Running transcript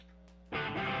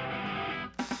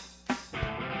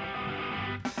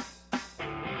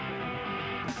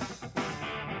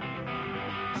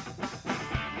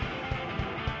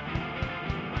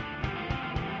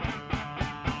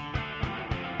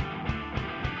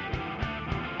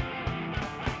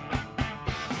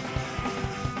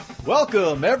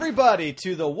Welcome, everybody,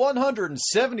 to the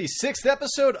 176th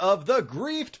episode of the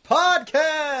Griefed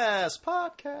Podcast.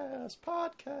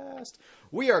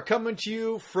 We are coming to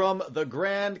you from the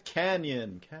Grand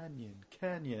Canyon.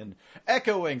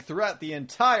 Echoing throughout the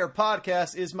entire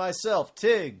podcast is myself,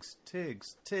 Tiggs.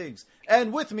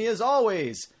 And with me, as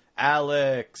always,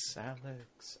 Alex.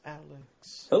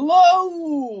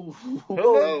 Hello!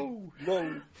 Hello!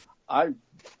 Whoa. I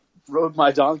rode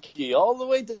my donkey all the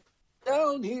way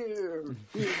down here.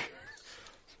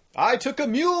 I took a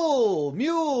mule.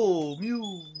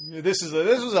 This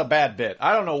was a bad bit.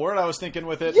 I don't know what I was thinking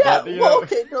with it. Yeah, but,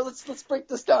 okay, no, let's break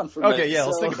this down for a minute. Okay, yeah,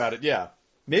 let's think about it, yeah.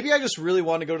 Maybe I just really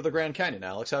want to go to the Grand Canyon,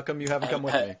 Alex. How come you haven't come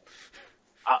with me?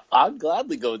 I'd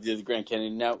gladly go with you to the Grand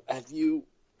Canyon. Now, you've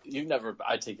never,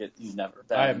 I take it you've never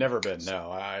been. I have never been,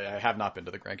 no. I have not been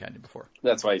to the Grand Canyon before.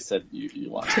 That's why you said you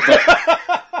want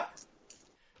to.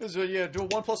 So, yeah, do a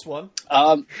 1 + 1.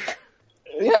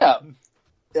 Yeah.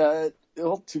 2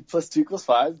 + 2 =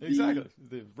 5. Exactly.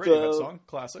 The Radiohead song,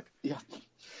 classic. Yeah.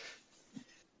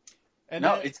 And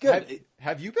no, it's good.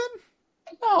 Have you been?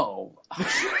 No.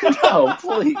 No,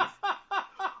 please.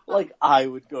 Like, I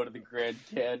would go to the Grand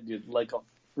Canyon like a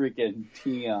freaking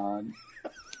peon.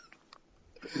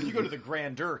 You go to the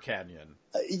Grandeur Canyon.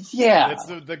 Yeah. It's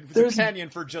the canyon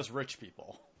for just rich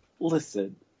people.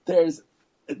 Listen, there's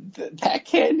that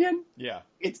canyon. Yeah.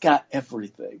 It's got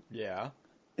everything. Yeah.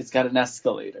 It's got an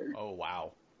escalator. Oh,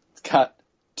 wow. It's got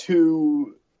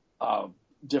 2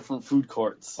 different food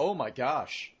courts. Oh, my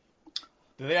gosh.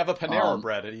 Do they have a Panera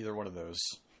Bread at either one of those?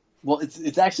 Well,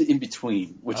 it's actually in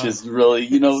between, which is really,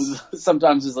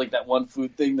 sometimes there's like that one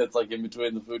food thing that's like in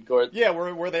between the food courts. Yeah,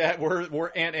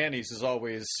 where Aunt Annie's is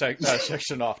always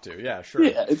sectioned off to. Yeah, sure.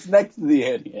 Yeah, it's next to the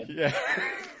Annie. Yeah.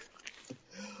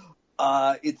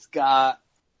 It's got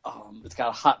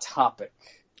a Hot Topic.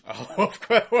 Oh,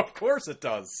 of course it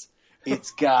does.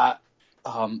 There's a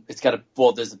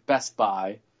Best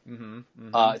Buy.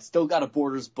 It's still got a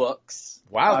Borders Books.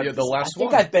 Wow, you're the last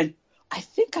one. I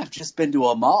think I've just been to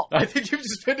a mall. I think you've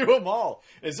just been to a mall.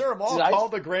 Is there a mall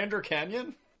called the Grandeur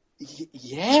Canyon?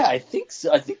 Yeah, I think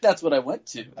so. I think that's what I went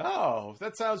to. Oh,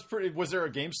 that sounds pretty... Was there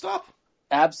a GameStop?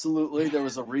 Absolutely. There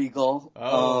was a Regal.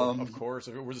 Oh, of course.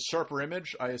 If it was a Sharper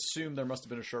Image, I assume there must have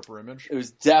been a Sharper Image. It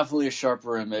was definitely a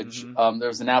Sharper Image. There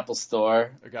was an Apple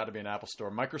Store. There got to be an Apple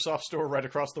Store. Microsoft Store right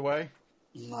across the way?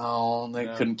 No, they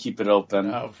couldn't keep it open.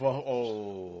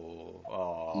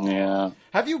 Yeah.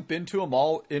 Have you been to a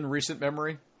mall in recent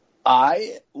memory?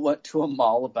 I went to a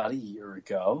mall about a year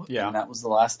ago. Yeah. And that was the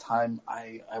last time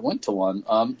I went to one.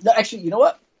 No, actually, you know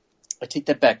what? I take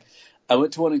that back. I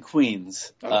went to one in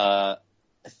Queens, I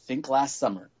think last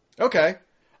summer. Okay.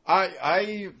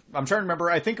 I'm trying to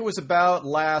remember. I think it was about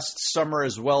last summer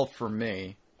as well for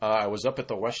me. I was up at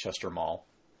the Westchester Mall.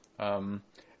 And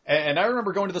I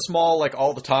remember going to this mall like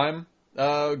all the time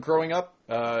growing up.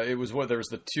 It was there was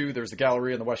the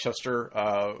Galleria and the Westchester.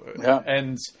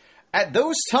 And at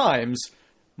those times,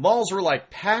 malls were like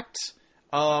packed.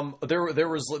 There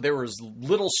was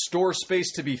little store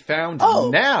space to be found.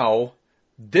 Oh. Now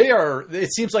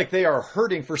it seems like they are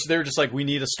hurting for. So they're just like, we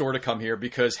need a store to come here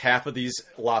because half of these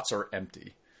lots are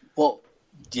empty. Well,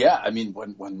 yeah. I mean,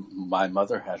 when my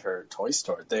mother had her toy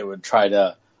store, they would try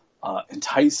to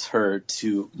entice her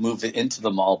to move it into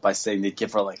the mall by saying they'd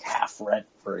give her like half rent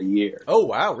for a year. Oh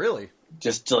wow, really?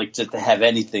 Just to have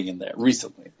anything in there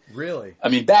recently. Really? I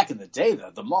mean, back in the day,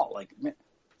 though, the mall, like, man,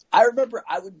 I remember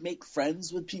I would make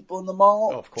friends with people in the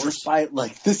mall. Oh, of course. Just by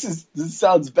like, this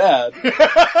sounds bad.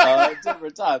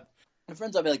 Different time. My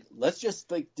friends, I'd be like, let's just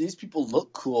like these people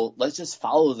look cool. Let's just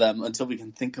follow them until we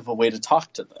can think of a way to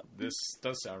talk to them. This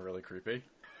does sound really creepy.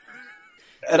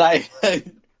 And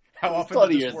How often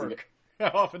did this work?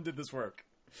 How often did this work?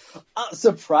 A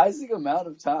surprising amount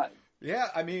of time. Yeah,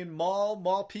 I mean,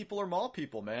 mall people are mall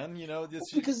people, man.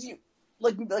 Because you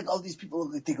like all these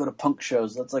people, like, they go to punk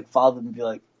shows. Let's like follow them and be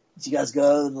like, "Do you guys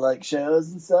go to like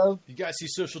shows and stuff? You guys see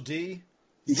Social D?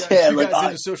 You guys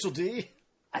into Social D?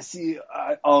 I see.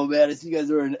 Oh man, I see you guys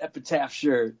wearing an Epitaph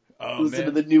shirt. Oh, Listen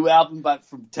to the new album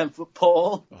from 10 Foot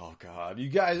Pole. Oh god, you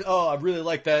guys! Oh, I really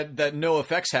like that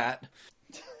NoFX hat.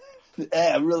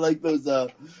 Yeah, I really like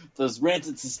those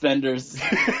rancid suspenders.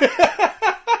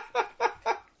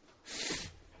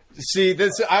 See,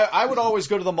 I would always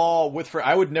go to the mall with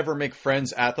I would never make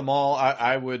friends at the mall.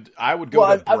 I would go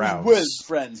to browse. I was with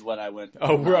friends when I went.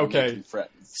 Oh, we're okay. Friends.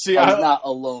 See, I was not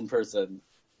a lone person.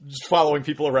 Just following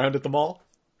people around at the mall.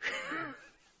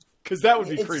 Because that would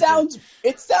be creepy.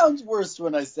 It sounds worse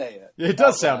when I say it. It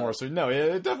does sound worse. No,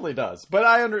 it definitely does. But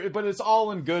but it's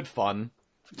all in good fun.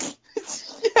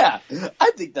 Yeah,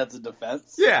 I think that's a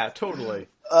defense. Yeah, totally.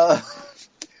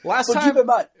 Last But time. keep in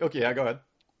mind, Okay, yeah, go ahead.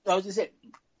 I was just saying,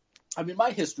 I mean,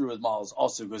 my history with malls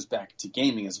also goes back to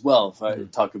gaming as well. If I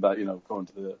talk about, going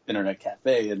to the internet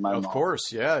cafe in my mall. Of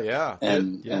course, yeah.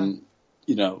 And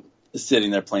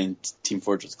sitting there playing Team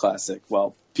Fortress Classic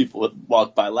while people would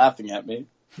walk by laughing at me.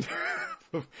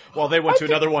 Well, they went to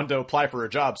another one to apply for a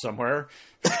job somewhere.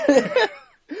 Well,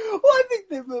 I think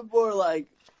they were more like,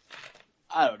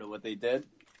 I don't know what they did.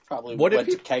 Probably went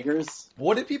to keggers.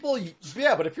 What did people...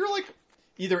 Yeah, but if you're like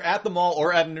either at the mall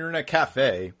or at an internet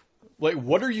cafe, like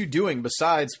what are you doing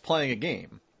besides playing a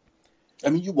game? I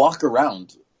mean, you walk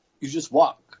around. You just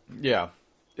walk. Yeah.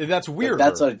 That's weird.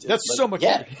 That's what I did. That's Like, so much...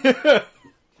 yeah.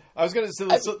 I was going to say,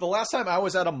 so the last time I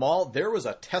was at a mall, there was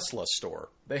a Tesla store.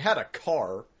 They had a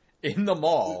car in the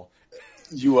mall.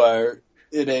 You are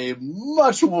in a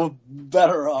much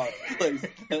better off place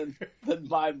than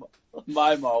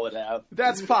my mall would have.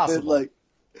 That's possible.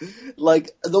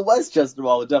 Like the Westchester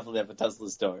Mall would definitely have a Tesla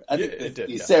store. I think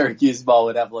the Syracuse Mall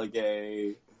would have like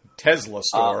a Tesla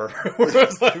store.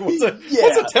 It's like, what's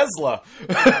a Tesla?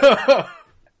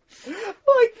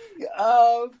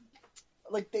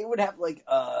 Like they would have like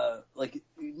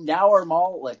now our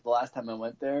mall, like the last time I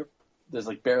went there, there's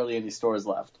like barely any stores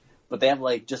left. But they have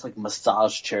like just like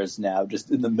massage chairs now,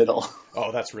 just in the middle.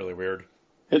 Oh, that's really weird.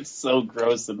 It's so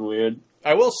gross and weird.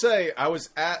 I will say,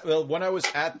 when I was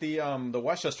at the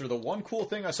Westchester, the one cool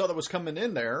thing I saw that was coming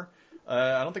in there,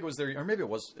 I don't think it was there, or maybe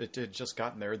it had just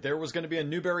gotten there. There was going to be a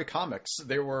Newberry Comics.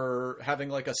 They were having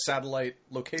like a satellite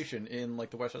location in like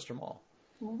the Westchester Mall.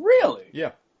 Really?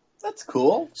 Yeah. That's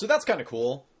cool. So that's kind of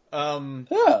cool.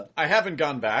 Yeah. I haven't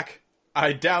gone back.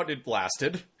 I doubt it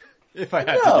lasted, if I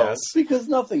had to guess. Because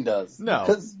nothing does. No.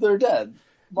 Because they're dead.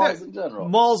 Malls in general.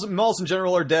 Malls in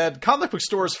general are dead. Comic book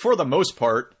stores, for the most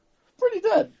part,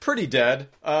 pretty dead.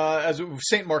 As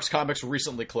St. Mark's Comics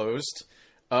recently closed.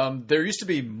 There used to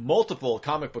be multiple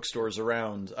comic book stores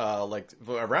around,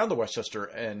 around the Westchester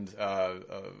and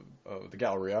the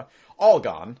Galleria, all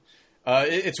gone.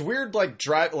 It's weird, like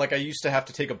I used to have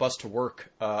to take a bus to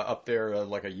work up there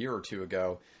like a year or two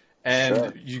ago,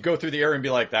 and you go through the area and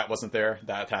be like, that wasn't there,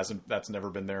 that's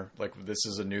never been there. Like this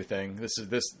is a new thing. This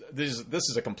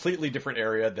is a completely different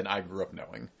area than I grew up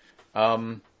knowing.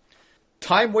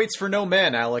 Time waits for no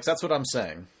man, Alex. That's what I'm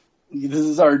saying. This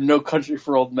is our No Country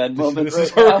for Old Men moment.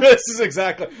 This is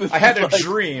exactly. I had a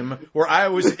dream where I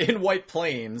was in White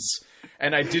Plains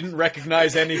and I didn't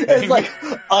recognize anything. It's like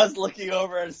us looking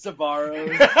over at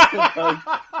Sbarro's.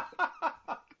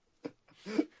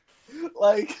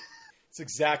 like, it's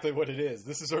exactly what it is.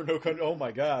 This is our No Country. Oh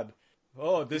my god.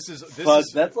 Oh, this is.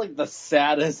 That's like the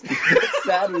saddest.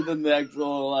 Sadder than the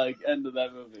actual end of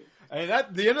that movie. I mean,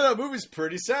 the end of that movie is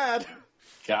pretty sad.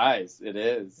 Guys, it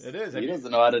is. It is. He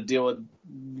doesn't know how to deal with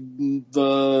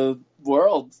the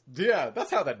world. Yeah,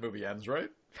 that's how that movie ends, right?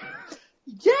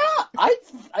 Yeah,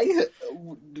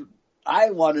 I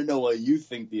want to know what you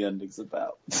think the ending's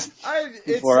about.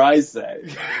 Before I say.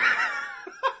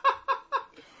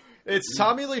 It's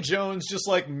Tommy Lee Jones just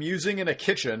like musing in a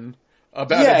kitchen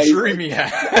about a dream he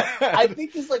had. I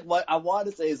think his what I want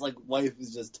to say is wife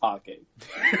is just talking,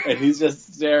 and he's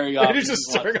just staring off. And he's just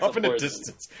staring off in the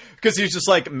distance because he's just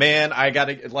like, man, I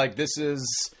gotta this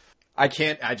is. I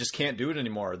just can't do it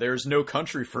anymore. There's no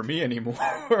country for me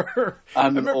anymore.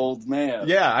 I'm an old man.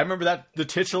 Yeah, I remember the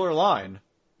titular line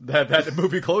that the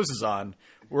movie closes on,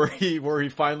 where he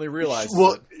finally realizes.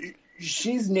 Well,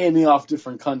 she's naming off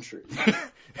different countries,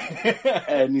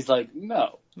 and he's like,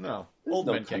 no. Old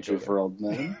no men country for old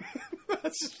men.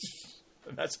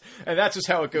 that's just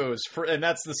how it goes. And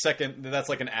that's the second. That's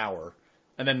like an hour,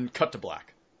 and then cut to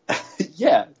black.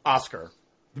 Yeah, Oscar,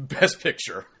 Best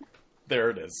Picture. There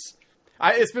it is.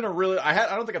 It's been a really.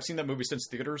 I don't think I've seen that movie since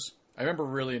theaters. I remember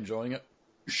really enjoying it.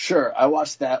 Sure, I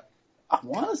watched that. I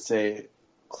want to say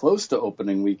close to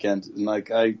opening weekend,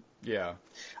 and Yeah.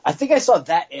 I think I saw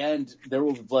that and There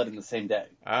Will Be Blood in the same day.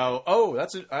 Oh,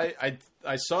 that's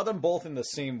I saw them both in the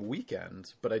same weekend,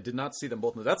 but I did not see them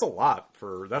both. That's a lot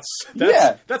for that's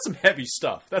some heavy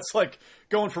stuff. That's like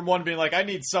going from one being like, I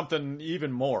need something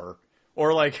even more,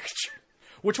 or like,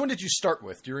 which one did you start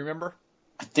with? Do you remember?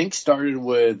 I think started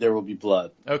with There Will Be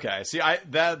Blood. Okay, see, I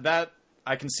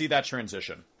can see that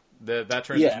transition. That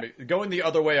transition going the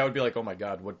other way, I would be like, oh my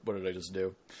god, what did I just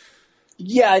do?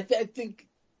 Yeah, I think.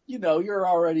 You're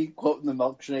already quoting the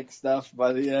milkshake stuff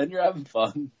by the end. You're having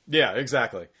fun. Yeah,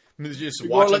 exactly. Just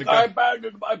people watching I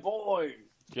abandoned my boy.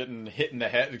 Getting hit in the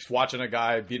head, just watching a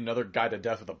guy beat another guy to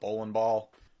death with a bowling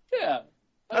ball. Yeah.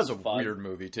 That was a weird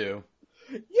movie, too.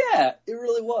 Yeah, it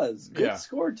really was. Good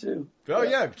score, too. Oh,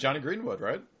 yeah. Johnny Greenwood,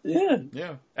 right? Yeah.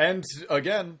 Yeah. And,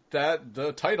 again,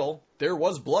 the title, there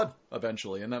was blood,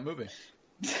 eventually, in that movie.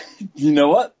 You know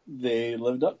what? They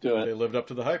lived up to They it. lived up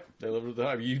to the hype. They lived up to the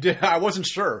hype. You did. I wasn't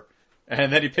sure,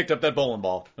 and then he picked up that bowling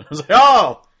ball. I was like,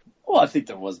 oh, Well, I think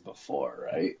there was before,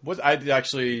 right? was I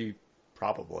actually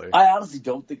probably. I honestly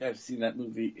don't think I've seen that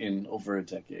movie in over a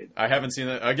decade. I haven't seen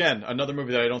it. Again, another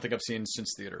movie that I don't think I've seen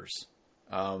since theaters.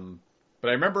 But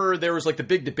I remember there was like the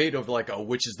big debate over like, oh,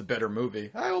 which is the better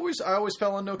movie? I always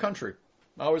fell on No Country.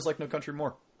 I always liked No Country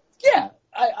more. Yeah,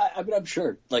 I mean, I'm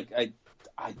sure. Like,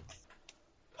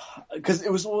 because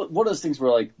it was one of those things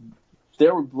where like,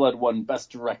 There Will Be Blood won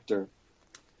Best Director,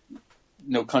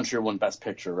 No Country won Best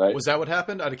Picture, right? Was that what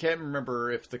happened? I can't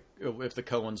remember if the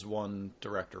Coens won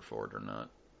director for it or not.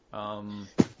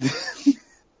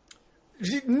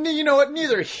 You know what?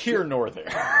 Neither here nor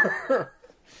there.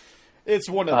 It's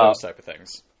one of those type of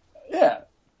things. Yeah,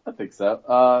 I think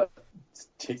so.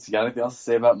 Chicks, you got anything else to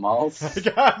say about malls? I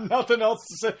got nothing else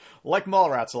to say. Like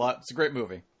Mallrats a lot. It's a great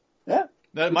movie. Yeah,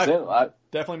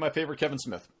 Definitely my favorite Kevin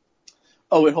Smith.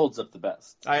 Oh, it holds up the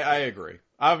best. I agree.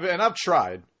 I've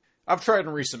tried. I've tried in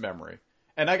recent memory,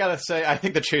 and I gotta say, I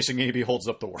think that Chasing Amy holds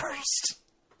up the worst.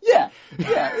 Yeah,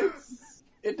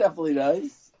 it definitely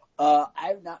does.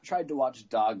 I've not tried to watch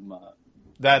Dogma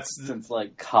since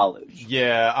like college.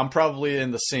 Yeah, I'm probably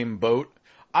in the same boat.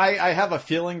 I have a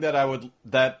feeling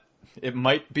that it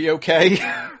might be okay,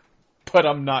 but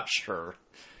I'm not sure.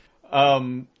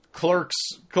 Clerks,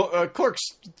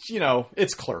 you know,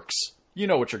 it's Clerks. You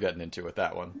know what you're getting into with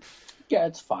that one. Yeah,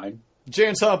 it's fine. Jay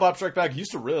and Silent Bob Strike Back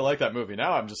used to really like that movie.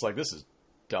 Now I'm just like, this is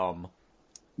dumb.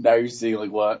 Now you're seeing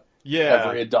like what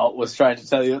every adult was trying to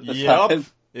tell you at the time.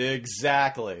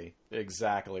 Exactly.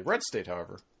 Red State,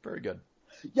 however, very good.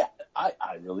 Yeah, I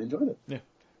really enjoyed it. Yeah.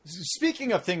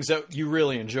 Speaking of things that you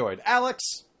really enjoyed, Alex,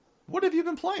 what have you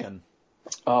been playing?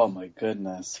 Oh my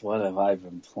goodness, what have I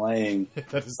been playing?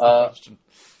 That is the question.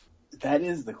 That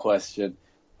is the question.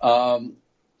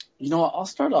 You know what? I'll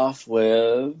start off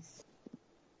with.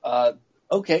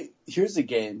 Okay, here's a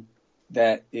game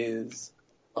that is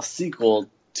a sequel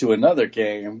to another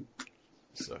game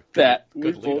that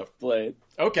we both played.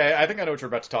 Okay, I think I know what you're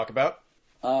about to talk about.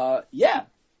 Yeah.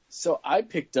 So I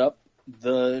picked up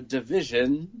The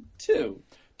Division 2.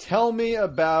 Tell me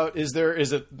about, is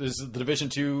it the Division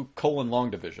 2 : Long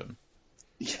Division?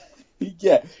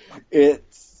 Yeah.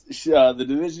 It's The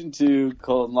Division 2 :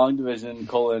 Long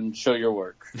Division : Show Your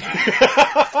Work.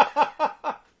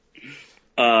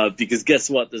 Because guess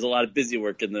what? There's a lot of busy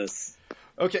work in this.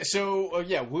 Okay, so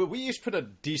yeah, we each put a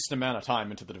decent amount of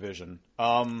time into the Division.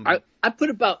 I put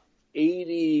about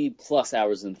 80 plus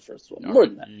hours in the first one. More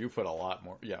than that. You put a lot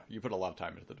more. Yeah, you put a lot of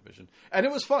time into the Division, and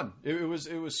it was fun. It was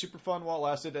super fun while it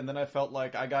lasted, and then I felt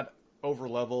like I got out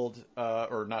leveled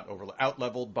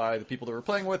by the people that we're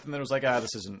playing with, and then it was like,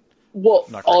 this isn't. Well,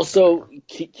 also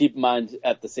keep in mind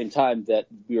at the same time that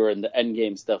we were in the end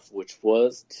game stuff, which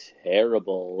was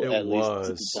terrible. Least at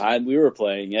the time we were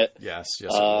playing it. Yes, it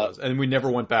was, and we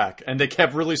never went back. And they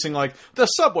kept releasing like the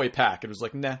Subway pack. It was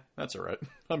like, nah, that's all right.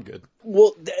 I'm good.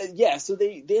 Well, so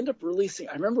they end up releasing.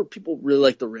 I remember people really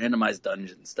like the randomized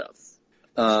dungeon stuff.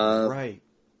 Right.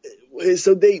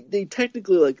 So they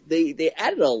technically like they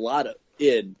added a lot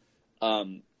in,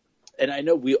 and I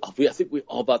know I think we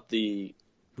all bought the.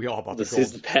 We all bought the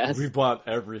season pass. We bought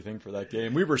everything for that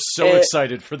game. We were so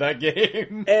excited for that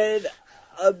game. And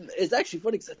it's actually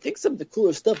funny because I think some of the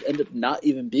cooler stuff ended up not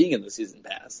even being in the season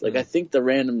pass. Like I think the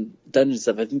random dungeon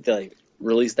stuff, I think they like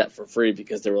released that for free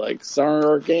because they were like, sorry,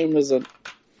 our game isn't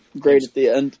great at the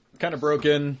end. Kind of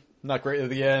broken, not great at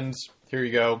the end. Here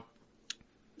you go.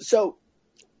 So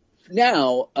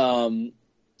now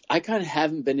I kind of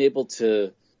haven't been able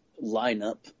to line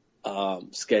up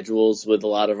schedules with a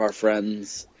lot of our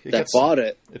friends that bought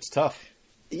it. It's tough.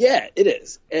 Yeah, it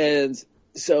is. And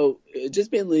so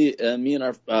just mainly me and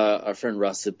our friend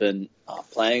Russ have been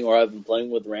playing, or I've been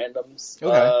playing with randoms,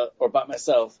 or by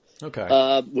myself.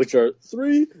 Okay. Which are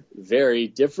three very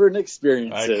different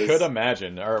experiences. I could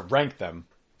imagine, or rank them.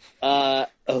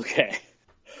 Okay.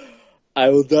 I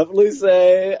will definitely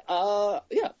say,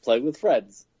 playing with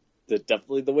friends. That's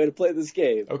definitely the way to play this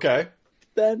game. Okay.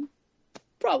 Then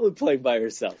probably playing by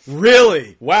yourself.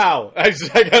 Really? Wow. I'm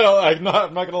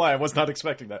not going to lie. I was not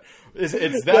expecting that. It's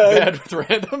that bad with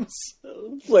randoms?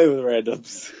 Play with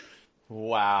randoms.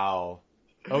 Wow.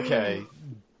 Okay.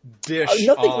 Dish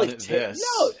nothing on like this.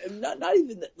 No, not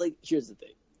even that. Like, here's the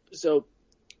thing. So,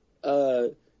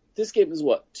 this game is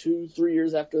what, 2-3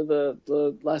 years after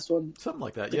the last one? Something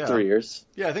like that, yeah. 3 years.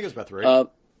 Yeah, I think it was about 3.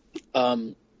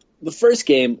 The first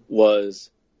game was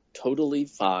totally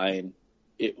fine.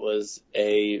 It was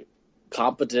a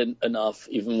competent enough,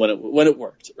 even when it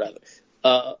worked, rather.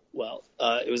 It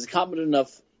was a competent enough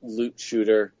loot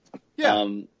shooter.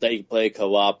 Yeah. That you can play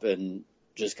co-op and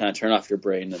just kind of turn off your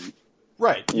brain and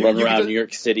Right. run around New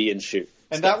York City and shoot.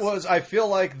 And stuff. that was, I feel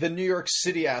like the New York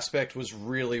City aspect was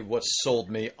really what sold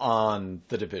me on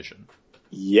The Division.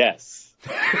 Yes.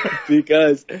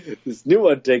 Because this new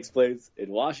one takes place in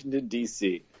Washington,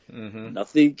 D.C. Mm-hmm.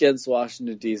 Nothing against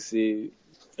Washington, D.C.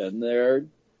 Been there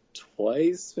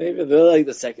twice, maybe. They're like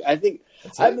the second. I think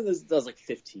I've been this. I was like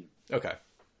 15. Okay.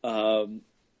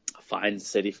 Fine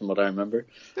city from what I remember.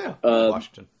 Yeah,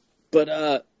 Washington. But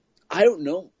I don't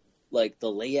know like the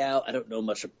layout. I don't know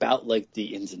much about like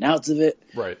the ins and outs of it.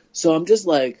 Right. So I'm just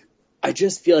like, I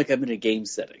just feel like I'm in a game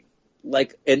setting.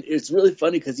 Like, and it's really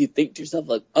funny because you think to yourself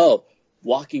like, oh,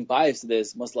 walking by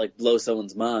this must like blow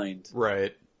someone's mind.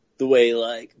 Right. The way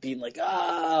like being like,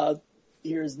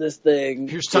 here's this thing.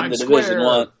 Here's Times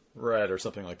Square. Right, or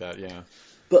something like that. Yeah.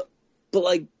 But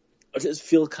like, I just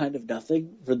feel kind of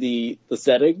nothing for the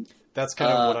setting. That's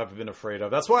kind of what I've been afraid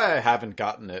of. That's why I haven't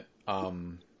gotten it.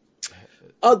 And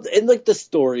like the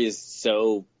story is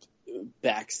so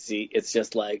backseat. It's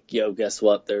just like, yo, guess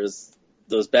what? There's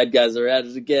those bad guys are at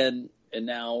it again, and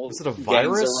now was it a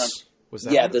virus? Was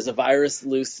that there's a virus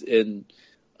loose in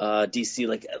DC.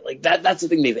 Like that. That's the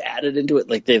thing they've added into it.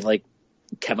 Like they've like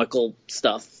chemical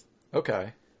stuff.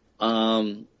 Okay.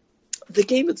 The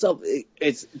game itself,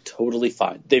 it's totally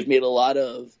fine. They've made a lot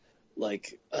of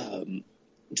like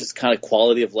just kind of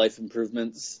quality of life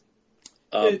improvements.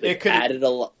 It added a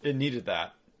lot. It needed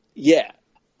that. Yeah.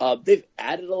 They've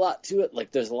added a lot to it.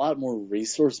 Like, there's a lot more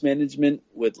resource management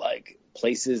with, like,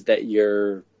 places that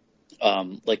you're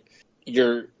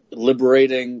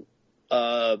liberating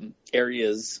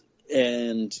areas,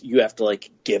 and you have to,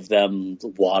 like, give them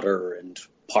water and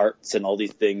parts and all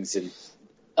these things. And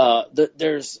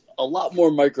there's a lot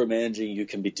more micromanaging you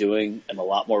can be doing and a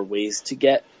lot more ways to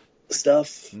get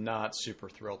stuff. Not super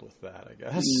thrilled with that, I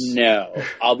guess. No.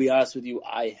 I'll be honest with you,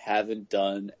 I haven't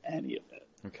done any of it.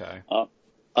 Okay.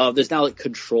 There's now like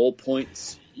control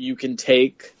points you can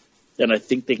take, and I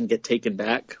think they can get taken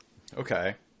back.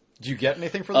 Okay. Do you get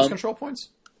anything for those control points?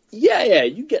 Yeah,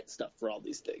 you get stuff for all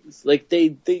these things. Like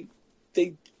they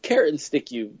carrot and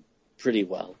stick you pretty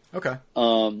well. Okay.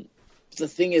 The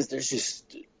thing is, there's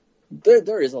just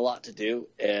there is a lot to do,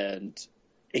 and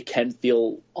it can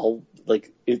feel all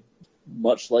like it,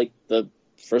 much like the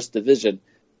First Division.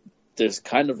 There's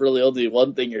kind of really only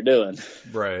one thing you're doing.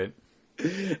 Right.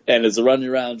 And it's running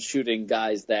around shooting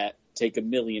guys that take 1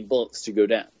 million bullets to go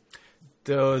down.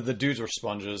 The dudes were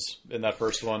sponges in that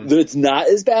first one. It's not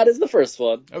as bad as the first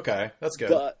one. Okay, that's good.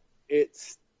 But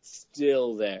it's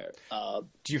still there.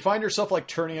 Do you find yourself like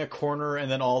turning a corner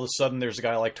and then all of a sudden there's a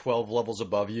guy like 12 levels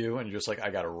above you and you're just like, I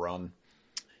gotta run?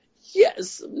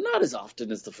 Yes, not as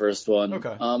often as the first one.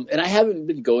 Okay. And I haven't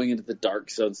been going into the Dark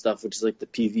Zone stuff, which is like the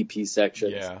PvP section.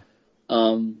 Yeah.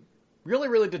 We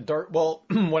really did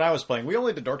when I was playing, we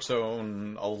only did Dark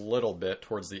Zone a little bit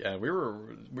towards the end. We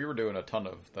were doing a ton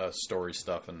of the story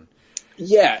stuff and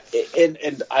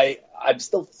and I'm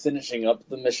still finishing up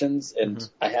the missions, and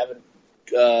I haven't.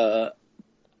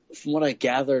 From what I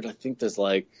gathered, I think there's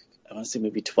like I want to say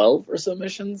maybe 12 or so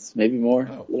missions, maybe more,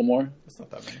 a little more. That's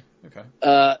not that many.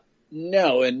 Okay.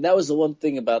 No, and that was the one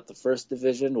thing about the First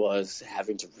Division was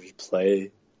having to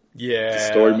replay. Yeah. The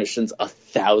story missions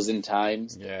 1,000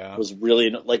 times. Yeah. Was really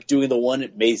like doing the one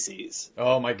at Macy's.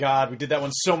 Oh my god, we did that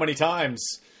one so many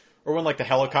times. Or when like the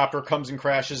helicopter comes and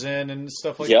crashes in and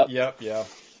stuff like that. Yep, yeah.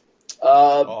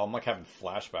 I'm like having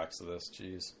flashbacks to this.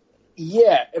 Jeez.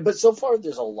 Yeah, but so far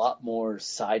there's a lot more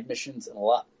side missions and a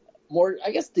lot more,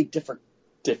 I guess, the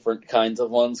different kinds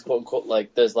of ones, quote unquote.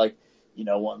 Like there's like,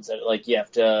 ones that like you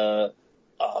have to,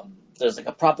 there's like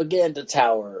a propaganda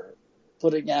tower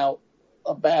putting out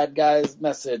a bad guy's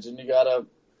message and you gotta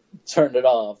turn it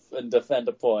off and defend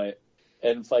a point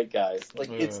and fight guys. Like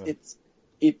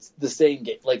it's the same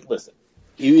game. Like listen,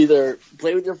 you either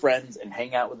play with your friends and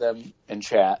hang out with them and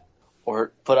chat,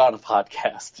 or put on a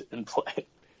podcast and play.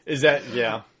 Is that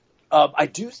yeah? I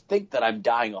do think that I'm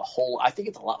dying I think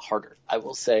it's a lot harder. I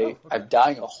will say I'm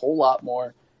dying a whole lot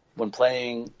more when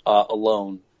playing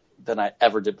alone than I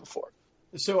ever did before.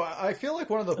 So I feel like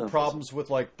one of the problems with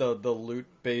like the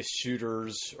loot-based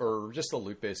shooters or just the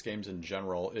loot-based games in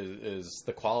general is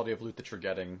the quality of loot that you're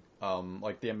getting,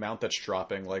 like the amount that's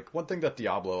dropping. Like one thing that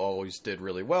Diablo always did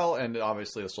really well, and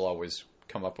obviously this will always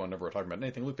come up whenever we're talking about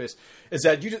anything loot-based, is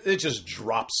that it just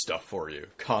drops stuff for you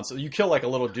constantly. You kill like a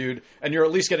little dude, and you're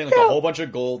at least getting like a whole bunch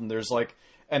of gold, and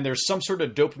there's some sort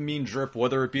of dopamine drip,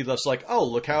 whether it be just like, oh,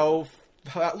 look how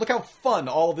fun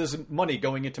all of this money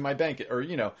going into my bank, or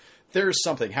there's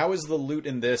something. How is the loot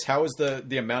in this? How is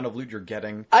the amount of loot you're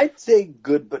getting? I'd say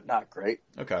good, but not great.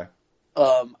 Okay.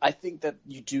 I think that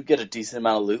you do get a decent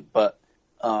amount of loot, but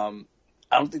I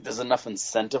don't think there's enough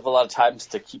incentive a lot of times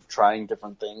to keep trying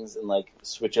different things and like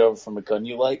switch over from a gun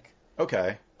you like.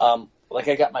 Okay. Like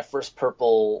I got my first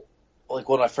purple, like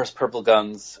one of my first purple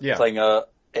guns Yeah. playing a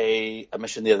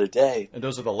mission the other day. And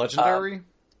those are the legendary?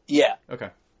 Yeah. Okay.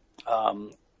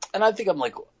 And I think I'm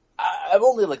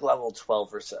only like level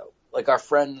 12 or so. Like our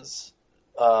friends,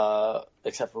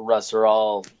 except for Russ, are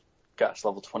all,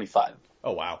 level 25.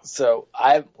 Oh, wow. So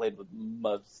I haven't played with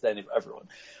most everyone.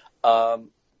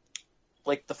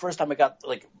 Like the first time I got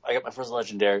my first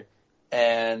legendary,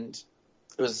 and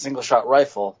it was a single shot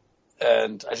rifle,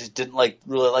 and I just didn't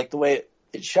really like the way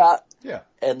it shot. Yeah.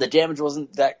 And the damage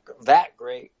wasn't that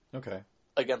great. Okay.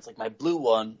 Against like my blue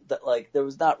one, that like there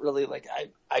was not really like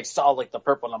I saw like the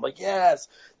purple and I'm like yes,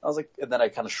 I was like, and then I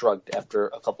kind of shrugged after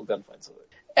a couple gunfights with it,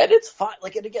 and it's fine.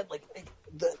 Like, and again,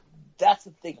 that's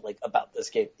the thing like about this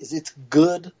game is it's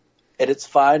good and it's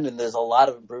fine and there's a lot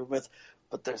of improvements,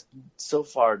 but there's so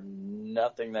far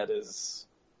nothing that is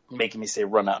making me say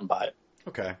run out and buy it.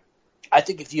 Okay. I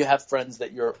think if you have friends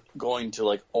that you're going to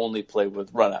like only play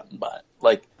with, run out and buy it.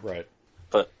 Like right,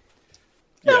 but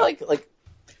yeah, like.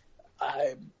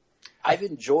 I've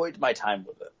enjoyed my time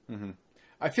with it. Mm-hmm.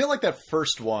 I feel like that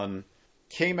first one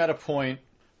came at a point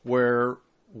where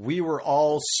we were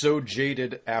all so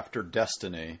jaded after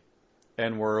Destiny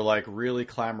and were like really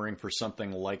clamoring for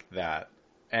something like that.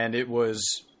 And it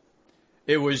was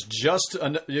just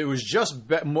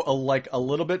like a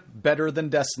little bit better than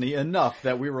Destiny enough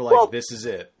that we were like, this is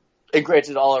it. And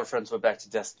granted, all our friends went back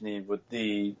to Destiny with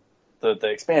the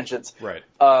expansions. Right.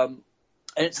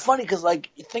 And it's funny because, like,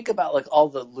 you think about, like, all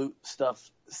the loot stuff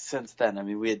since then. I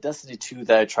mean, we had Destiny 2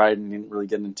 that I tried and didn't really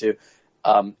get into.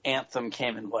 Anthem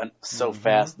came and went so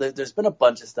fast. There's been a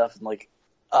bunch of stuff, and, like,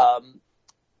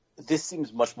 this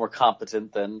seems much more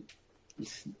competent than,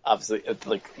 obviously,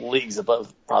 like, leagues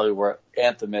above probably where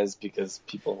Anthem is because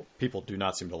people do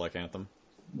not seem to like Anthem.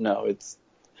 No, it's...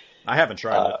 I haven't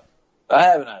tried it. I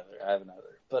haven't either.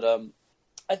 But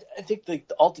I think, like,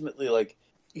 ultimately, like,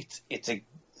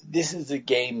 this is a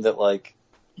game that like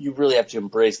you really have to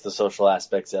embrace the social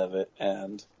aspects of it,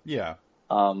 and yeah,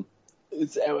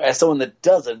 as someone that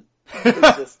doesn't,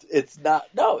 it's not.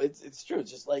 No, it's true.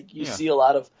 It's just like you see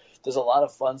there's a lot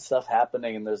of fun stuff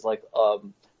happening, and there's like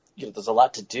there's a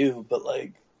lot to do, but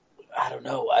like I don't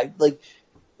know, I like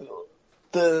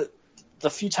the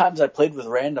few times I played with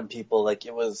random people, like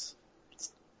it was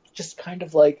just kind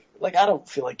of like I don't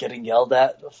feel like getting yelled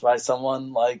at by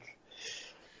someone like.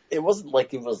 It wasn't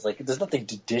like it was like there's nothing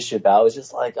to dish about. It was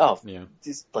just like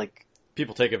these like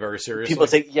people take it very seriously.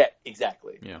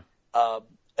 Exactly. Yeah.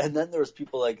 And then there's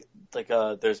people like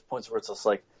there's points where it's just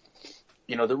like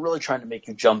they're really trying to make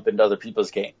you jump into other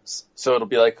people's games. So it'll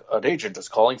be like an agent is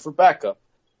calling for backup,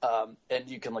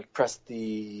 and you can like press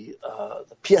the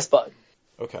PS button.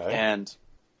 Okay. And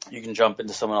you can jump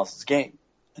into someone else's game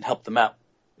and help them out.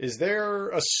 Is there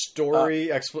a story?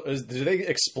 Do they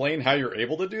explain how you're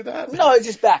able to do that? No, it's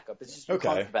just backup. It's just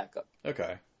calling for backup.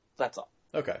 Okay. That's all.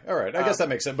 Okay. All right. I guess that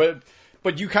makes sense.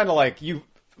 But you kind of like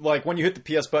when you hit the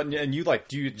PS button and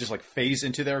do you just like phase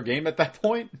into their game at that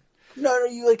point? No,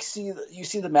 you like see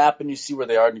the map and you see where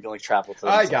they are and you can like travel to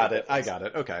them. I got it.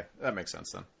 Okay, that makes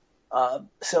sense then.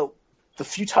 So the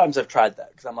few times I've tried that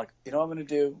because I'm like, what I'm going to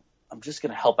do? I'm just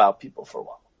going to help out people for a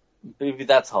while. Maybe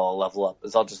that's how I'll level up.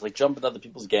 Is I'll just like jump into other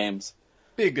people's games.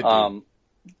 Be a good dude.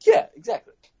 Yeah,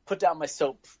 exactly. Put down my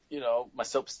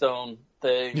soapstone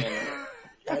thing, and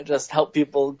I just help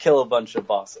people kill a bunch of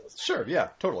bosses. Sure. Yeah.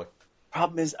 Totally.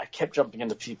 Problem is, I kept jumping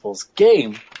into people's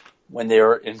game when they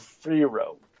were in free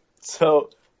roam. So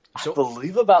I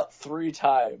believe about 3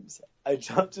 times I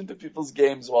jumped into people's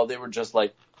games while they were just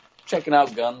like checking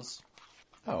out guns.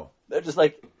 Oh. They're just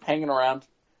like hanging around,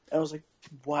 and I was like,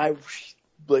 why?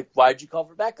 Like, why'd you call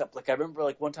for backup? Like, I remember,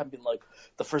 like, one time being like,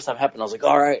 the first time it happened, I was like,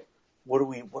 all right, what are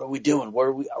we doing?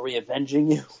 Are we avenging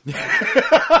you? And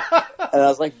I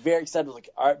was, like, very excited. I was like,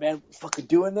 all right, man, we're fucking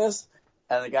doing this.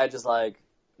 And the guy just, like,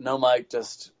 no mic,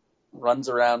 just runs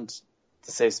around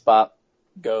the safe spot,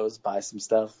 goes, buys some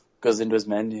stuff, goes into his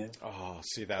menu. Oh,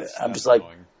 see, that's just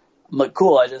annoying. I'm like,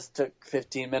 cool, I just took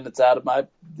 15 minutes out of my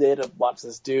day to watch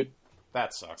this dude.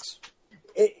 That sucks.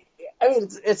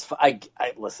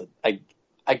 Listen,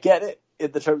 I get it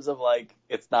in the terms of like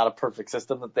it's not a perfect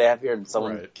system that they have here, and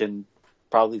someone can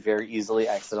probably very easily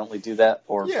accidentally do that,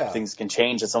 or things can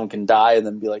change, and someone can die, and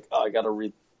then be like, "Oh, I got to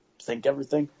rethink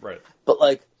everything." Right. But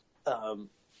like,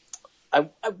 I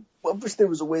wish there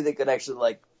was a way they could actually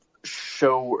like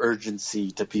show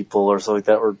urgency to people or something like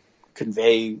that, or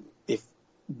convey if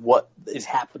what is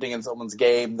happening in someone's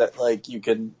game that like you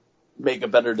can make a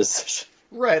better decision.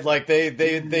 Right, like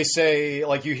they say,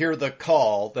 like you hear the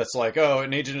call that's like, oh,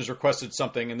 an agent has requested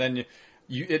something, and then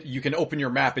you can open your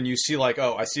map and you see like,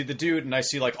 oh, I see the dude and I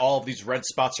see like all of these red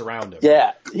spots around him.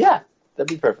 Yeah, that'd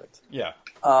be perfect. Yeah.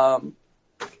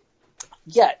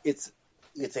 Yeah, it's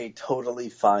a totally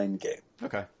fine game.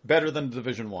 Okay, better than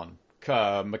Division 1,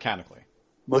 mechanically.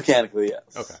 Mechanically,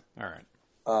 yes. Okay, all right.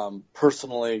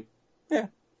 Personally, yeah.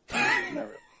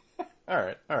 Never.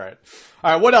 All right.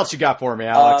 What else you got for me,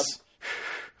 Alex?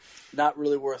 Not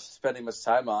really worth spending much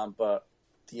time on, but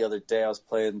the other day I was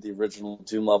playing the original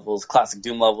Doom levels, classic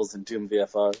Doom levels in Doom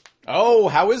VFR. Oh,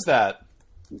 how is that?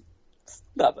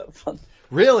 Not that fun.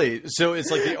 Really? So it's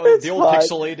like the old fine.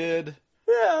 Pixelated.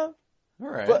 Yeah. All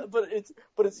right. But it's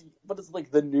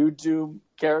like the new Doom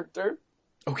character.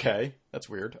 Okay, that's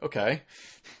weird. Okay.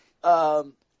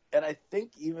 And I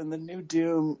think even the new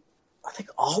Doom, I think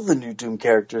all the new Doom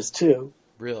characters too.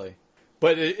 Really?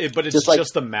 But it's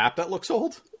just the map that looks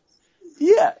old?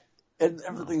 Yeah. And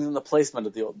everything's in the placement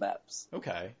of the old maps.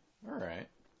 Okay. All right.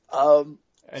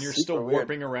 And you're still weird.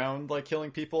 warping around like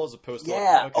killing people as opposed to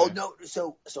Yeah. okay. Oh no.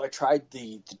 So I tried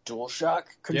the DualShock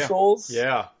controls.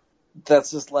 Yeah.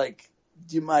 That's just like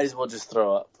you might as well just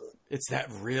throw up. It's that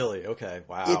really? Okay.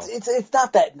 Wow. It's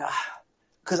not that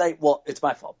because it's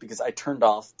my fault because I turned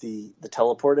off the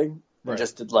teleporting and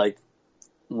just did like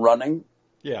running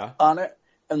on it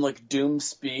and like Doom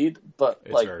speed, but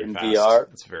it's like very in fast.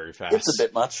 VR It's very fast. it's a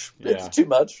bit much. Yeah. It's too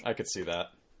much. I could see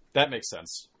that. That makes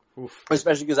sense. Oof.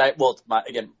 Especially because it's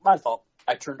my fault.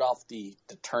 I turned off the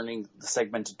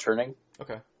segmented turning.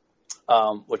 Okay.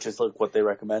 Which is like what they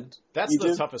recommend. That's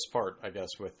the toughest part, I guess,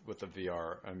 with the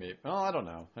VR. I mean, I don't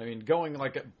know. I mean, going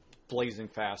like blazing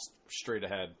fast straight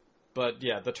ahead. But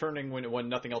yeah, the turning when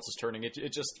nothing else is turning,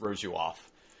 it just throws you off.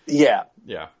 Yeah.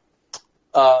 Yeah.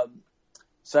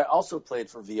 So I also played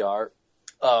for VR,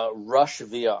 Rush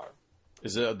VR.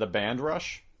 Is it the band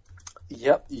Rush?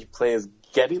 Yep, you play as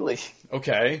Geddy Lee.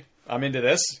 Okay, I'm into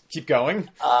this. Keep going.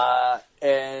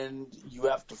 And you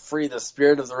have to free the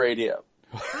spirit of the radio.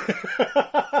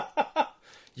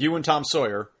 You and Tom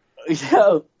Sawyer.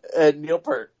 Yeah, and Neil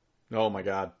Peart. Oh my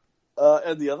god.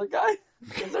 And the other guy?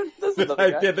 There's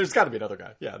another guy. Yeah, there's got to be another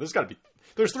guy. Yeah, there's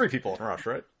 3 people in Rush,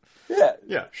 right? Yeah.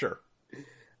 Yeah, sure.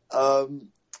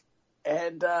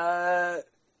 And do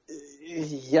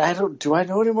I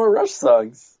know any more Rush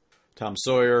songs? Tom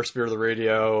Sawyer, Spirit of the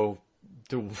Radio.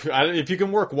 If you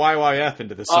can work YYF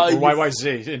into this, or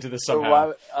YYZ into this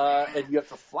somehow. And you have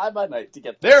to fly by night to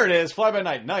get there. It is, Fly by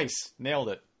Night. Nice. Nailed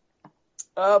it.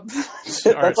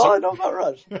 That's all I know about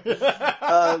Rush.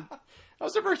 I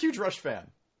was never a huge Rush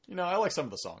fan. I like some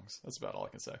of the songs. That's about all I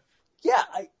can say. Yeah,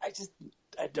 I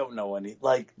don't know any.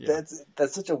 Like, that's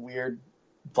such a weird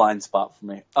blind spot for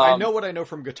me. I know what I know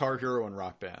from Guitar Hero and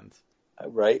Rock Band.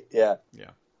 Right? Yeah. Yeah.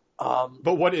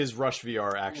 But what is Rush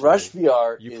VR actually? Rush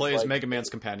VR You play as Mega Man's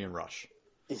companion Rush.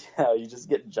 Yeah, you just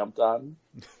get jumped on.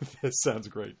 This sounds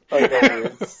great.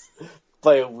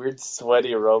 By a weird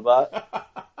sweaty robot.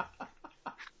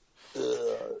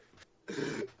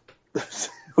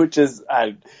 Which is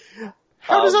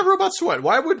how does that robot sweat?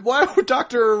 Why would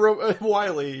Dr.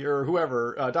 Wily or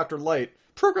whoever, Dr. Light,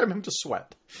 program him to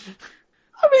sweat?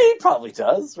 I mean, he probably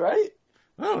does, right?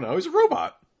 I don't know. He's a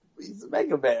robot. He's a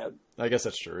Mega Man. I guess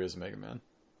that's true. He is a Mega Man.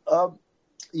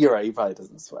 You're right. He probably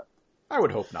doesn't sweat. I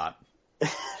would hope not.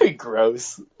 It'd be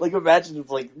gross. Like, imagine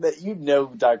if, like,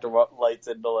 Dr. Light's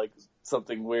into, like,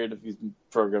 something weird if he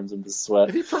programs him to sweat.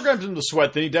 If he programs him to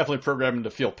sweat, then he definitely programmed him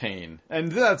to feel pain.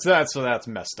 And that's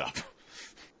messed up.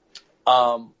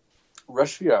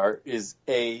 Rush VR is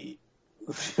a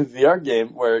VR game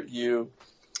where you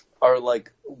are,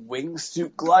 like,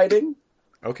 wingsuit gliding.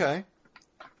 Okay.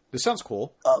 This sounds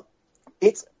cool.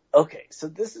 It's okay. So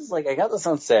this is like I got this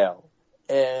on sale,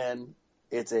 and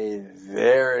it's a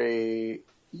very.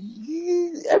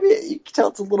 I mean, you can tell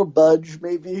it's a little budge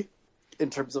maybe in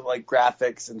terms of like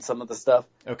graphics and some of the stuff.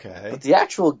 Okay. But the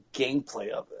actual gameplay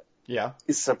of it,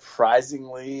 is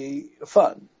surprisingly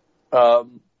fun.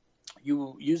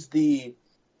 You use the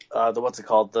what's it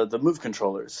called the move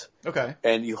controllers. Okay.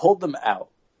 And you hold them out,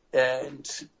 and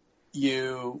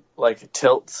you like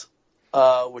tilt.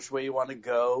 Which way you want to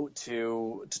go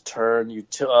to turn, you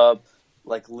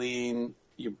like lean,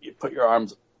 you put your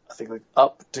arms, I think like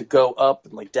up to go up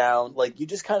and like down, like you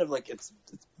just kind of like, it's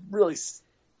really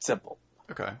simple.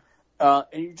 Okay. And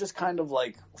you're just kind of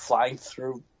like flying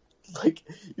through, like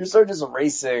you're sort of just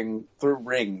racing through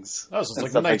rings. Oh, so it's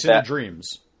like the Nights into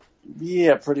Dreams.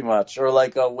 Yeah, pretty much. Or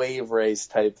like a wave race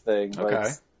type thing. Okay.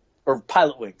 Like, or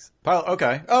Pilot Wings.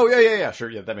 Okay. Oh, yeah, sure.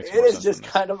 Yeah, that makes more sense. It is just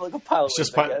kind of like a Pilot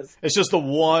Wings, I guess. It's just the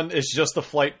one, it's just the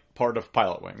flight part of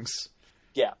Pilot Wings.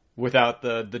 Yeah. Without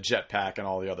the jetpack and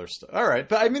all the other stuff. All right,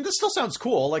 but I mean, this still sounds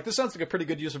cool. Like, this sounds like a pretty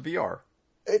good use of VR.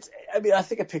 I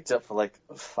think I picked it up for like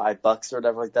 $5 or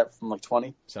whatever like that from like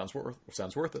 20. Sounds worth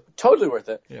it. Totally worth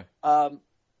it. Yeah.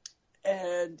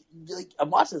 And like I'm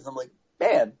watching this, I'm like,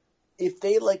 man, if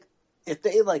they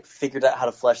figured out how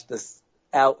to flesh this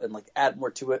out and like add more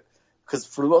to it, because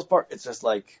for the most part it's just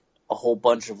like a whole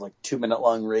bunch of like 2-minute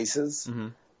long races.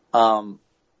 Mm-hmm.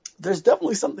 There's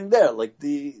definitely something there. Like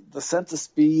the sense of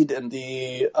speed and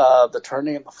the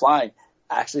turning and the flying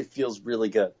actually feels really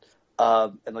good.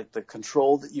 And like the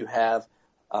control that you have,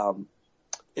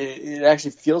 it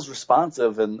actually feels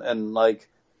responsive and like,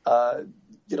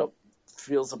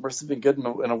 feels immersive and good in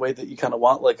a way that you kind of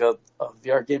want like a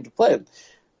VR game to play.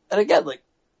 And again, like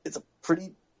it's a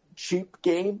pretty cheap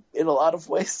game in a lot of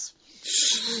ways.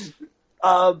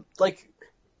 Like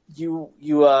you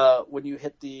when you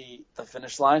hit the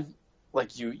finish line,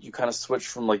 like you kind of switch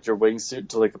from like your wingsuit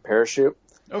to like a parachute.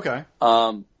 Okay.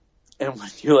 And when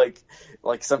you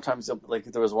like sometimes like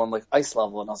there was one like ice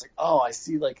level and I was like, oh, I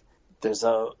see like there's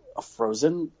a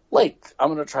frozen lake. I'm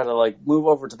gonna try to like move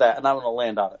over to that and I'm gonna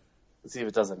land on it and see if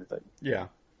it does anything. Yeah.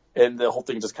 And the whole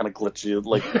thing just kind of glitchy,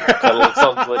 like kind of looks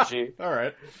all glitchy. All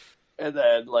right. And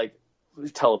then like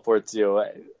teleports you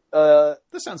away.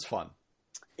 This sounds fun.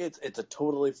 It's a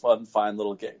totally fine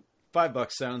little game.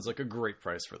 $5 sounds like a great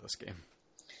price for this game.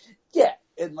 Yeah,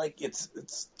 and like it's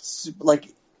super,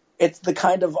 like it's the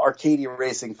kind of arcadey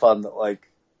racing fun that like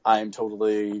I'm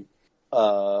totally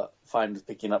fine with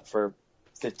picking up for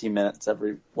 15 minutes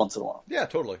every once in a while. Yeah,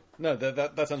 totally. No,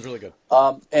 that sounds really good.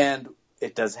 And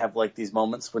it does have like these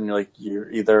moments when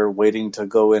you're either waiting to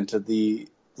go into the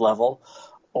level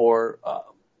or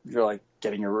you're like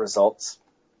getting your results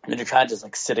and you're kind of just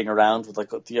like sitting around with like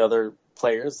the other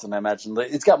players. And I imagine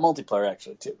it's got multiplayer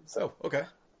actually too. So okay.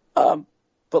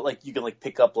 But like you can like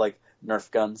pick up like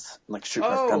Nerf guns and like shoot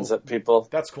Nerf guns at people.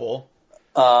 That's cool.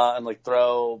 And like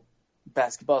throw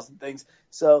basketballs and things.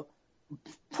 So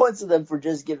points to them for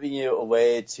just giving you a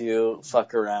way to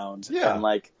fuck around and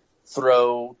like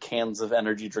throw cans of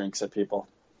energy drinks at people.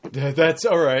 That's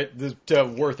all right.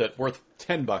 Worth it. Worth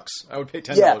 $10. I would pay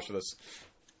 $10 for this.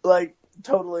 Like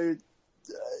totally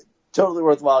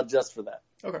worthwhile just for that.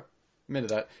 Okay, I'm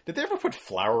into that. Did they ever put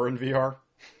Flower in VR?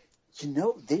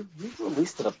 They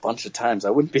re-released it a bunch of times. I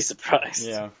wouldn't be surprised.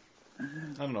 Yeah, I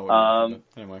don't know. What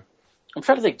anyway, I'm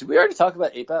trying to think. Did we already talk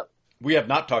about Ape Out? We have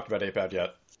not talked about Ape Out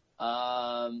yet.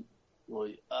 Well,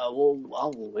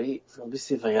 I'll wait. Let me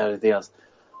see if I got anything else.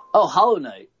 Oh, Hollow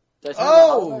Knight. Did I talk about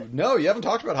Hollow Knight? No, you haven't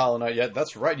talked about Hollow Knight yet.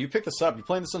 That's right. You picked this up. You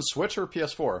playing this on Switch or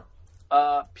PS4?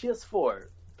 PS4.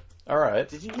 All right.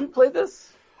 Did you play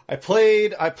this? I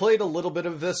played a little bit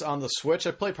of this on the Switch.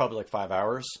 I played probably like 5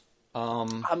 hours.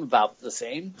 I'm about the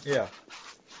same. Yeah.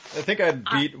 I think I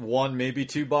beat one, maybe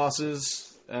two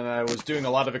bosses, and I was doing a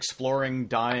lot of exploring,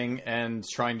 dying, and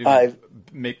trying to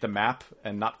make the map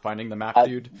and not finding the map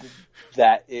dude.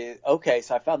 That is okay.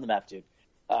 So I found the map dude.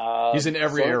 He's in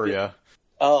every area.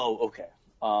 Oh, okay.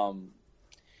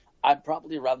 I'm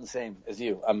probably around the same as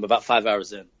you. I'm about 5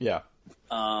 hours in. Yeah.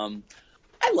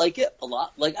 I like it a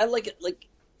lot. Like I like it. Like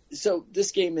so,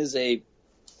 this game is a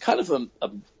kind of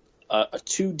a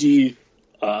 2D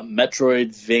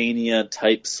Metroidvania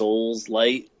type Souls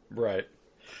light, right?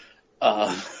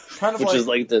 Kind of which is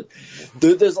like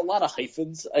there's a lot of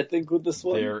hyphens. I think with this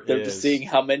one, they're just seeing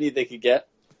how many they could get.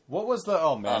 What was the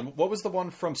what was the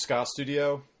one from Ska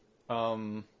Studio?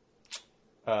 The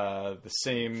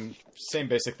same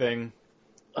basic thing.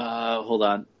 Hold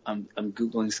on, I'm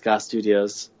googling Ska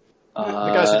Studios. The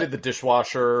guys who did the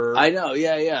dishwasher. I know,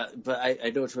 yeah, but I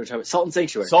know what you're talking about. Salt and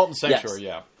Sanctuary. Salt and Sanctuary, yes.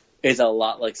 Yeah. It's a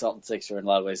lot like Salt and Sanctuary in a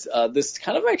lot of ways. This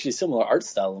kind of actually similar art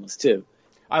style in this too.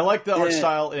 I like the art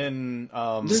style in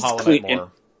Hollow Knight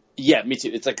more. Yeah, me too.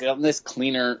 It's like a nice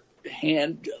cleaner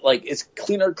it's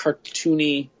cleaner,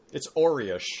 cartoony. It's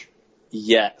Ori-ish.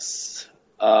 Yes.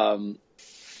 And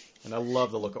I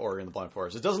love the look of Ori and the Blind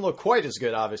Forest. It doesn't look quite as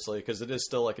good, obviously, because it is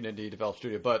still like an indie developed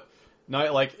studio, but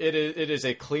not like it is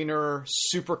a cleaner,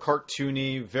 super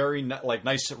cartoony, very like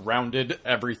nice rounded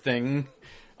everything.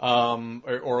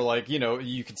 Or like,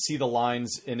 you can see the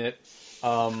lines in it.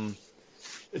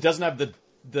 It doesn't have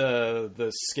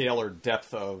the scale or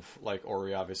depth of like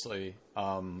Ori, obviously.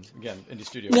 Again, indie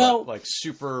studio, but like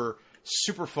super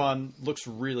fun, looks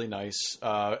really nice,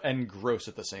 and gross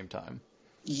at the same time.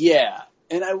 Yeah.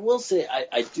 And I will say,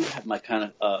 I do have my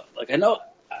kind of, I know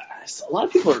a lot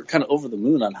of people are kind of over the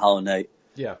moon on Hollow Knight.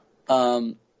 Yeah.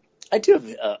 I do have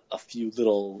a few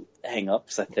little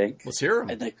hang-ups, I think. Let's hear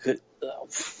them. And I could,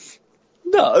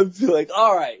 no, I'd be like,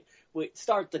 all right, wait,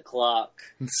 start the clock.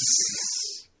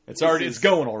 It's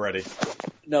going already.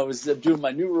 No, I'm doing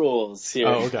my new rules here.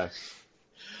 Oh, okay.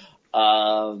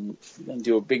 I'm going to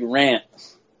do a big rant.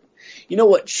 You know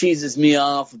what cheeses me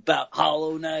off about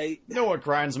Hollow Knight? You know what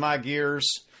grinds my gears?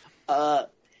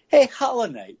 Hey, Hollow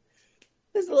Knight.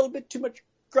 There's a little bit too much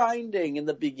grinding in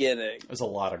the beginning. There's a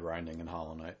lot of grinding in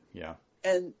Hollow Knight, yeah.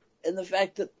 And the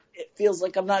fact that it feels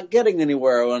like I'm not getting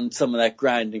anywhere on some of that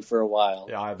grinding for a while.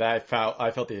 Yeah, I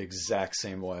felt the exact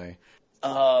same way.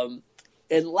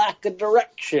 And lack of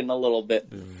direction a little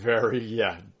bit.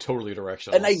 Totally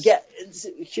directional. And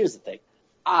here's the thing.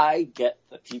 I get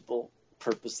that people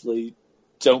purposely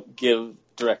don't give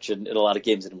direction in a lot of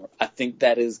games anymore. I think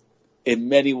that is, in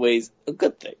many ways, a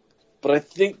good thing. But I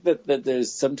think that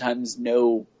there's sometimes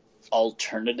no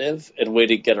alternative and way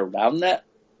to get around that.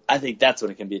 I think that's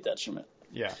when it can be a detriment.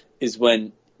 Yeah. Is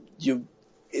when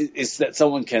is that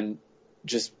someone can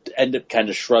just end up kind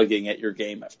of shrugging at your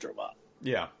game after a while.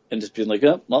 Yeah. And just being like,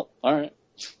 oh, well, all right.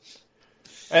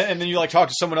 And then you talk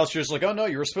to someone else, you're just like, oh no,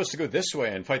 you were supposed to go this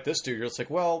way and fight this dude. You're just like,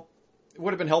 well, it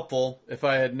would have been helpful if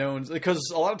I had known,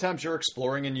 because a lot of times you're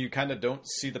exploring and you kind of don't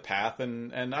see the path,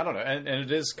 and I don't know, and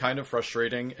it is kind of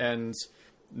frustrating and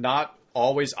not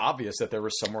always obvious that there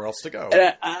was somewhere else to go.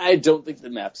 And I don't think the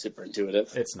map's super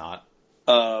intuitive. It's not,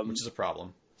 which is a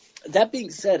problem. That being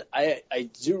said, I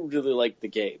do really like the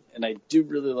game, and I do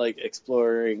really like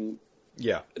exploring.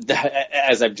 Yeah.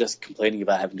 As I'm just complaining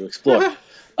about having to explore.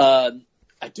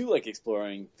 I do like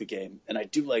exploring the game, and I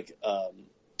do like.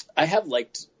 I have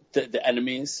liked the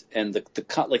enemies, and the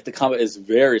combat is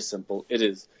very simple. It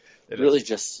is really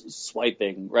just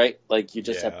swiping, right? Like you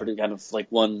just have pretty kind of like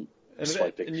one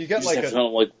swiping, and you get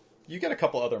you get a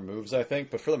couple other moves, I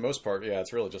think, but for the most part, yeah,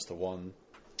 it's really just the one.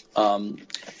 And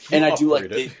I do like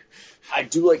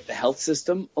the health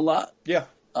system a lot. Yeah.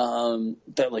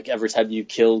 That like every time you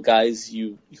kill guys,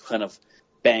 you kind of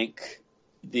bank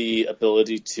the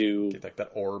ability to like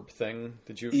that orb thing.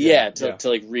 Did you? To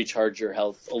like recharge your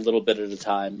health a little bit at a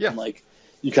time. Yeah. And like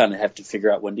you kind of have to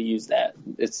figure out when to use that.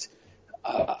 It's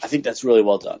I think that's really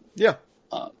well done. Yeah.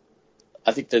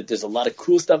 I think that there's a lot of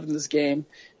cool stuff in this game,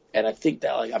 and I think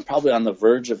that like I'm probably on the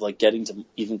verge of like getting to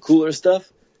even cooler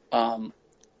stuff.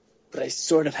 But I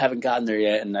sort of haven't gotten there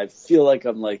yet, and I feel like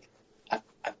I'm like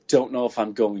I don't know if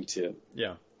I'm going to.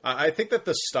 Yeah. I think that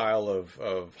the style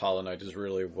of Hollow Knight is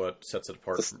really what sets it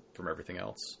apart from everything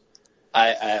else.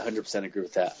 I 100% agree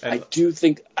with that. And I do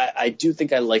think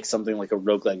I like something like a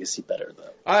Rogue Legacy better,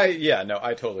 though. I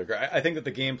totally agree. I think that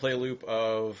the gameplay loop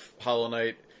of Hollow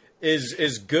Knight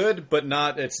is good, but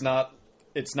it's not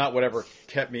whatever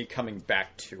kept me coming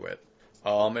back to it.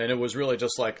 And it was really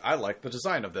just like, I like the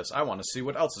design of this. I want to see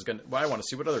what else I want to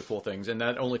see what other cool things, and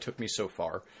that only took me so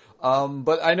far.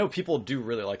 But I know people do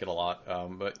really like it a lot.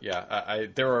 But yeah,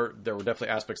 there were definitely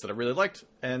aspects that I really liked,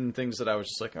 and things that I was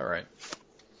just like, all right.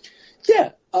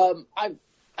 Yeah,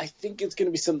 I think it's going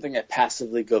to be something I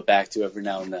passively go back to every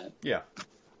now and then. Yeah.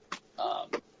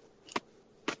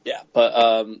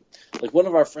 But like one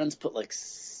of our friends put like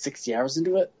 60 hours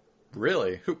into it.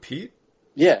 Really? Who, Pete?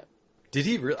 Yeah. Did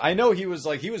he really? I know he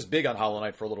was big on Hollow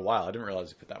Knight for a little while. I didn't realize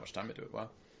he put that much time into it. Wow.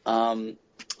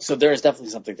 So there is definitely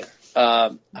something there.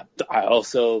 I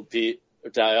also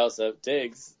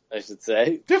Diggs, I should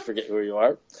say. Forget who you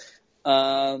are.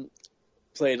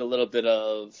 Played a little bit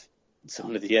of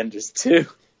Zone of the Enders too.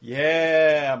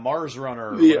 Yeah, Mars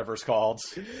Runner, whatever it's called.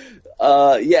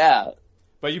 Yeah.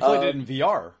 But you played it in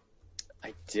VR.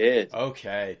 I did.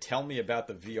 Okay, tell me about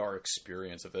the VR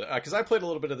experience of it. Because I played a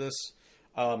little bit of this,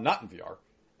 not in VR,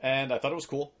 and I thought it was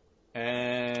cool.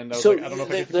 And I was like, I don't know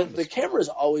if the camera is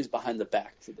always behind the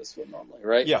back for this one normally,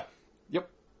 right? Yeah. Yep.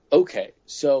 Okay,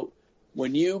 so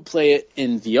when you play it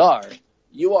in VR,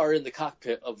 you are in the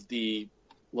cockpit of the,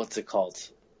 what's it called?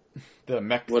 The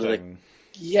mech thing.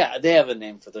 Yeah, they have a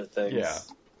name for their things. Yeah.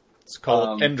 It's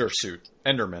called Endersuit.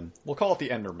 Enderman. We'll call it the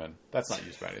Enderman. That's not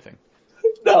used by anything.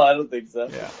 No, I don't think so.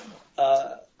 Yeah.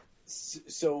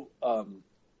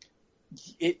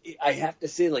 I have to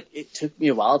say, like, it took me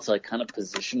a while to, like, kind of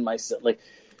position myself. Like,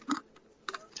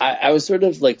 I was sort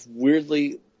of, like,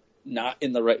 weirdly not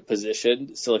in the right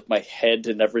position. So, like, my head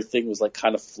and everything was, like,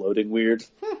 kind of floating weird.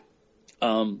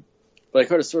 But I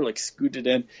kind of sort of, like, scooted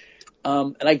in.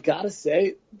 And I gotta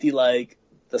say, the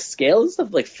scale and stuff,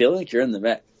 like, feeling like you're in the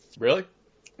mech. Really?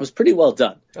 Was pretty well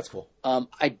done. That's cool.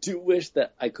 I do wish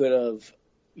that I could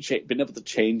have been able to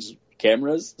change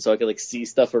cameras so I could like see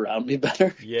stuff around me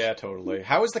better. Yeah, totally.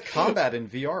 How is the combat in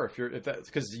VR? If that's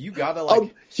because you gotta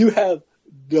like you have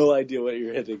no idea what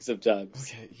you're hitting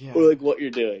sometimes. Okay, yeah. Or like what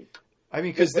you're doing. I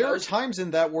mean, because there are times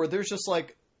in that where there's just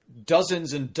like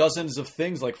dozens and dozens of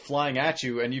things like flying at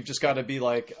you, and you've just got to be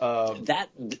like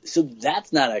So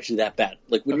that's not actually that bad.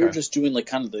 Like when Okay. you're just doing like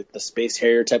kind of the Space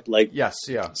Harrier type, like yes,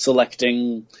 yeah,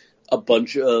 selecting a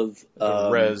bunch of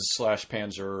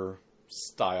Res/Panzer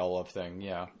style of thing,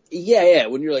 yeah. yeah.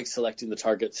 When you're like selecting the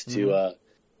targets to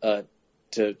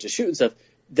shoot and stuff,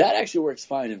 that actually works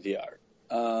fine in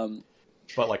VR.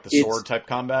 But like the It's- sword type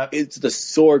combat, It's the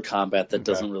sword combat that Okay.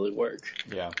 doesn't really work.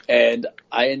 yeah. And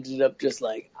I ended up just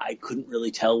like, I couldn't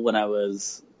really tell when I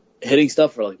was hitting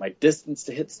stuff or like my distance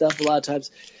to hit stuff a lot of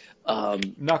times.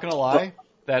 Not gonna lie,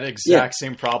 that exact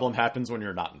same problem happens when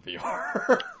you're not in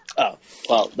VR. Oh,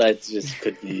 well, that just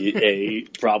could be a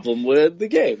problem with the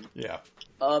game. yeah.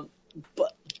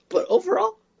 But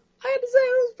overall, I had to say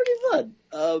it was pretty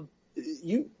fun.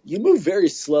 You move very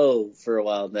slow for a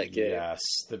while in that game. Yes,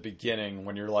 the beginning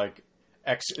when you're like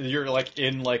you're like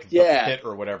in like the Yeah. pit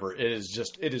or whatever. It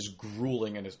is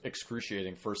grueling and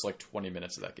excruciating first like 20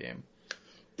 minutes of that game.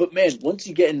 But man, once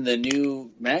you get in the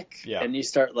new mech Yeah. and you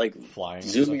start like Flying,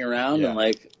 and zooming stuff. around Yeah. and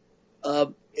like,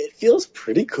 it feels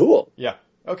pretty cool. Yeah.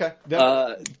 Okay.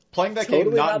 Playing that totally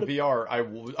game not not in VR,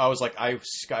 I was like, I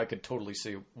could totally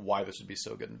see why this would be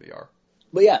so good in VR.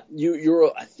 But yeah,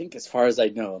 you're. I think as far as I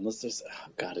know, unless there's,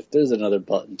 oh God, if there's another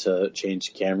button to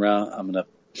change camera, I'm gonna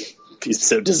be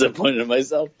so disappointed in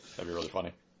myself. That'd be really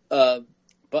funny.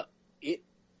 But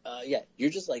you're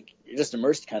just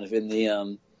immersed kind of in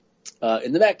the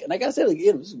mech, and I gotta say, like,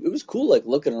 it was cool, like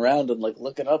looking around and like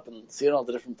looking up and seeing all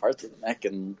the different parts of the mech,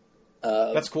 and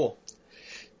That's cool.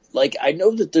 like I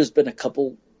know that there's been a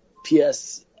couple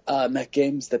PS mech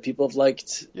games that people have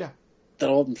liked. Yeah. That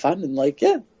all have been fun, and like,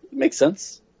 yeah, it makes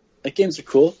sense. Like games are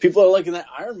cool. People are liking that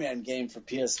Iron Man game for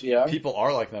PSVR. People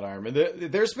are like that Iron Man.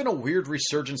 There's been a weird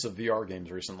resurgence of VR games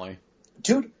recently.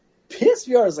 Dude,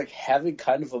 PSVR is like having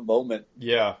kind of a moment.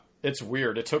 Yeah. It's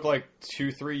weird. It took like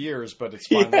 2-3 years, but it's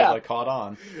finally Yeah. like caught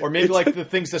on. Or maybe like the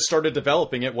things that started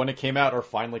developing it when it came out are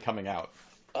finally coming out.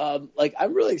 Like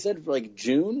I'm really excited for like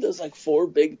June. There's like 4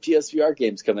 big PSVR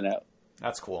games coming out.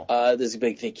 That's cool. There's a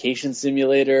big vacation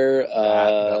simulator.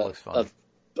 That looks fun.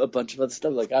 A bunch of other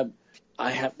stuff. Like I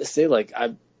have to say, like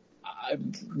I'm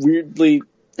weirdly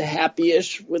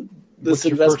happy-ish with this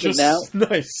With your investment now.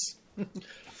 Nice.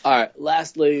 All right.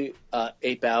 Lastly,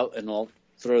 Ape Out, and I'll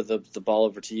throw the ball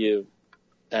over to you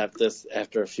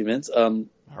after a few minutes. All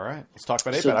right. Let's talk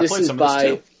about 8-Bit. So I this played is some of by.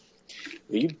 this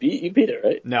too. You beat it,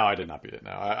 right? No, I did not beat it.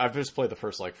 No, I've just played the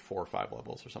first like 4 or 5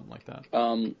 levels or something like that.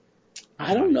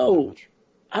 I don't know.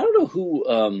 I don't know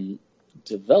who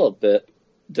developed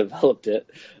it.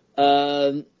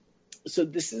 So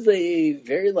this is a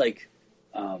very like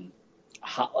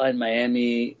Hotline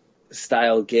Miami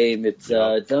style game. It's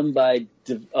done by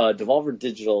Devolver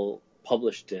Digital,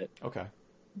 published it, Okay.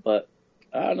 but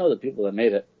I don't know the people that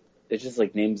made it. It's just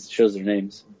like shows their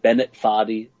names. Bennett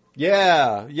Foddy.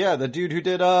 Yeah, the dude who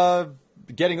did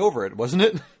Getting Over It, wasn't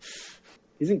it?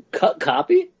 He's in Cut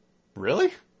Copy.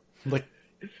 Really? Like,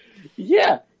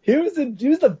 Yeah, he was the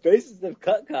bassist of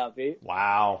Cut Copy.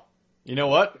 wow. You know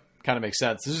what? Kind of makes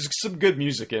sense. There's some good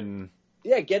music in.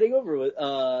 Yeah, Getting Over It.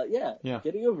 Yeah.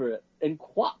 Getting Over It. And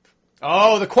Quap.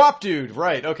 Oh, the Quap dude.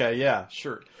 Right. Okay. Yeah.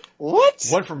 Sure. What?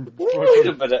 One from. Wait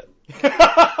a minute.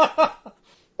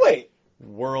 Wait.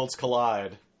 Worlds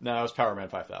Collide. No, it was Power Man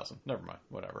 5000. Never mind.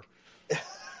 Whatever.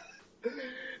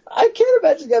 I can't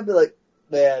imagine gonna be like,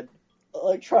 man,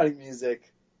 electronic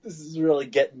music. This is really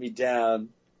getting me down.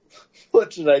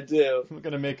 What should I do? I'm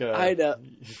gonna make I know.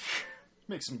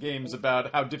 make some games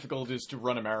about how difficult it is to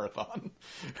run a marathon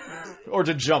or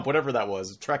to jump, whatever that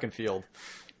was, track and field.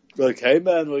 Like, hey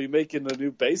man, are you making a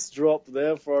new bass drop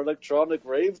there for electronic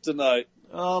rave tonight?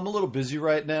 I'm a little busy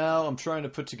right now. I'm trying to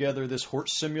put together this horse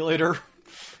simulator.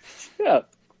 Yeah.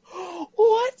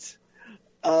 What?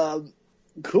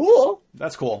 Cool.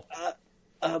 That's cool.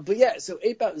 But yeah, so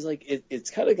Ape Out is like it's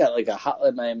kind of got like a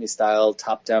Hotline Miami style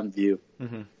top down view,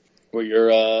 where you're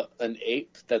an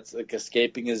ape that's like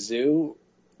escaping a zoo,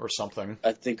 Or something.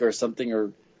 I think, or something,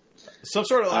 or Some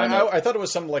sort of. I thought it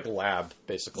was some like lab,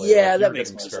 basically. Yeah, like, that you were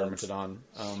makes getting more experimented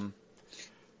on.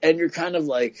 and you're kind of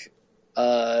like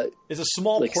It's a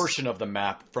small like- portion of the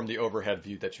map from the overhead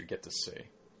view that you get to see.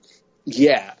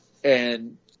 yeah,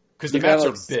 and Because the You kinda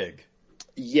maps like- are big.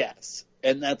 yes,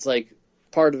 and that's like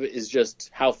part of it is just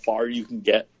how far you can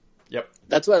get. Yep.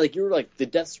 That's why, like, you were like, the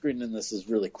death screen in this is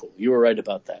really cool. You were right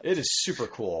about that. It is super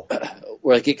cool.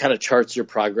 Where like it kind of charts your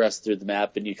progress through the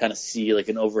map, and you kind of see like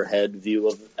an overhead view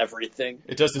of everything.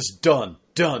 It does this dun,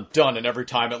 dun, dun, and every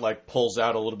time it like pulls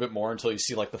out a little bit more until you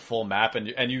see like the full map,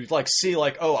 and you like see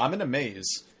like, oh, I'm in a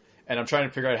maze. and I'm trying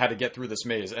to figure out how to get through this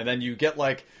maze. And then you get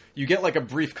like a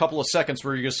brief couple of seconds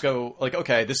where you just go like,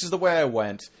 okay, this is the way I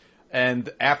went. And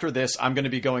after this, I'm going to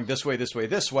be going this way, this way,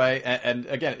 this way. And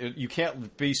again, you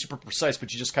can't be super precise,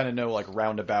 but you just kind of know like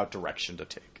roundabout direction to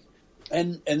take.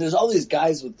 And there's all these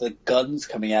guys with the guns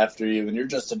coming after you, and you're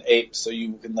just an ape, so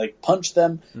you can like punch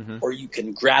them, or you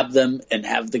can grab them and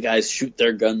have the guys shoot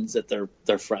their guns at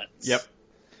their friends. Yep.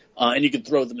 And you can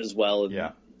throw them as well. And,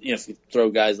 Yeah. You know, if you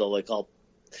throw guys, they'll like all.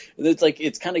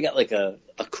 It's kind of got like a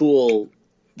cool.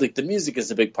 Like the music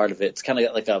is a big part of it. It's kind of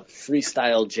got like a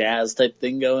freestyle jazz type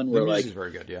thing going. The where music's like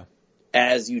very good, yeah.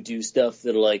 as you do stuff,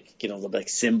 that'll like like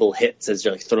cymbal hits as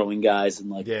you're like throwing guys and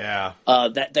like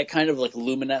that kind of like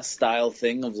Lumines style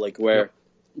thing of like where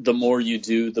the more you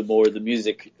do, the more the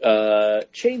music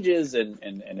changes and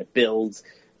it builds.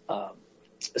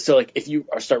 So like if you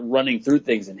start running through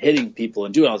things and hitting people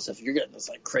and doing all this stuff, you're getting this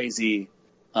like crazy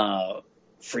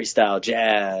freestyle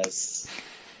jazz.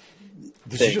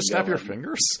 Did you just snap your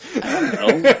fingers? I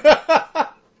don't know.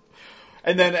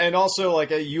 And also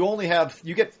like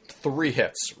you get 3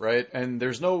 hits, right? And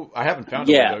I haven't found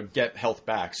a way to get health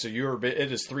back, so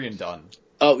it is 3 and done.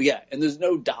 Oh yeah, and there's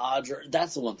no dodge,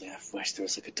 that's the one thing I wish there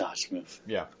was like a dodge move.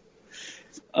 Yeah.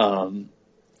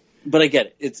 But I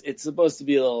get it. It's supposed to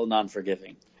be a little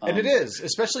non-forgiving, and it is,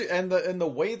 especially in the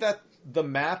way that the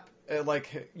map.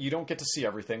 Like you don't get to see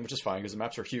everything, which is fine because the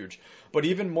maps are huge. But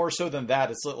even more so than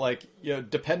that, it's like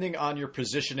depending on your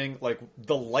positioning, like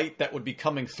the light that would be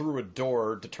coming through a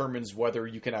door determines whether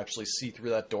you can actually see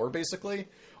through that door, basically,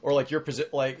 or like your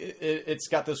position. Like it's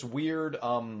got this weird,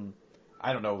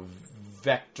 I don't know,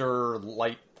 vector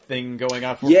light thing going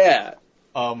on.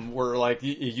 Where like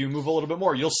you move a little bit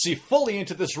more, you'll see fully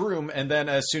into this room, and then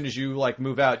as soon as you like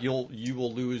move out, you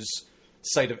will lose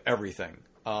sight of everything.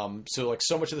 So like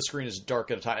so much of the screen is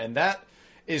dark at a time, and that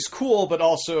is cool, but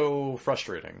also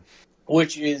frustrating.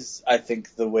 Which is, I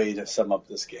think, the way to sum up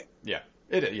this game. Yeah,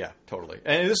 yeah, totally.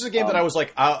 And this is a game that I was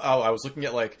like, I was looking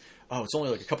at like, it's only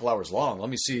like a couple hours long.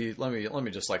 Let me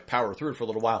just like power through it for a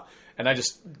little while. And I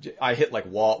hit like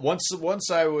wall once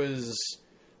I was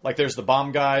like, there's the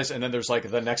bomb guys, and then there's like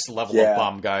the next level of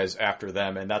bomb guys after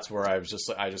them, and that's where I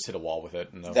just hit a wall with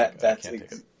it, and I can't take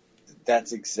it.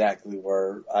 That's exactly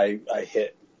where I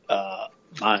hit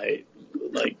my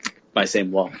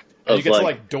same wall. And you get to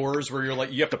like doors where you're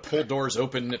like you have to pull doors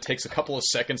open. And it takes a couple of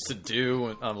seconds to do.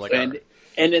 And I'm like, and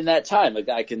in that time, a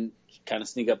guy can kind of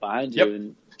sneak up behind you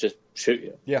and just shoot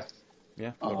you. Yeah,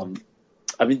 yeah. Totally.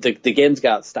 I mean, the game's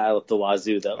got style at the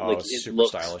wazoo. That it's super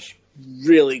looks stylish,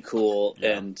 really cool,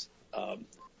 and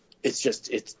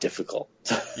it's difficult.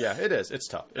 Yeah, it is. It's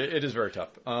tough. It is very tough.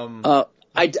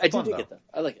 I do dig it though.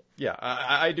 I like it. Yeah,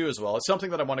 I do as well. It's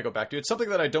something that I want to go back to. It's something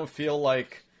that I don't feel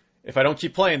like if I don't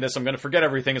keep playing this, I'm going to forget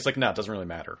everything. It's like, no, it doesn't really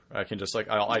matter. I can just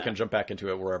like I can jump back into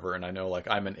it wherever, and I know like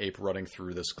I'm an ape running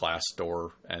through this glass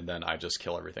door, and then I just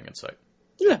kill everything in sight.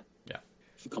 Yeah.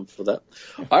 I'm comfortable with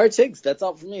that. All right, Tiggs, that's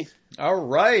all for me. All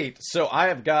right, so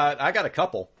I got a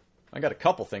couple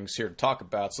things here to talk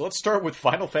about. So let's start with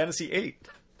Final Fantasy VIII.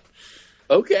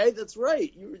 Okay, that's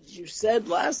right. You said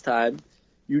last time.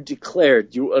 You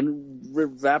declared, you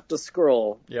unwrapped a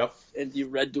scroll. Yep. And you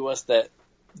read to us that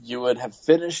you would have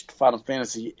finished Final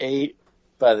Fantasy VIII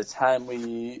by the time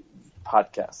we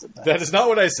podcasted. That is not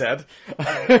what I said.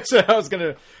 I said I was going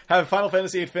to have Final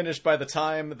Fantasy VIII finished by the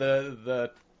time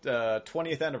the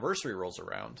 20th anniversary rolls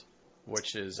around,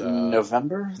 which is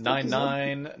November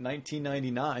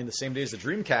 1999, the same day as the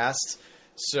Dreamcast.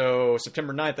 So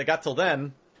September 9th. I got till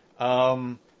then.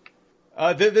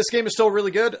 This game is still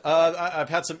really good. I've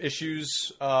had some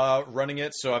issues running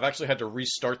it, so I've actually had to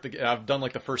restart the game. I've done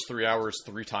like the first 3 hours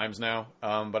 3 times now,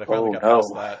 but I finally got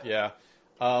past that. Yeah.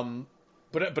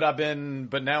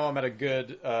 But now I'm at a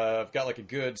good. I've got like a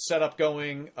good setup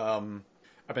going. I've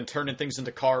been turning things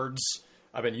into cards.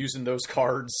 I've been using those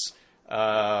cards.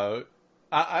 I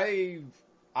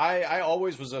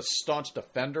always was a staunch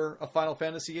defender of Final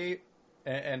Fantasy VIII.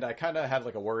 And I kind of had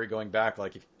like a worry going back,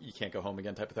 like if you can't go home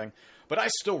again type of thing. But I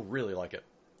still really like it.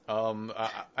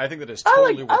 I think that it's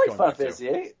totally worth going back to. I like Final Fantasy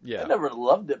VIII. Yeah. I never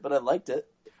loved it, but I liked it.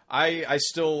 I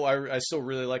still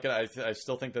really like it. I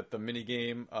still think that the mini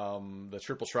game, the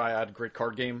Triple Triad, great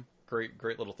card game, great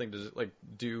little thing to like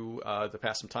do to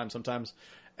pass some time sometimes.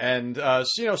 And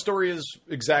story is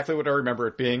exactly what I remember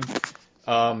it being,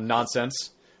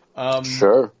 nonsense.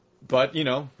 Sure. But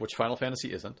which Final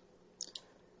Fantasy isn't?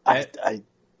 Yeah,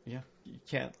 you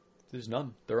can't. There's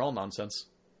none. They're all nonsense.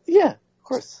 Yeah, of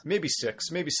course. Maybe 6.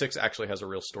 Maybe 6 actually has a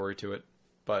real story to it,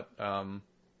 but the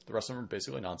rest of them are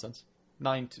basically nonsense.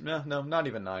 9, no, not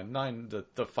even 9. 9,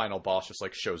 the final boss just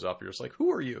like shows up. You're just like,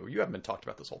 who are you? You haven't been talked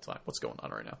about this whole time. What's going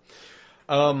on right now?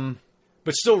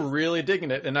 But still really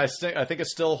digging it, and I think it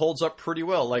still holds up pretty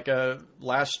well. Like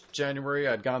last January,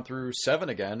 I'd gone through 7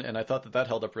 again, and I thought that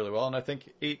held up really well, and I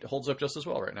think 8 holds up just as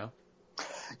well right now.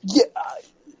 Yeah.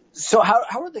 So how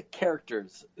are the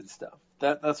characters and stuff?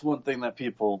 That's one thing that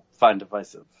people find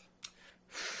divisive.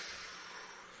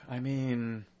 I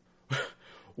mean,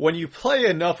 when you play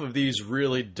enough of these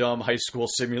really dumb high school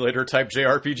simulator type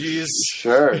JRPGs,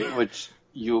 sure, which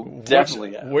you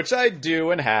definitely have. Which I do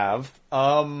and have.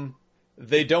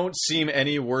 They don't seem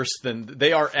any worse than...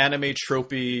 They are anime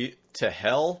tropey to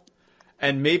hell,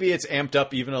 and maybe it's amped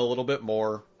up even a little bit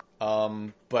more,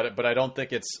 but I don't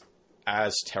think it's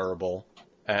as terrible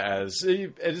as...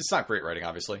 It's not great writing,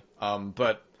 obviously,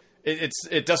 but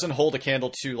it doesn't hold a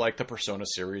candle to like the Persona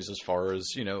series as far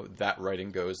as, you know, that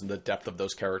writing goes and the depth of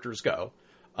those characters go.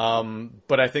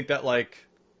 But I think that, like,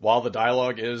 while the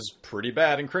dialogue is pretty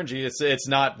bad and cringy, it's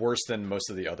not worse than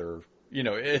most of the other... You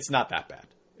know, it's not that bad.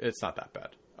 It's not that bad.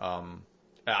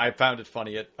 I found it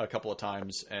funny a couple of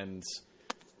times, and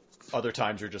other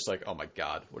times you're just like, oh my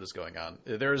god, what is going on?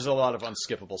 There's a lot of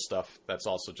unskippable stuff that's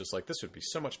also just like, this would be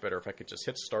so much better if I could just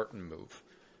hit start and move.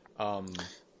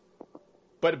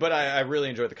 But I really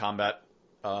enjoy the combat,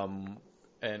 and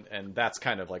that's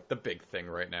kind of like the big thing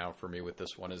right now for me with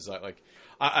this one is that, like,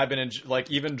 I've been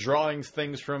even drawing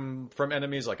things from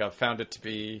enemies. Like, I've found it to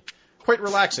be quite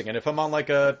relaxing, and if I'm on like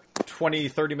a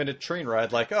 20-30 minute train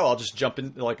ride, like, I'll just jump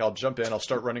in, I'll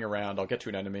start running around, I'll get to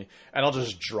an enemy, and I'll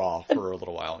just draw for a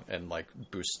little while and like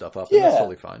boost stuff up, and that's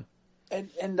totally fine.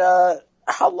 And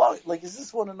how long, like, is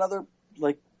this one another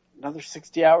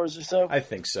 60 hours or so? I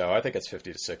think so. I think it's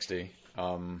 50 to 60.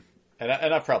 And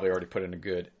I've probably already put in a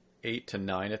good 8 to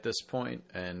 9 at this point,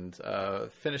 and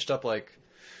finished up like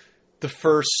the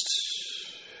first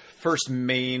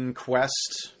main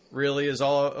quest. Really is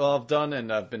all I've done,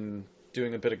 and I've been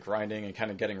doing a bit of grinding and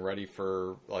kind of getting ready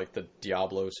for like the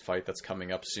Diablos fight that's coming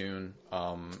up soon,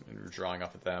 and drawing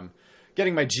off of them,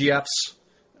 getting my GFs,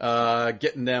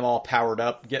 getting them all powered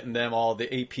up, getting them all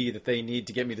the AP that they need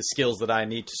to get me the skills that I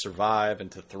need to survive and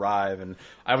to thrive. And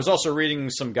I was also reading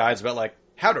some guides about like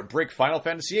how to break Final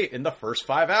Fantasy VIII in the first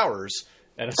 5 hours,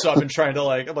 and so I've been trying to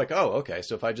I'm like, oh, okay,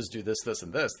 so if I just do this, this,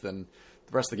 and this, then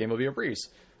the rest of the game will be a breeze.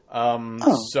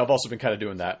 So I've also been kind of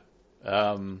doing that.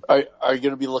 Are you going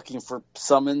to be looking for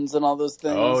summons and all those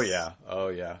things? Oh yeah.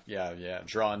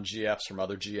 Drawing GFs from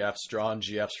other GFs, drawing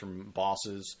GFs from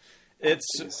bosses.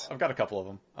 I've got a couple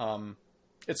of them.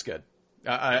 It's good.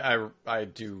 I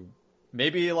do.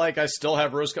 Maybe like I still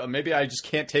have maybe I just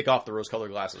can't take off the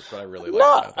rose-colored glasses, but I really like it.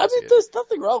 No, I mean, there's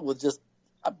nothing wrong with just.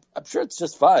 I'm sure it's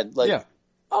just fine. Like, yeah.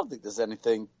 I don't think there's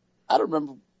anything. I don't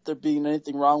remember there being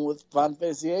anything wrong with Final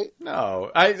Fantasy VIII.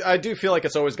 No, I do feel like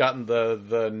it's always gotten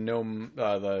the gnome,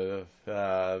 I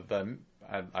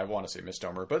want to say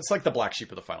misnomer, but it's like the black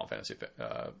sheep of the Final Fantasy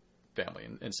family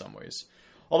in some ways.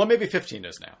 Although maybe 15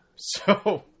 is now.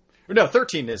 So, no,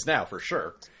 13 is now for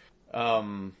sure.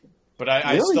 But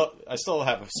I still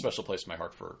have a special place in my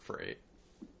heart for 8.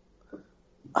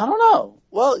 I don't know.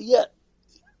 Well, yeah,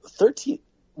 13.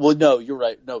 Well, no, you're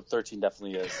right. No, 13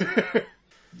 definitely is.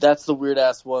 That's the weird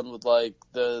ass one with like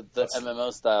the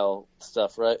MMO style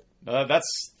stuff, right? That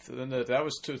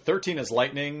was 13 is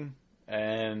Lightning,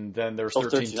 and then there's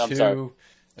 13-2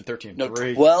 and 13-3. No,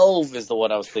 12 is the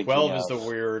one I was thinking. 12 is the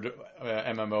weird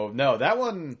MMO. No, that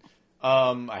one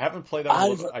I haven't played that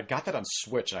one. I got that on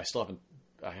Switch, and I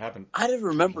haven't. I didn't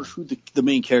remember who the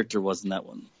main character was in that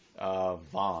one.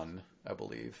 Vaughn, I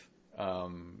believe,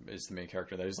 is the main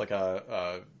character. That he's like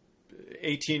a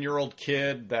 18-year-old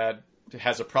kid that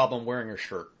has a problem wearing a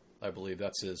shirt. I believe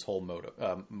that's his whole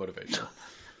motivation.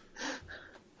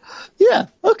 Yeah.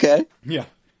 Okay. Yeah.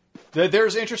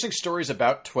 There's interesting stories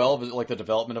about 12, like the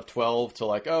development of 12 to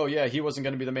like, oh yeah, he wasn't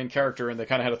going to be the main character, and they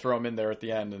kind of had to throw him in there at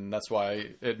the end, and that's why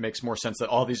it makes more sense that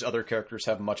all these other characters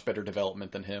have much better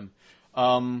development than him.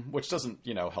 Which doesn't,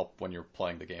 help when you're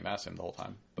playing the game as him the whole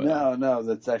time. But, no,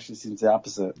 that actually seems the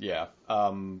opposite. Yeah.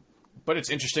 But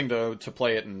it's interesting to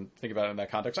play it and think about it in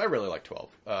that context. I really like 12.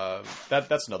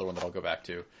 That's another one that I'll go back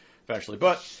to eventually.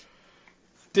 But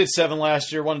did 7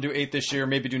 last year. Want to do 8 this year.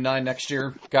 Maybe do 9 next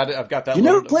year. Got it. I've got that. You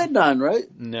never played 9, right?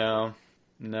 No.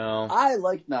 I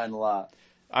like 9 a lot.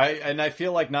 I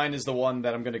feel like 9 is the one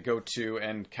that I'm going to go to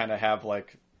and kind of have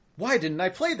like, why didn't I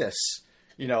play this?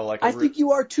 I think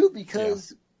you are too,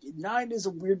 because 9 is a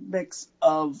weird mix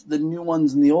of the new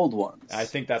ones and the old ones. I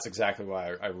think that's exactly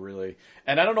why I really...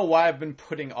 And I don't know why I've been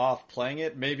putting off playing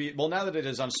it. Maybe... Well, now that it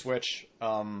is on Switch,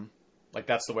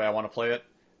 that's the way I want to play it.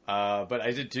 But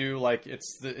I did do like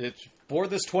it's for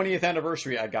this 20th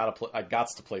anniversary. I got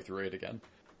to play through 8 again.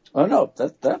 Oh no,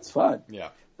 that's fine. Yeah,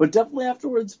 but definitely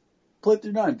afterwards play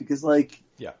through 9 because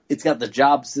it's got the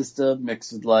job system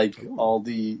mixed with all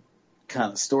the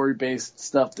kind of story based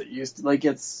stuff that used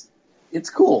to it's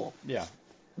cool. Yeah,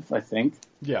 if I think.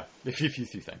 Yeah, if you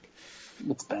think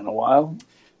it's been a while.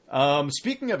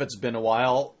 Speaking of it's been a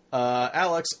while,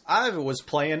 Alex, I was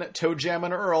playing Toe Jam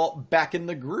and Earl Back in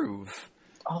the Groove.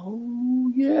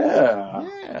 Oh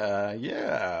yeah,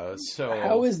 yeah. So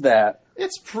how is that?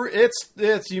 It's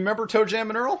you remember Toe Jam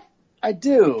and Earl? I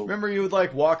do. Remember you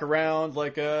would walk around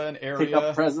an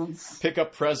area, pick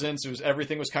up presents.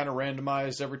 Everything was kind of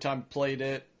randomized every time you played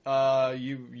it.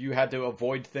 You had to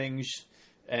avoid things,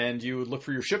 and you would look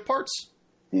for your ship parts.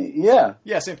 Yeah,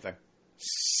 same thing.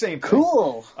 Same thing.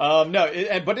 Cool.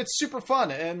 But it's super fun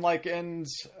it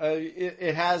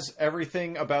has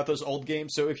everything about those old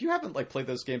games. So if you haven't played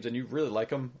those games and you really like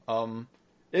them,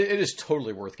 it is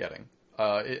totally worth getting.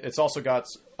 It's also got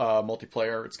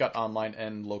multiplayer. It's got online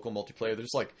and local multiplayer. There's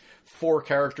 4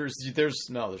 characters. There's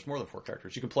more than 4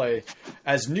 characters. You can play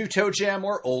as new Toe Jam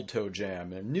or old Toe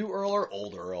Jam, and new Earl or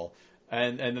old Earl,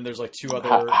 and then there's 2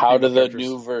 other. How do the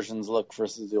new versions look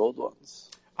versus the old ones?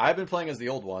 I've been playing as the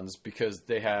old ones because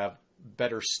they have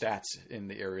better stats in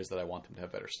the areas that I want them to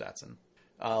have better stats in.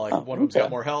 One of them's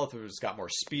got more health, who's got more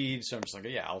speed. So I'm just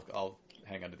I'll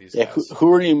hang on to these guys.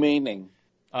 Who are you maining?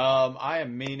 I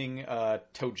am maining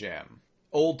Toe Jam,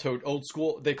 old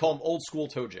school. They call him old school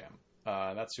Toe Jam.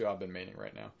 That's who I've been maining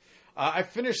right now. I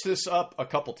finished this up a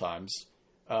couple times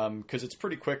because it's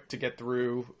pretty quick to get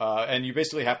through, and you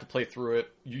basically have to play through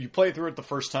it. You play through it the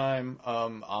first time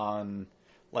on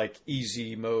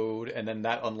easy mode, and then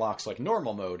that unlocks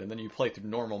normal mode, and then you play through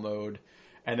normal mode,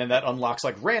 and then that unlocks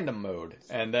random mode,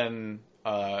 and then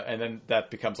that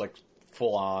becomes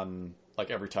full on.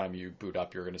 Every time you boot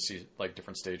up, you're going to see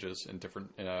different stages and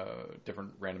different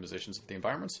randomizations of the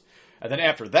environments, and then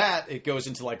after that, it goes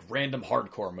into random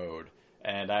hardcore mode,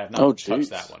 and I have not touched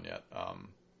that one yet.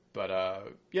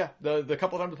 The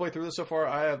couple of times to play through this so far,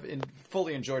 I have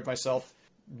fully enjoyed myself.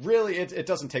 Really, it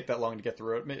doesn't take that long to get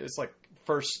through it. It's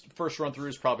first run through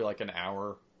is probably an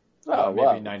hour,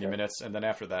 maybe 90 minutes, and then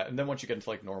after that, and then once you get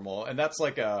into normal, and that's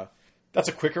that's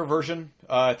a quicker version.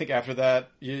 I think after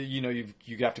that, you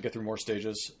have to get through more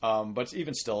stages. But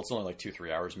even still, it's only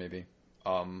 2-3 hours maybe.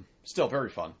 Still very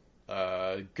fun.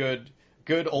 Good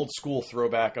old school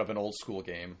throwback of an old school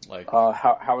game.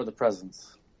 How are the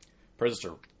presents? Presents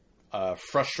are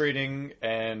frustrating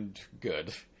and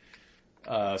good.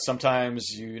 Sometimes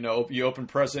you open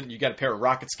present, you get a pair of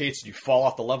rocket skates, and you fall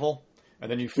off the level, and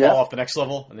then you fall off the next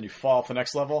level, and then you fall off the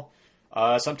next level.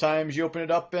 Sometimes you open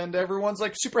it up and everyone's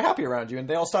super happy around you, and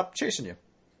they all stop chasing you.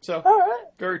 So, all right.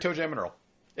 Very Toe Jam and Earl.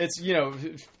 It's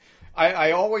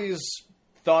I always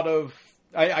thought of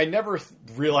I never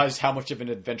realized how much of an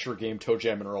adventure game Toe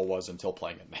Jam and Earl was until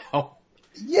playing it now.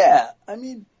 Yeah, I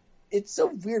mean, it's so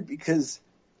weird because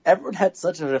everyone had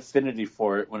such an affinity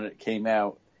for it when it came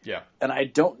out. Yeah. And I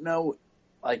don't know,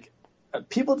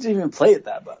 people didn't even play it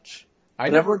that much.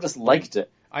 Everyone just liked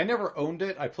it. I never owned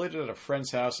it. I played it at a friend's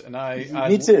house, and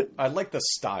Me too. I like the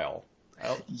style.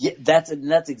 Yeah, that's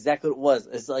exactly what it was.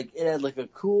 It's it had a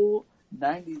cool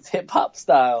 90s hip hop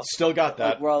style. Still got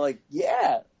that. We're all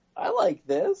yeah, I like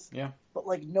this. Yeah. But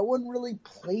no one really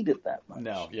played it that much.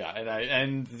 No, yeah,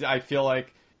 and I feel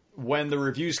when the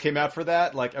reviews came out for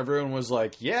that, everyone was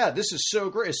yeah, this is so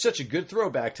great. It's such a good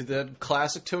throwback to the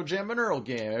classic Toe Jam and Earl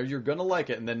game. You're gonna like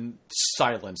it, and then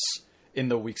silence in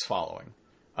the weeks following.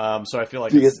 So I feel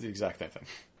it's the exact same thing.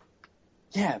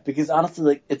 Yeah, because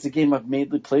honestly, it's a game I've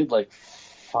mainly played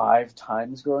 5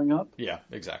 times growing up. Yeah,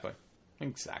 exactly.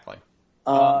 And it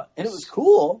was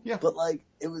cool. Yeah, but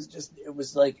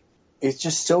it's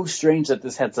just so strange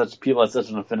that people had such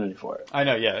an affinity for it. I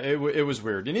know. Yeah, it was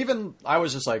weird, and even I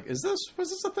was just was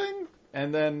this a thing?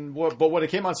 And then, but when it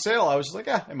came on sale, I was just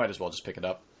I might as well just pick it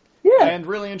up. Yeah, and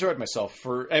really enjoyed myself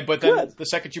but then the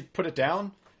second you put it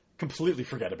down, completely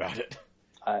forget about it.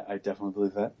 I definitely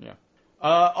believe that. Yeah.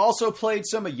 Also played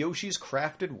some of Yoshi's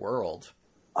Crafted World.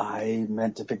 I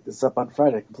meant to pick this up on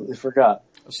Friday. I completely forgot.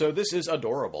 So this is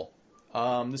adorable.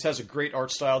 This has a great art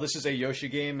style. This is a Yoshi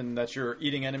game, and that you're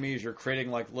eating enemies. You're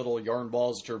creating little yarn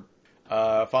balls that you're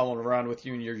following around with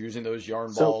you, and you're using those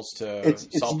yarn balls to it's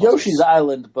solve Yoshi's puzzles.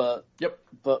 Island, but yep.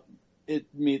 But it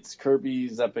meets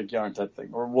Kirby's Epic Yarn type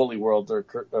thing, or Woolly World, or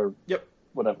yep,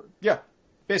 whatever. Yeah,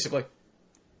 basically.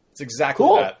 It's exactly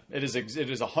that. It is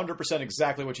 100%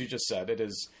 exactly what you just said. It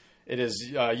is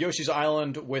Yoshi's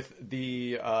Island with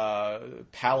the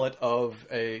palette of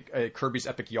a Kirby's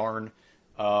Epic Yarn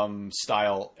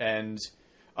style, and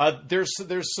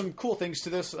There's some cool things to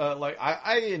this. Like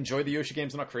I enjoy the Yoshi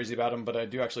games. I'm not crazy about them, but I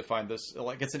do actually find this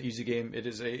like it's an easy game. It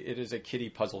is a kiddie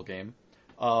puzzle game,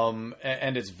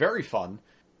 and it's very fun.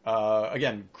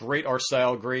 Again, great art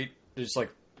style, great just like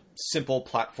simple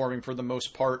platforming for the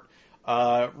most part.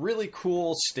 Really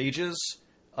cool stages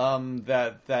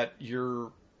that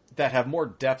have more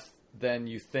depth than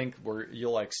you think. Where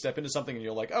you'll like step into something and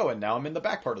you're like, oh, and now I'm in the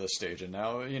back part of the stage, and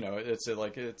now it's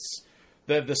like it's.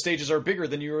 The stages are bigger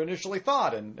than you initially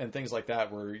thought, and things like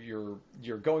that, where you're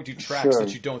going to tracks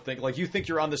that you don't think, like you think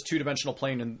you're on this 2-dimensional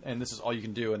plane and this is all you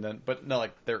can do, but no,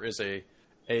 like there is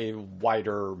a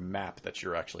wider map that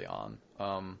you're actually on.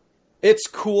 It's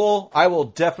cool. I will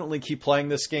definitely keep playing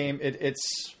this game.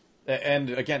 And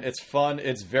again, it's fun.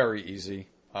 It's very easy.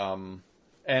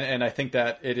 And I think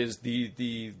that it is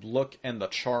the look and the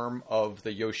charm of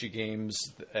the Yoshi games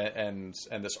and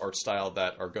this art style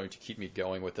that are going to keep me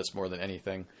going with this more than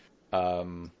anything.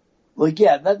 Like,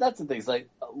 yeah, that's the thing. It's like,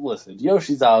 listen,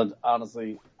 Yoshi's Island,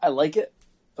 honestly, I like it,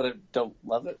 but I don't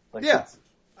love it. Like, yeah,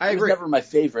 I agree. It was never my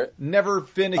favorite. Never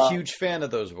been a huge fan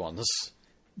of those ones.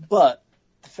 But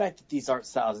the fact that these art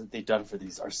styles that they've done for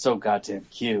these are so goddamn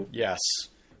cute. Yes.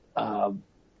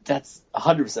 That's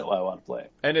 100% why I want to play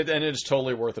it. And it is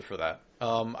totally worth it for that.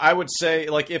 I would say,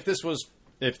 like, if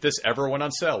this ever went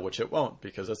on sale, which it won't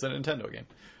because it's a Nintendo game.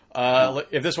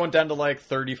 If this went down to like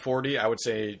 30, 40, I would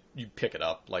say you pick it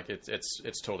up. Like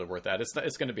it's totally worth that.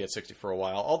 It's going to be at 60 for a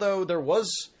while. Although there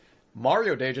was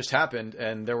Mario Day just happened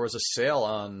and there was a sale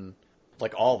on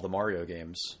like all of the Mario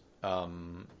games,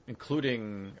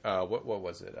 including what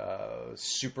was it? New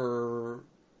Super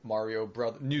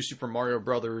Mario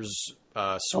Brothers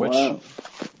Switch. Oh, wow.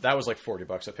 That was like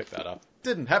 $40. I picked that up.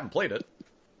 Haven't played it,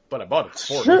 but I bought it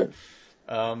for $40. Sure.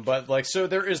 But like, so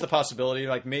there is the possibility,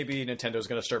 like maybe Nintendo's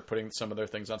going to start putting some of their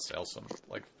things on sale,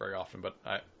 like very often. But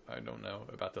I don't know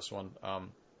about this one.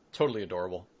 Totally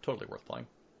adorable, totally worth playing.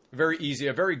 Very easy,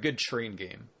 a very good train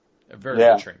game, a very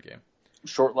good train game.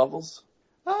 Short levels.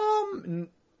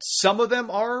 Some of them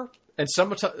are, and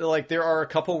some like there are a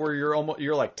couple where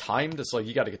you're like timed. It's like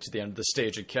you got to get to the end of the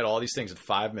stage and get all these things in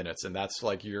 5 minutes, and that's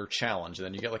like your challenge. And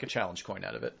then you get like a challenge coin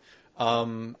out of it.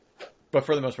 But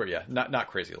for the most part, yeah, not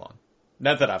crazy long.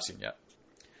 Not that I've seen yet.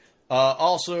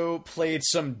 Also played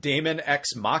some Daemon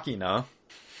X Machina.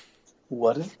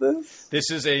 What is this?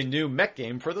 This is a new mech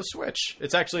game for the Switch.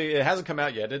 It hasn't come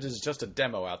out yet. It is just a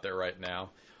demo out there right now.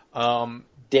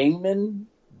 Daemon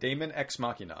X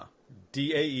Machina.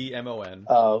 Daemon.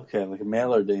 Oh, okay, like a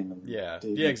mailer Daemon. Yeah,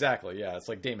 exactly. Yeah, it's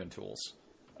like Daemon Tools.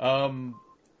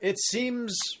 It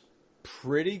seems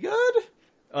pretty good.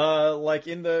 Like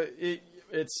in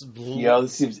it's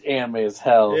this seems anime as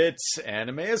hell. It's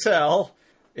anime as hell.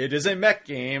 It is a mech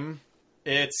game.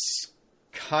 It's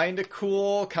kind of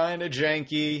cool, kind of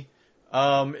janky.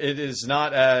 It is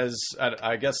not as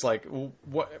I guess like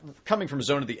coming from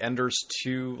Zone of the Enders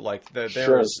too. Like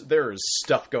there is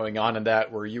stuff going on in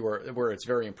that where it's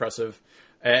very impressive,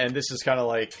 and this is kind of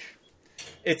like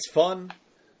it's fun.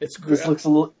 This looks a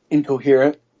little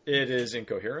incoherent. It is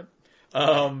incoherent.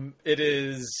 It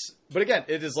is, but again,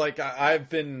 it is like I've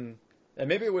been, and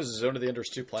maybe it was Zone of the Enders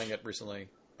 2 playing it recently.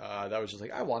 That was just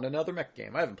like, I want another mech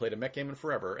game. I haven't played a mech game in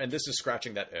forever, and this is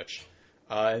scratching that itch.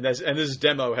 And this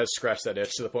demo has scratched that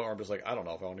itch to the point where I'm just like, I don't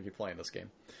know if I want to keep playing this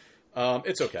game.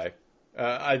 It's okay.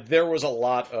 There was a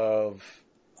lot of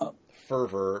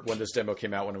fervor when this demo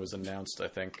came out when it was announced. I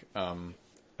think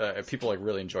people like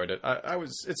really enjoyed it.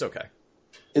 It's okay.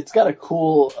 It's got a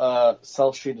cool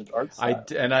cell shaded art style.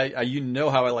 I you know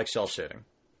how I like shell shading.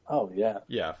 Oh yeah.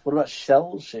 Yeah. What about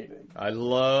shell shading? I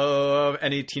love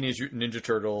any Teenage Mutant Ninja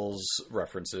Turtles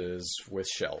references with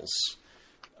shells.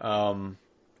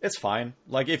 It's fine.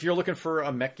 Like if you're looking for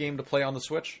a mech game to play on the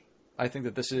Switch, I think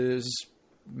that this is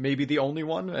maybe the only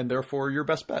one, and therefore your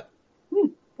best bet. All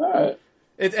right.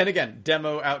 And again,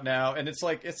 demo out now, and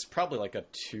it's probably like a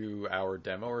 2-hour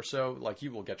demo or so. Like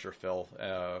you will get your fill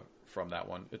from that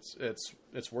one. It's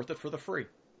worth it for the free.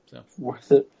 So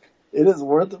worth it. It is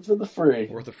worth it for the free.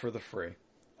 Worth it for the free.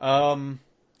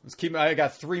 Let's keep. I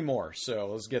got 3 more,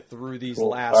 so let's get through these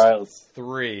last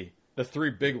 3. The 3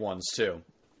 big ones too.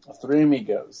 3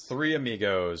 amigos. 3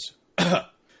 amigos.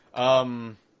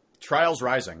 Trials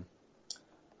Rising.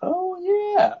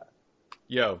 Oh yeah.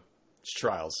 Yo, it's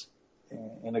Trials.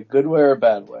 In a good way or a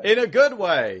bad way? In a good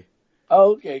way.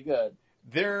 Oh, okay, good.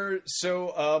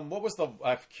 What was the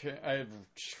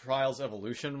Trials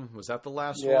Evolution? Was that the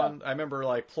last one? I remember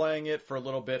like playing it for a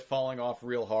little bit, falling off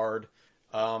real hard.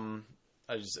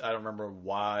 I don't remember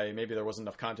why. Maybe there wasn't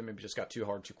enough content. Maybe it just got too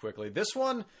hard too quickly. This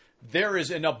one, there is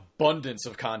an abundance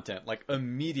of content. Like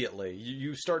immediately,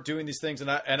 you start doing these things, and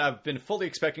I've been fully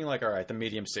expecting like, all right, the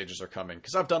medium stages are coming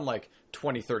because I've done like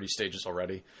 20, 30 stages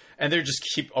already, and they just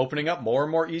keep opening up more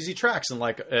and more easy tracks,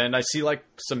 and I see like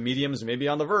some mediums maybe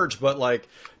on the verge, but like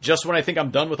just when I think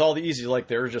I'm done with all the easy, like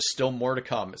there's just still more to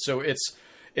come. So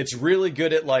it's really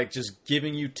good at like just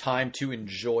giving you time to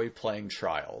enjoy playing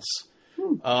Trials.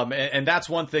 And that's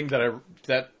one thing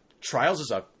that Trials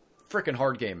is a freaking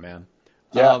hard game, man.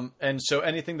 Yeah. And so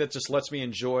anything that just lets me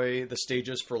enjoy the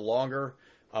stages for longer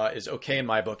is okay in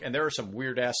my book. And there are some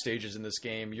weird ass stages in this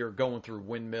game. You're going through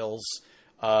windmills.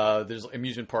 There's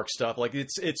amusement park stuff. Like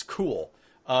it's cool.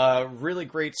 Really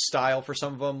great style for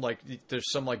some of them. Like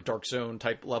there's some like Dark Zone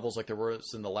type levels, like there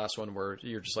was in the last one, where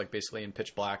you're just like basically in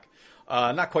pitch black.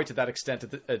 Not quite to that extent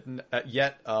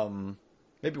yet.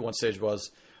 Maybe one stage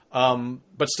was.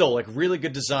 But still, like really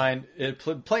good design.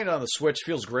 Playing it on the Switch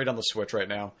feels great on the Switch right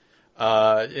now.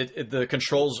 The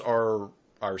controls are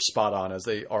spot on, as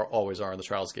they always are in the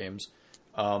Trials games.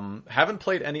 Haven't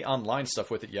played any online stuff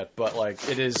with it yet, but like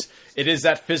it is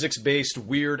that physics based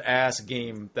weird ass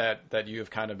game that you have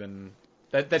kind of been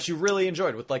that you really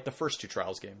enjoyed with like the first two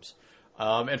Trials games.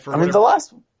 And for the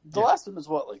last one was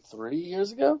what, like 3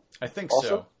 years ago? I think also?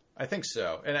 so. I think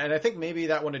so. And I think maybe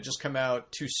that one had just come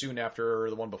out too soon after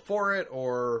the one before it,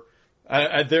 or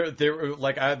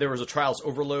there was a Trials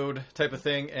overload type of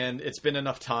thing, and it's been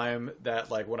enough time that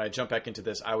like when I jump back into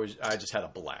this, I just had a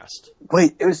blast.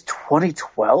 Wait, it was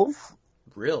 2012?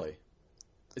 Really?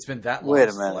 It's been that long Wait a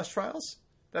since minute. the last Trials?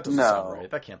 That doesn't sound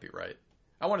right. That can't be right.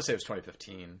 I want to say it was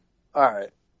 2015. All right.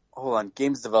 Hold on.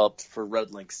 Games developed for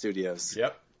Red Link Studios.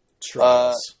 Yep.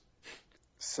 Trials.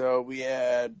 So we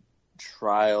had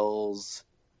Trials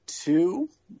 2,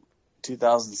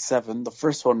 2007. The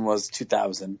first one was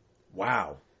 2000.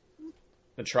 Wow.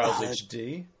 And Trials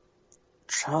HD?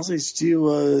 Trials HD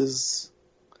was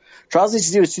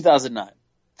 2009.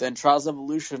 Then Trials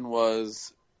Evolution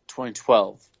was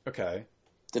 2012. Okay.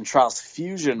 Then Trials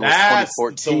Fusion was That's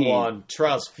 2014. the one.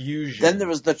 Trials Fusion. Then there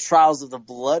was the Trials of the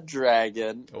Blood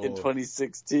Dragon in Oh.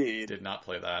 2016. Did not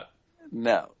play that.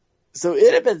 No. So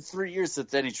it had been 3 years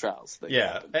since any Trials thing.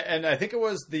 Yeah, happened. and I think it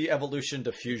was the Evolution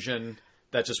to Fusion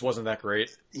that just wasn't that great.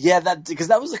 Yeah, because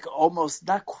that was like almost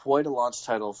not quite a launch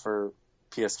title for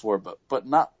PS4, but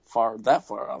not that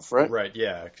far off, right? Right,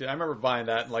 yeah. I remember buying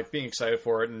that and like being excited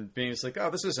for it and being just like, oh,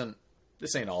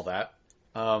 this ain't all that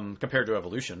compared to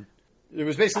Evolution. It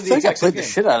was basically the exact same I played game. the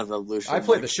shit out of Evolution. I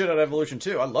played the shit out of Evolution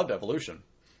too. I loved Evolution.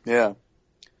 Yeah.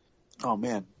 Oh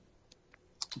man.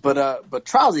 But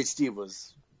Trials HD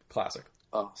was Classic.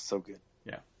 so good.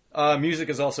 Yeah. Music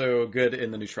is also good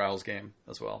in the new Trials game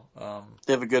as well.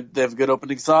 They have a good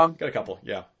opening song. Got a couple,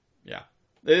 yeah.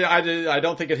 I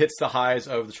don't think it hits the highs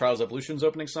of the Trials Evolution's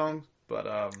opening song, but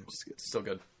it's still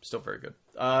good, still very good.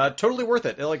 Totally worth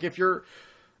it. Like if you're,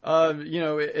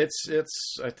 it's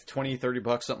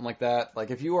 $20-$30, something like that.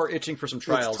 Like if you are itching for some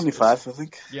Trials, It's 25, I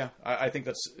think. Yeah, I think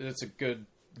it's a good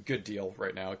deal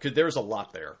right now because there's a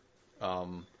lot there.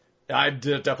 I've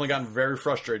definitely gotten very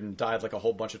frustrated and died like a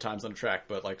whole bunch of times on the track,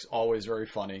 but like always very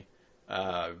funny.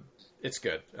 It's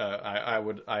good.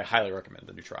 I highly recommend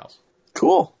the new Trials.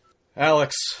 Cool.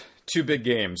 Alex, two big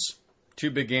games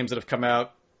that have come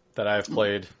out that I have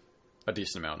played a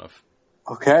decent amount of.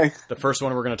 Okay. The first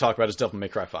one we're going to talk about is Devil May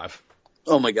Cry 5.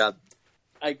 Oh my god.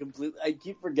 I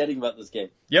keep forgetting about this game.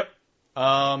 Yep.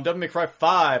 Devil May Cry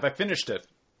 5. I finished it.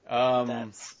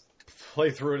 That's...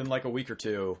 Play through it in like a week or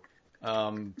two.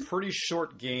 Pretty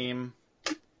short game.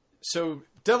 So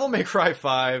Devil May Cry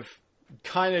 5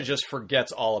 kind of just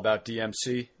forgets all about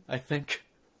DMC, I think,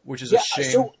 which is a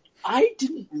shame. So I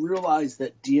didn't realize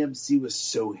that DMC was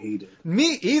so hated.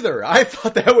 Me either. I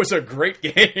thought that was a great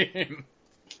game.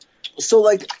 So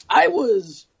like I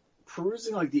was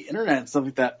perusing like the internet and stuff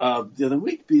like that the other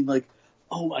week, being like,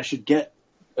 oh, I should get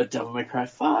a Devil May Cry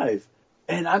 5.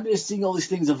 And I'm just seeing all these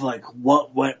things of like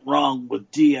what went wrong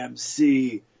with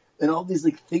DMC and all these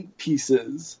like think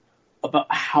pieces about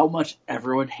how much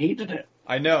everyone hated it.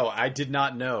 I know. I did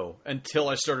not know until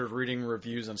I started reading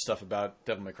reviews and stuff about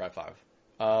Devil May Cry 5.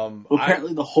 Well,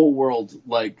 apparently the whole world,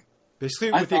 like...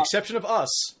 Basically, with the exception of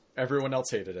us, everyone else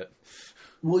hated it.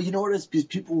 Well, you know what it is? Because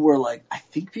people were like... I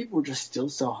think people were just still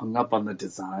so hung up on the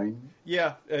design.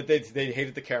 Yeah, they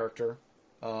hated the character.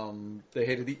 They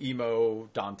hated the emo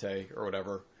Dante or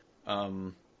whatever.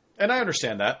 And I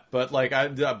understand that, but like,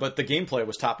 but the gameplay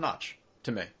was top notch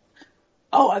to me.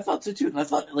 Oh, I thought so too. And I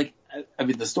thought, like, I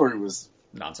mean, the story was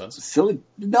nonsense, silly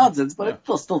nonsense, but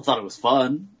yeah. I still thought it was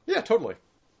fun. Yeah, totally.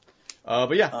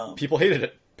 But yeah, people hated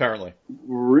it. apparently.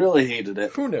 Really hated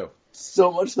it. Who knew?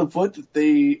 So much to the point that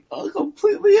they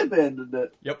completely abandoned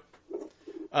it. Yep.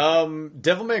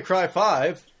 Devil May Cry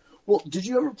 5. Well, did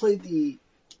you ever play the...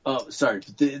 Oh, sorry.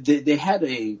 They had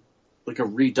a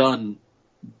redone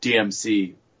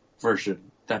DMC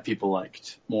version that people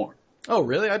liked more. Oh,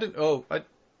 really? I didn't... Oh,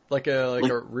 like a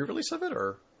re-release of it,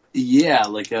 or? Yeah,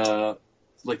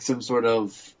 like some sort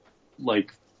of,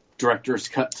 like, director's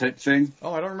cut type thing.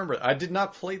 Oh, I don't remember. I did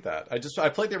not play that. I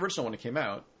played the original when it came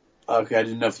out. Okay, I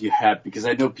didn't know if you had, because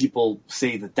I know people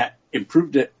say that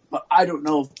improved it, but I don't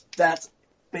know if that's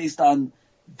based on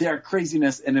their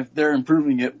craziness, and if they're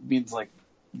improving it means, like,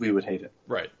 we would hate it.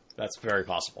 Right. That's very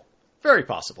possible. Very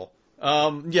possible.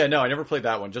 Yeah, no, I never played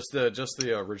that one. Just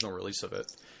the original release of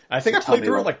it. I think I played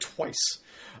through it like twice.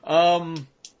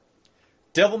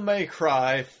 Devil May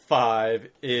Cry 5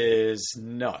 is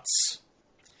nuts.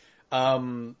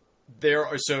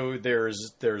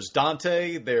 There's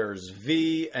Dante, there's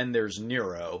V, and there's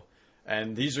Nero,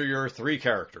 and these are your three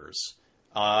characters.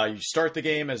 You start the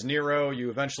game as Nero, you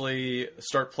eventually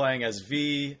start playing as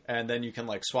V, and then you can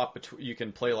like swap between. You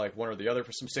can play like one or the other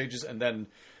for some stages, and then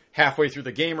halfway through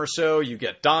the game or so, you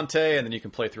get Dante, and then you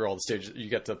can play through all the stages. You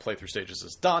get to play through stages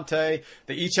as Dante.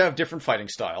 They each have different fighting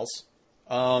styles.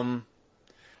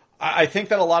 I think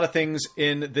that a lot of things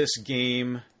in this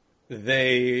game,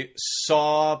 they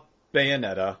saw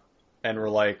Bayonetta and were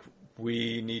like,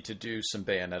 we need to do some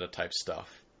Bayonetta type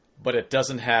stuff. But it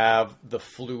doesn't have the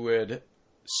fluid,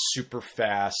 super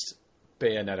fast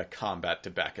Bayonetta combat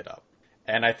to back it up.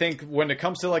 And I think when it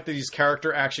comes to like these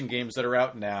character action games that are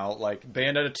out now, like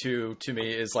Bayonetta 2 to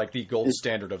me is like the gold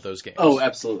standard of those games. Oh,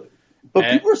 absolutely. But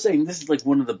people are saying this is like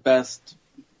one of the best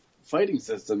fighting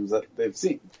systems that they've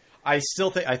seen. I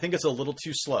think it's a little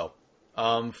too slow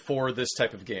for this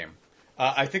type of game.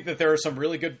 I think that there are some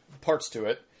really good parts to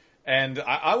it, and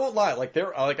I won't lie.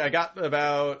 I got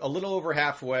about a little over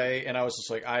halfway, and I was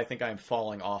just like, I think I'm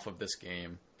falling off of this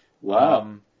game.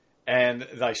 Wow. And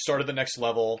I started the next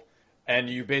level, and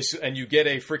you get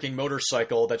a freaking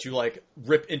motorcycle that you like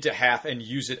rip into half and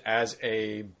use it as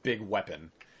a big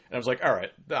weapon. And I was like, all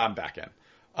right, I'm back in.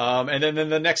 And then in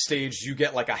the next stage, you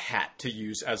get like a hat to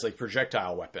use as a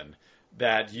projectile weapon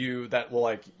that will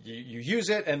like you use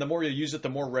it, and the more you use it, the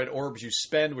more red orbs you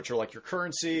spend, which are like your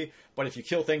currency. But if you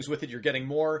kill things with it, you're getting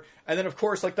more. And then of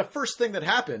course, like the first thing that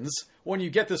happens when you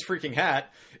get this freaking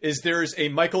hat is there's a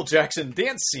Michael Jackson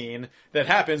dance scene that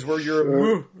happens where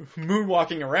you're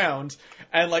moonwalking around,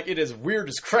 and like it is weird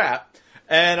as crap.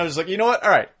 And I was like, you know what?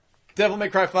 All right, Devil May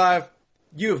Cry 5,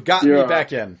 you have gotten me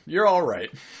back in. You're all right.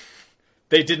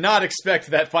 They did not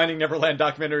expect that Finding Neverland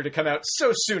documentary to come out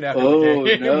so soon after the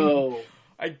game. Oh, no.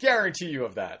 I guarantee you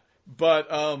of that. But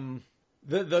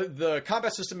the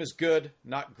combat system is good,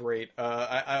 not great.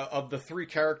 Of the three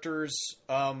characters,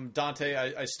 Dante,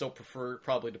 I still prefer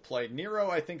probably to play. Nero,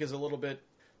 I think, is a little bit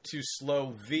too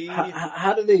slow. V.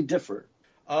 How do they differ?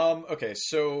 Okay,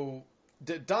 so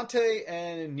Dante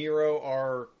and Nero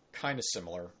are kind of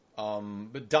similar.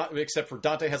 But except for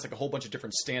Dante has like a whole bunch of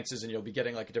different stances, and you'll be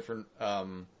getting like different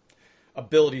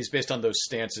abilities based on those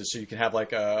stances. So you can have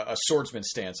like a swordsman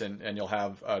stance, and you'll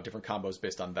have different combos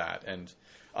based on that. And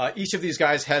each of these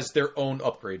guys has their own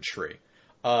upgrade tree.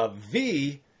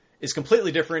 V is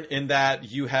completely different in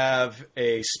that you have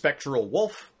a spectral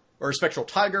wolf, or a spectral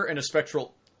tiger, and a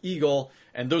spectral eagle,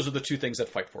 and those are the two things that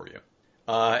fight for you.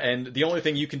 And the only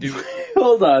thing you can do...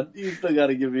 Hold on, you still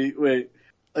gotta give me... Wait.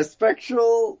 A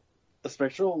spectral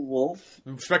wolf?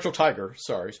 Spectral tiger,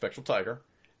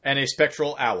 and a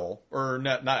spectral owl, or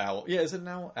not owl. Yeah, is it an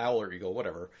owl? Owl or eagle,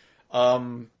 whatever.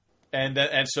 And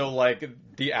so like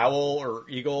the owl or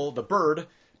eagle, the bird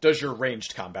does your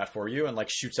ranged combat for you and like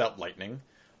shoots out lightning.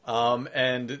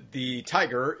 And the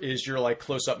tiger is your like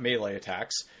close up melee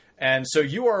attacks. And so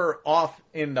you are off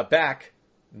in the back,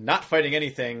 not fighting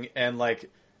anything, and like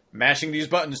mashing these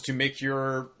buttons to make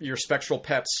your spectral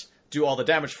peps do all the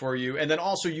damage for you. And then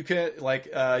also you can like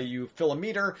you fill a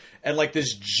meter, and like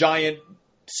this giant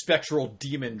spectral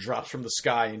demon drops from the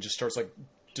sky and just starts like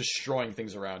destroying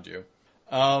things around you.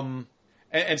 And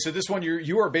so this one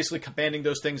you are basically commanding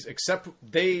those things,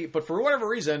 but for whatever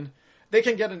reason they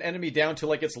can get an enemy down to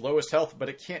like its lowest health, but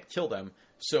it can't kill them.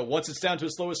 So once it's down to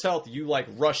its lowest health, you like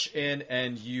rush in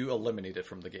and you eliminate it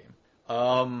from the game.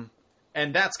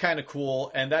 And that's kind of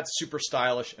cool, and that's super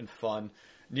stylish and fun.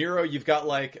 Nero, you've got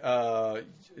like I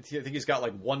think he's got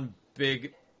like one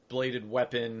big bladed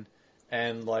weapon,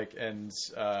 and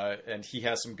he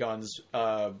has some guns.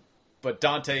 but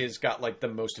Dante has got like the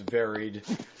most varied,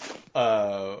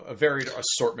 a varied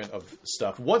assortment of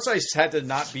stuff. Once I had to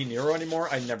not be Nero anymore,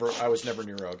 I was never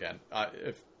Nero again.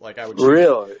 If like I would choose,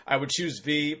 Really? I would choose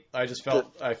V.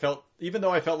 I felt even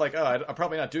though I felt like I'm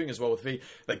probably not doing as well with V.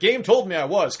 The game told me I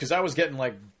was, because I was getting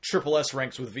like triple S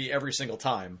ranks with V every single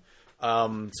time.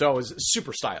 So I was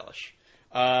super stylish.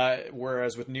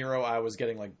 Whereas with Nero, I was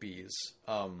getting like Bs.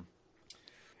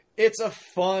 It's a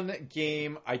fun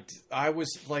game. I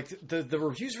was like the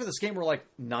reviews for this game were like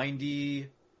 90,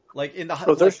 like in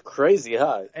the they're crazy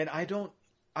high. And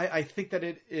I think that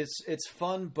it's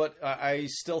fun, but I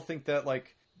still think that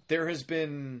like there has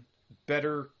been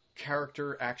better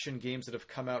character action games that have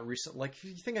come out recently. Like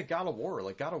you think of God of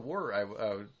War, I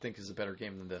would think is a better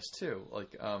game than this too.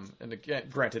 Like and again,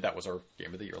 granted that was our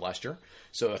game of the year last year,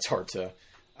 so that's hard to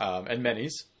and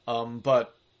many's.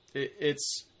 But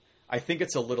it's. I think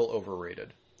it's a little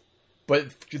overrated. But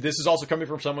this is also coming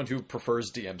from someone who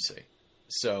prefers DMC.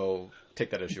 So take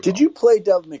that as you will. Did you play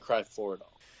Devil May Cry 4 at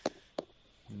all?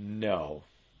 No.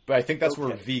 But I think that's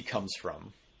where V comes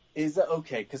from. Is that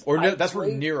okay? That's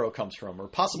where Nero comes from, or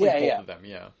possibly both of them,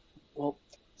 yeah. Well,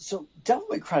 so Devil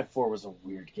May Cry 4 was a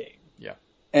weird game. Yeah.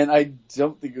 And I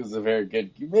don't think it was a very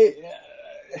good game.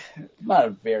 Not a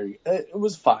very... It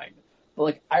was fine. But,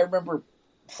 like, I remember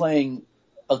playing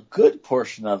a good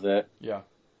portion of it. Yeah.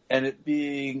 And it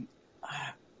being...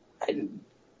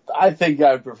 I think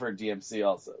I would prefer DMC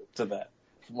also to that,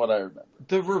 from what I remember.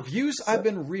 The reviews I've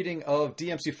been reading of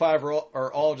DMC5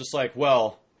 are all just like,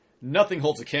 well, nothing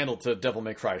holds a candle to Devil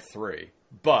May Cry 3.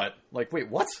 But, like, wait,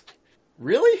 what?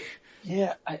 Really?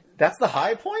 Yeah. That's the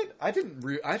high point? I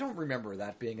don't remember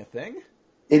that being a thing.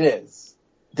 It is.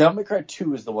 Devil May Cry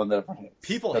 2 is the one that everyone hates.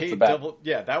 People hate Devil...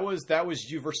 Yeah, that was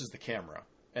you versus the camera.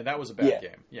 And that was a bad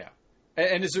game. Yeah.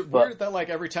 And is it weird that, like,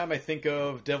 every time I think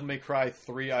of Devil May Cry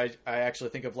 3, I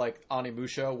actually think of, like,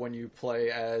 Onimusha when you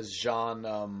play as Jean,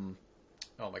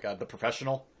 oh my god, the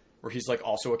professional, where he's, like,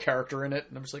 also a character in it.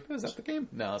 And I'm just like, oh, is that the game?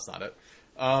 No, that's not it.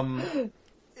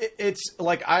 It's,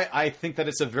 like, I think that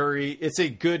it's a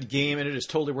good game, and it is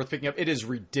totally worth picking up. It is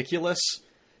ridiculous.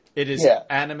 It is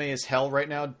anime as hell right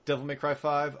now, Devil May Cry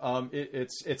 5.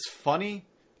 It's funny.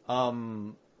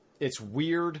 It's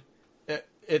weird.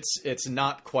 It's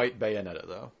not quite Bayonetta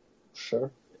though.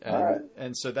 Sure. All right.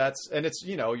 And so it's,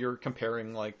 you're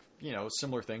comparing like,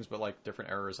 similar things, but like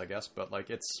different eras, I guess. But like,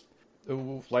 it's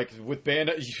like with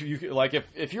Bayonetta, you like,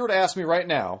 if you were to ask me right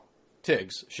now,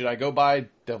 Tiggs, should I go buy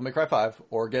Devil May Cry 5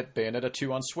 or get Bayonetta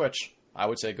 2 on Switch? I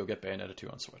would say go get Bayonetta 2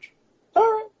 on Switch. All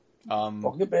right.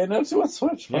 I'll get Bayonetta 2 on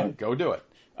Switch. Fine. Yeah, go do it.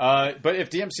 But if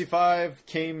DMC5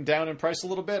 came down in price a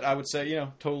little bit, I would say,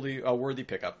 totally a worthy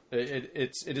pickup.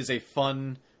 It is a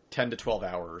fun 10 to 12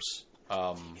 hours,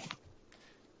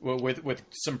 with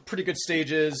some pretty good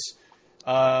stages,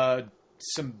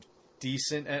 some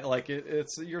decent,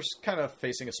 you're kind of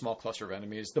facing a small cluster of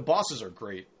enemies. The bosses are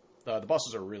great. The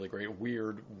bosses are really great.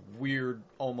 Weird,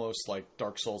 almost like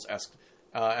Dark Souls-esque.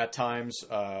 At times,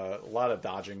 a lot of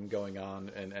dodging going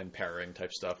on and parrying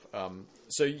type stuff.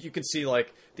 So you can see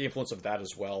like the influence of that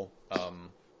as well.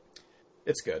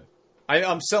 It's good.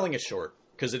 I'm selling it short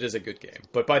because it is a good game.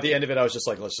 But by the end of it, I was just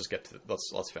like, let's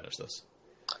finish this.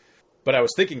 But I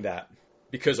was thinking that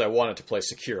because I wanted to play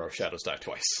Sekiro: Shadows Die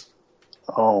Twice.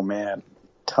 Oh man,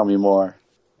 tell me more.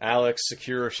 Alex,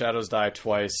 Sekiro: Shadows Die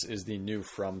Twice is the new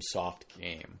FromSoft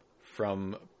game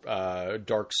from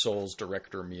Dark Souls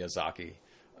director Miyazaki.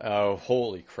 Oh,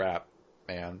 holy crap,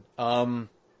 man.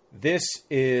 This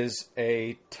is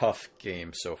a tough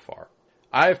game so far.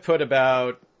 I've put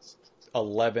about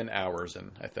 11 hours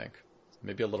in, I think.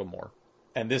 Maybe a little more.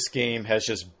 And this game has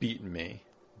just beaten me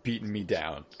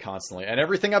down constantly. And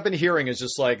everything I've been hearing is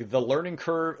just like the learning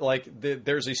curve, like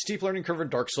there's a steep learning curve in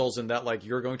Dark Souls in that like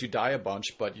you're going to die a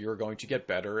bunch, but you're going to get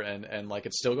better and like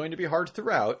it's still going to be hard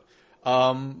throughout.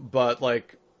 But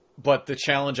the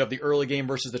challenge of the early game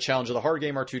versus the challenge of the hard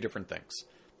game are two different things.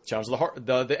 The challenge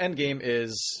of the end game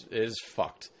is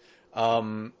fucked.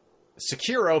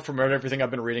 Sekiro, from everything I've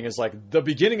been reading, is like the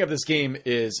beginning of this game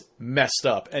is messed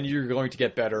up, and you're going to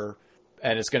get better,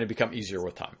 and it's going to become easier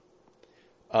with time.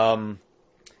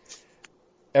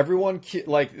 Everyone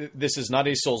like this is not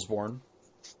a Soulsborne,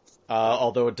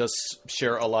 although it does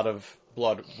share a lot of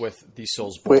blood with the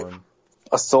Soulsborne. Wait,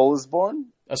 a Soul is born?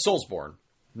 A Soulsborne,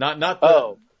 not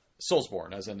the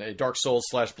Soulsborne, as in a Dark Souls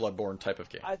 / Bloodborne type of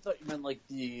game. I thought you meant like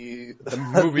the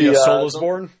movie A Soul is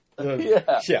Born. No.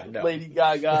 Lady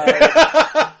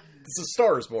Gaga. It's A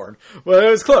Star is Born. Well, it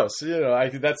was close.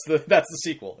 That's the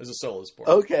sequel. Is A Soul is Born.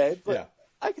 Okay, but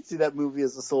I could see that movie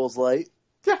as a Souls Light.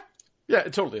 Yeah,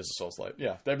 it totally is a Souls Light.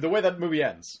 Yeah, the way that movie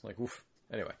ends, like, oof.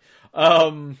 Anyway,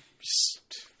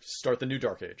 start the new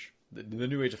Dark Age, the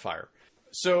new Age of Fire.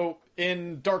 So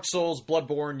in Dark Souls,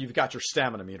 Bloodborne, you've got your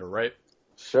stamina meter, right?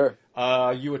 Sure.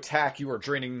 You attack, you are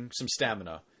draining some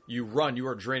stamina. You run, you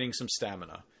are draining some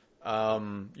stamina.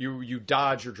 You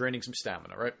dodge, you're draining some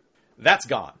stamina, right? That's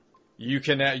gone. You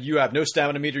have no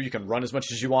stamina meter. You can run as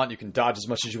much as you want. You can dodge as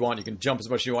much as you want. You can jump as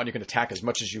much as you want. You can attack as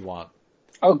much as you want.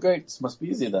 Oh, great. This must be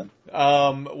easy then.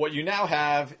 What you now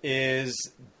have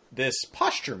is this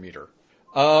posture meter.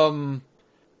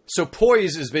 So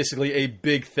poise is basically a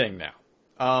big thing now.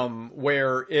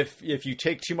 Where if you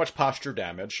take too much posture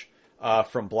damage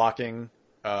from blocking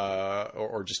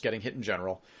or just getting hit in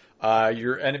general,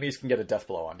 your enemies can get a death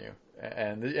blow on you,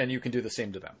 and you can do the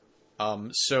same to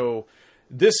them. So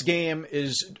this game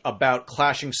is about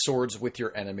clashing swords with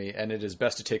your enemy, and it is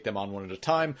best to take them on one at a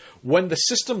time. When the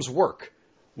systems work,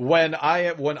 when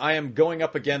I am going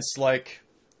up against like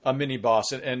a mini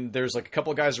boss, and there's like a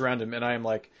couple of guys around him, and I am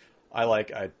like,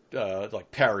 I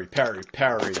parry,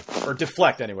 or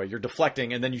deflect anyway. You're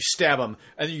deflecting, and then you stab them,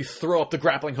 and then you throw up the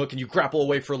grappling hook, and you grapple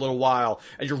away for a little while,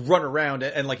 and you run around,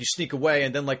 and like you sneak away,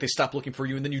 and then like they stop looking for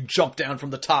you, and then you jump down from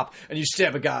the top, and you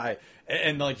stab a guy,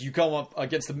 and like you go up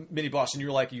against the mini boss, and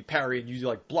you're like, you parry, and you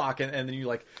like block, and then you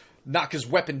like knock his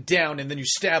weapon down, and then you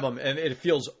stab him, and it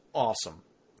feels awesome.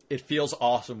 It feels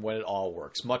awesome when it all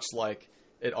works, much like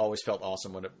it always felt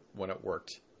awesome when it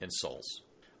worked in Souls.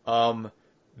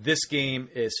 This game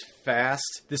is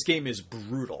fast. This game is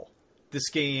brutal. This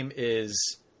game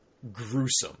is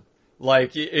gruesome.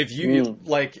 Like if you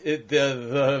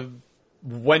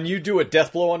when you do a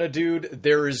death blow on a dude,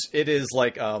 it is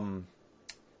like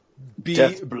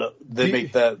death blow. They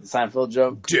make the Seinfeld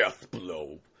joke. Death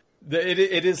blow.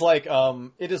 It is like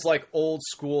old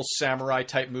school samurai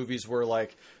type movies where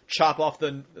like chop off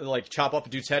a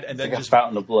dude's head and then like just a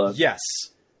fountain of blood. Yes,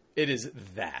 it is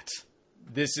that.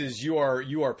 This is you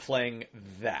are playing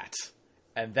that,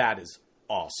 and that is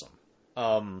awesome.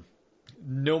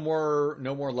 No more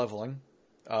leveling.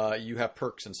 You have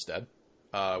perks instead,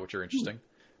 which are interesting.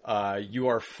 You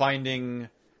are finding.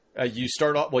 You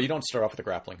start off. Well, you don't start off with a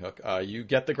grappling hook. You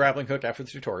get the grappling hook after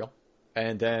the tutorial,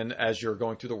 and then as you're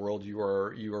going through the world, you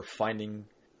are finding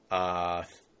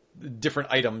different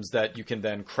items that you can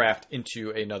then craft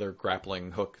into another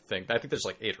grappling hook thing. I think there's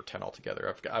like 8 or 10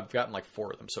 altogether. I've gotten like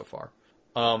 4 of them so far.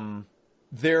 I've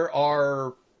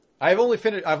only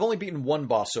beaten one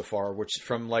boss so far, which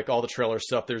from like all the trailer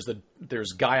stuff,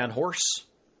 there's Guy on Horse,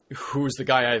 who's the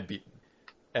guy I've beaten.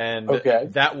 And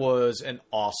that was an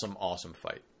awesome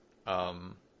fight.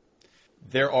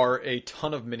 There are a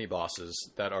ton of mini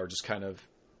bosses that are just kind of,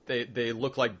 they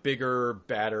look like bigger,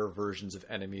 badder versions of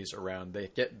enemies around.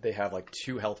 They have like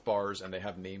 2 health bars, and they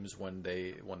have names when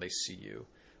they see you.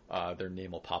 Their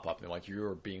name will pop up, and they're like,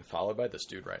 you're being followed by this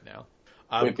dude right now.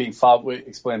 Being followed. Wait,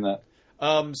 explain that.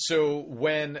 So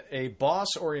when a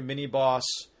boss or a mini boss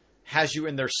has you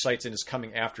in their sights and is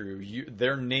coming after you,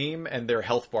 their name and their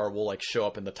health bar will like show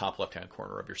up in the top left-hand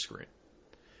corner of your screen.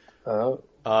 Oh.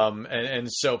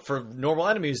 And so for normal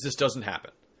enemies, this doesn't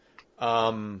happen. I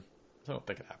don't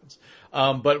think it happens.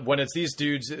 But when it's these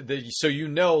dudes, so you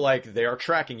know, like they are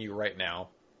tracking you right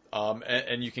now.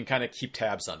 And you can kind of keep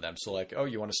tabs on them. So like, oh,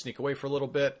 you want to sneak away for a little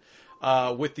bit.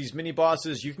 With these mini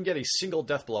bosses, you can get a single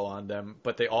death blow on them,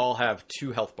 but they all have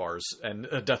 2 health bars, and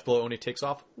a death blow only takes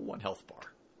off 1 health bar,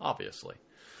 obviously.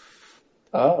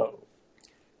 Oh.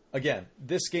 Again,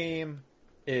 this game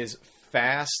is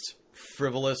fast,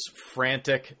 frivolous,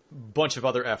 frantic, bunch of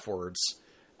other F words.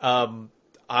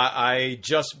 I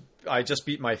just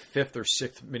beat my 5th or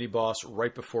 6th mini boss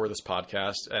right before this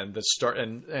podcast, and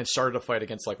started a fight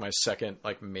against like my second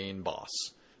like main boss.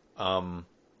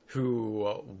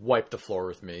 Who wiped the floor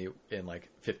with me in like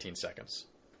 15 seconds.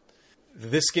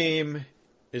 This game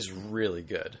is really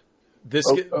good.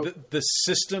 The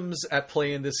systems at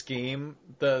play in this game,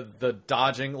 the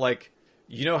dodging, like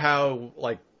you know how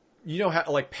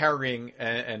parrying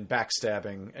and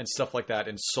backstabbing and stuff like that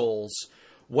in Souls,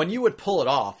 when you would pull it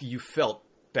off, you felt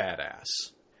badass.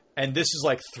 And this is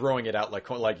like throwing it out like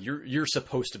you're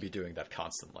supposed to be doing that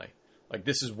constantly. Like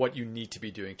this is what you need to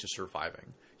be doing to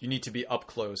surviving. You need to be up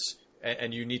close,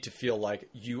 and you need to feel like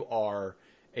you are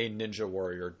a ninja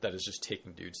warrior that is just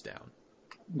taking dudes down.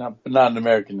 Not an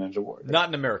American Ninja Warrior. Not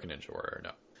an American Ninja Warrior,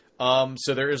 no.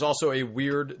 So there is also a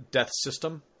weird death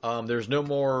system. There's no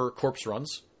more corpse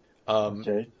runs.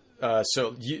 Okay.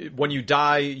 So when you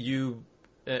die,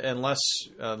 unless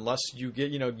you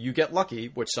get you get lucky,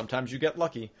 which sometimes you get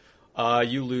lucky,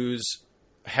 you lose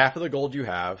half of the gold you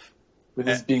have. With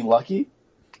this being lucky?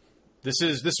 This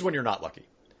is when you're not lucky.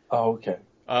 Oh, okay.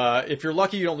 If you're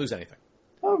lucky, you don't lose anything.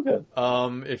 Oh, good.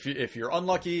 If you're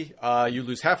unlucky, you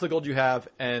lose half the gold you have,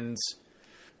 and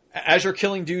as you're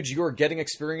killing dudes, you are getting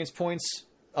experience points.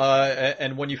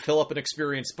 And when you fill up an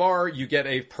experience bar, you get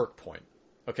a perk point.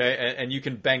 Okay, and you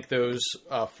can bank those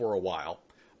for a while.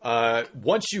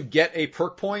 Once you get a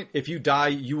perk point, if you die,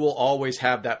 you will always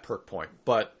have that perk point.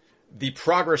 But the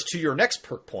progress to your next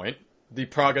perk point, the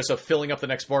progress of filling up the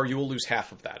next bar, you will lose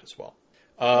half of that as well.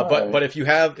 But if you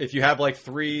have like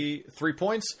three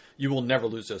points, you will never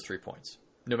lose those 3 points,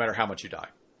 no matter how much you die.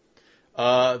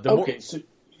 So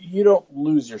you don't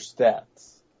lose your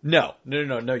stats. No,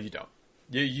 you don't.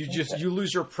 You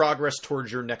lose your progress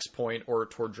towards your next point or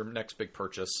towards your next big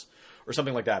purchase or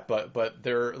something like that. But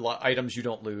there are items you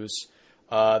don't lose.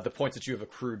 The points that you have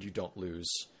accrued, you don't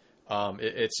lose.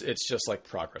 It's just like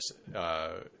progress,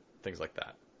 things like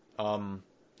that.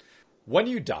 When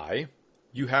you die,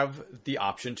 you have the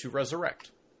option to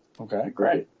resurrect. Okay,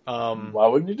 great. Why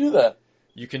wouldn't you do that?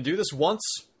 You can do this once,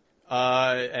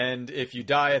 and if you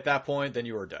die at that point, then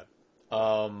you are dead.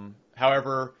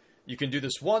 However, you can do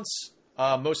this once.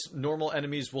 Most normal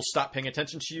enemies will stop paying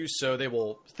attention to you, so they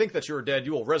will think that you are dead.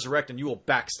 You will resurrect, and you will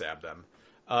backstab them.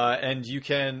 And you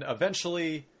can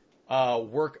eventually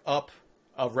work up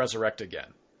a resurrect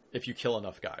again if you kill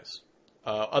enough guys.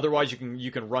 Otherwise,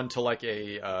 you can run to like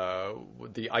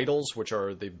the idols, which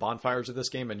are the bonfires of this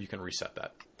game, and you can reset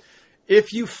that.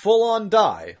 If you full on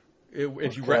die,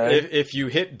 if you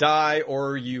hit die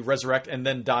or you resurrect and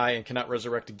then die and cannot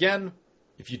resurrect again,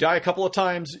 if you die a couple of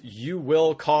times, you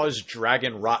will cause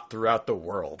dragon rot throughout the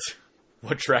world.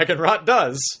 What dragon rot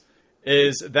does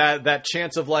is that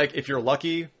chance of like, if you're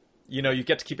lucky, you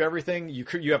get to keep everything.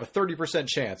 You have a 30%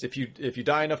 chance. If you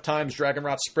die enough times, dragon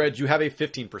rot spreads. You have a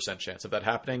 15% chance of that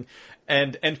happening,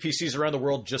 and NPCs around the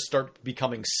world just start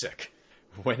becoming sick.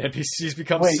 When NPCs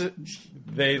become sick,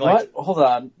 they like. What? Hold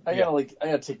on, I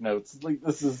gotta take notes. Like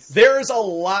this is. There's a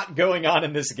lot going on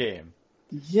in this game.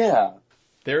 Yeah.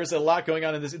 There's a lot going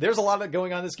on in this. There's a lot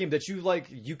going on in this game that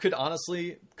you could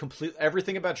honestly complete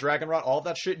everything about dragon rot, all of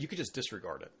that shit. You could just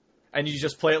disregard it, and you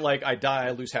just play it like I die,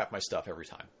 I lose half my stuff every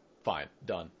time. Fine,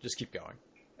 done. Just keep going,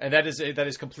 and that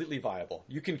is completely viable.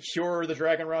 You can cure the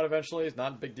dragon rot eventually. It's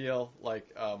not a big deal.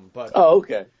 But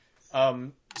okay.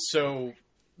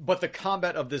 But the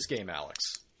combat of this game, Alex,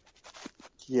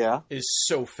 is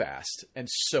so fast and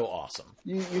so awesome.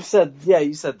 You said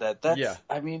that. That's,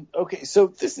 I mean, okay, so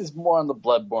this is more on the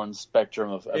Bloodborne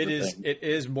spectrum of everything. It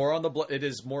is more on it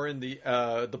is more in the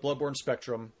Bloodborne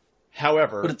spectrum.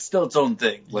 However, but it's still its own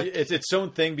thing. It's its own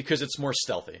thing because it's more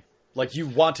stealthy. Like, you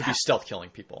want to be stealth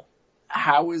killing people.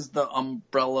 How is the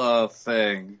umbrella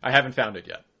thing? I haven't found it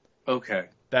yet. Okay.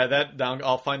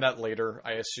 I'll find that later.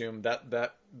 I assume that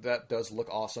does look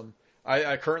awesome.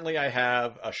 I currently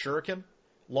have a shuriken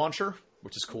launcher,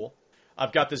 which is cool.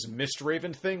 I've got this Mist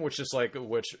Raven thing, which is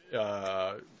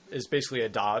is basically a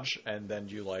dodge, and then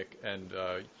you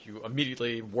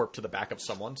immediately warp to the back of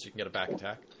someone, so you can get a back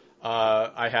attack.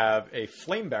 I have a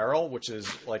flame barrel, which is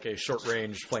like a short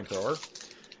range flamethrower.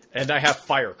 And I have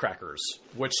firecrackers,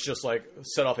 which just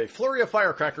set off a flurry of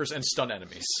firecrackers and stun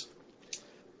enemies.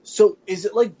 So is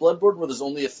it like Bloodborne where there's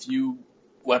only a few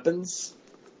weapons?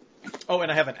 Oh, and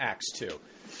I have an axe too.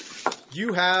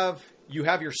 You have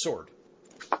your sword.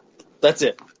 That's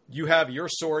it. You have your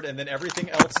sword, and then everything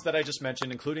else that I just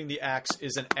mentioned, including the axe,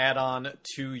 is an add-on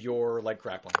to your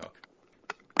grappling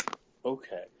hook.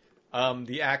 Okay.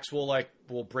 The axe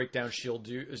will break down shield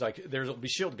dudes. There'll be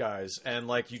shield guys, and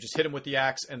you just hit them with the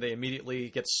axe, and they immediately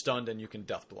get stunned, and you can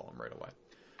death blow them right away.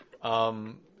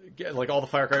 All the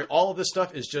firecracker, all of this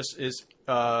stuff is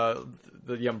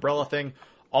the umbrella thing.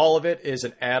 All of it is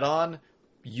an add-on.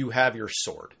 You have your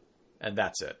sword, and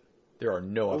that's it. There are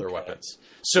no other weapons.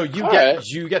 So you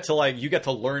get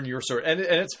to learn your sword, and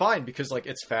it's fine because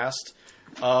it's fast.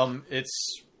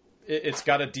 It's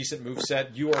got a decent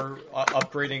moveset. You are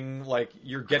upgrading,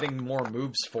 you're getting more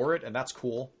moves for it, and that's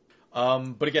cool.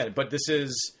 But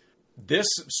this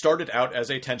started out as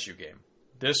a Tenchu game.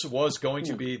 This was going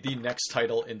to be the next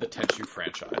title in the Tenchu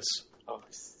franchise. Oh,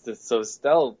 so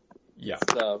stealth. Yeah.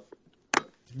 Stuff.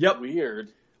 Yep. Weird.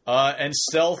 And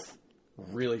stealth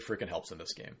really freaking helps in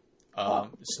this game.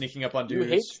 Sneaking up on dudes.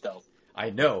 You hate stealth. I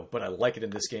know, but I like it in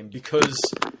this game because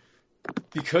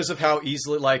of how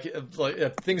easily,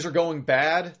 if things are going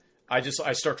bad, I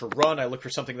start to run. I look for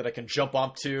something that I can jump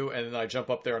onto, and then I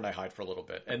jump up there and I hide for a little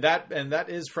bit. And that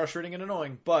is frustrating and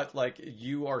annoying. But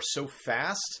you are so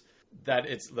fast that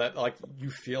you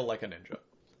feel like a ninja.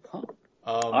 Huh.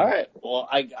 All right. Well,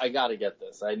 I gotta get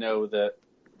this. I know that.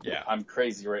 Yeah. I'm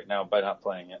crazy right now by not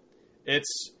playing it.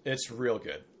 It's real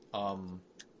good.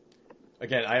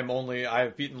 Again,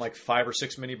 I've beaten like 5 or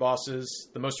 6 mini bosses.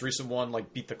 The most recent one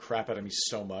like beat the crap out of me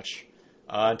so much.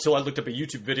 Until I looked up a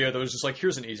YouTube video that was just like,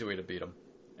 here's an easy way to beat him.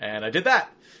 And I did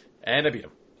that. And I beat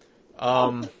him.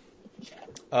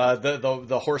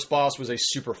 The horse boss was a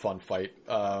super fun fight.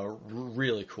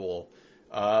 Really cool.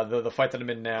 The fight that I'm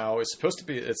in now is supposed to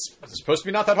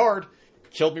be not that hard.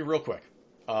 Killed me real quick.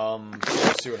 So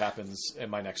we'll see what happens in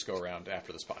my next go around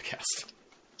after this podcast.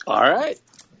 All right.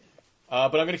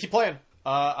 But I'm going to keep playing.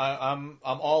 I'm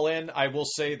all in. I will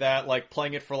say that like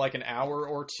playing it for like an hour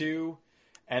or two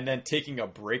and then taking a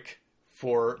break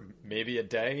for maybe a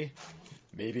day,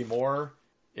 maybe more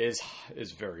is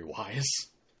very wise.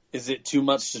 Is it too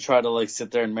much to try to like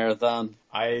sit there and marathon?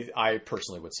 I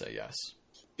personally would say yes.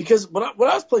 Because when I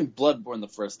was playing Bloodborne the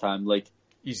first time, like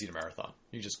easy to marathon.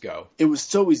 You just go. It was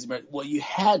so easy. Well, you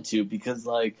had to because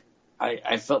like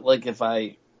I felt like if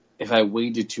I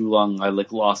waited too long, I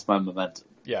like lost my momentum.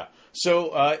 Yeah.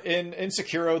 So in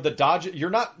Sekiro, the dodge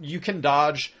you can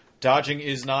dodge. Dodging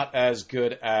is not as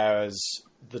good as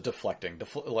the deflecting.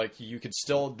 Like you could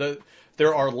still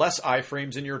there are less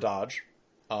iframes in your dodge,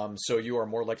 so you are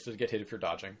more likely to get hit if you're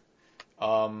dodging.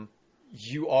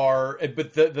 You are,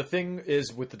 but the thing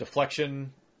is with the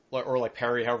deflection or like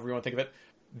parry, however you want to think of it,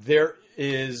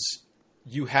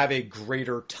 you have a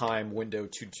greater time window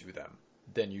to do them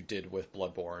than you did with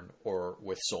Bloodborne or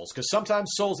with Souls. Because sometimes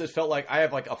Souls, it felt like I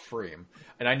have like a frame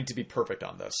and I need to be perfect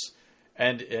on this.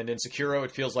 And in Sekiro,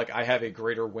 it feels like I have a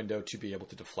greater window to be able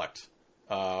to deflect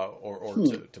or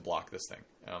to block this thing.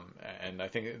 And I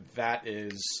think that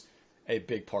is a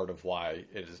big part of why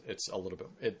it's a little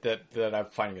bit that I'm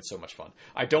finding it so much fun.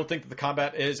 I don't think that the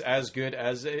combat is as good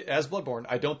as Bloodborne.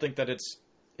 I don't think that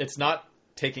it's not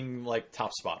taking like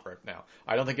top spot right now.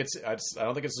 I don't think it's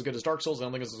as good as Dark Souls. I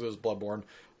don't think it's as good as Bloodborne,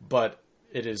 but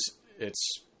it's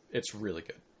really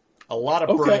good. A lot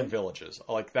of burning villages.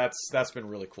 Like that's been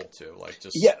really cool too. Like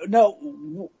just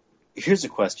here's a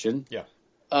question. Yeah.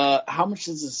 How much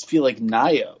does this feel like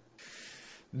Nioh?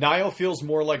 Nioh feels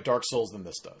more like Dark Souls than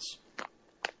this does.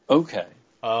 Okay.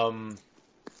 Nioh,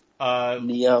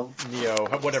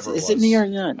 whatever. Is it Nioh or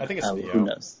not? I think it's Nioh. Who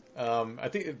knows? I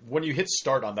think when you hit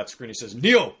start on that screen, it says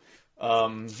Nioh.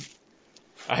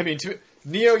 I mean,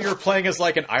 Nioh, you're playing as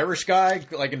like an Irish guy,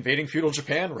 like invading feudal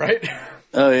Japan, right?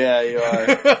 Oh yeah, you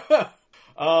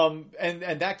are.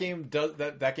 And that game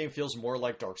that game feels more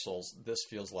like Dark Souls. This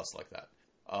feels less like that.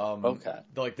 Okay.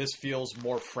 Like this feels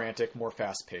more frantic, more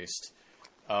fast paced.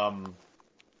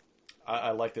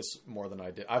 I like this more than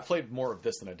I did. I played more of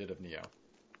this than I did of Nioh.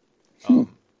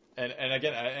 And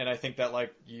again, I think that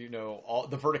like all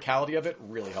the verticality of it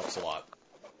really helps a lot.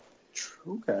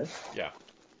 Okay. Yeah.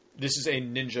 This is a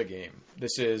ninja game.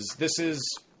 This is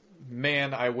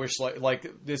man, I wish like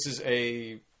this is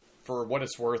for what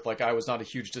it's worth, like I was not a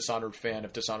huge Dishonored fan.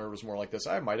 If Dishonored was more like this,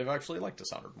 I might have actually liked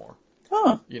Dishonored more.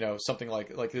 Huh. Something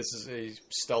like this is a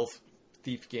stealth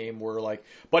thief game where like,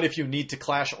 but if you need to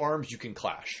clash arms, you can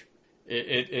clash.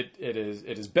 It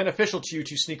is beneficial to you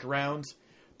to sneak around,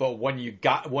 but when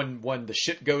the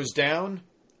shit goes down,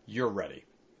 you're ready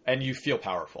and you feel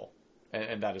powerful.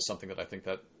 And that is something that I think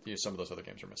that some of those other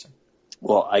games are missing.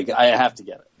 Well, I have to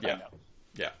get it. Yeah.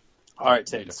 Yeah. All right,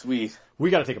 Tiggs. We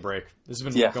got to take a break. This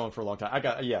has been going for a long time. We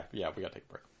got to take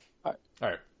a break. All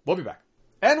right. We'll be back.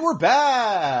 And we're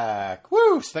back.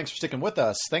 Woo! Thanks for sticking with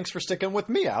us. Thanks for sticking with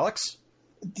me, Alex.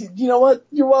 You know what?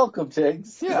 You're welcome,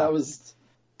 Tiggs. Yeah.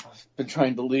 I've been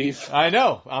trying to leave. I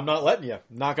know. I'm not letting you. I'm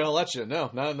not going to let you. No,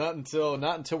 not until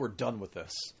we're done with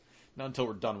this. Not until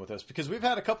we're done with this, because we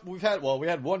had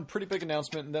one pretty big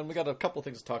announcement, and then we got a couple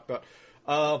things to talk about.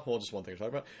 Just one thing to talk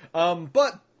about.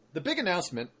 But the big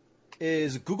announcement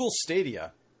is Google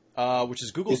Stadia, which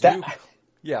is Google's new.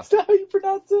 Yeah, is that how you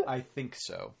pronounce it? I think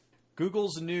so.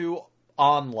 Google's new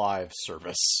OnLive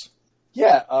service.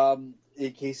 Yeah.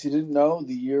 In case you didn't know,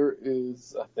 the year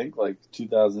is I think like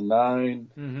 2009.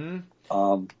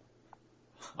 Mm-hmm.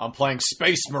 I'm playing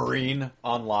Space Marine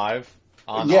OnLive.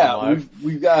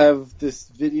 We have this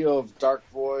video of Dark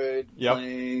Void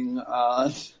playing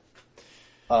on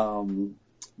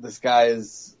this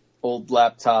guy's old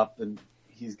laptop, and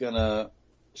he's gonna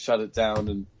shut it down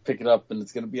and pick it up, and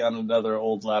it's gonna be on another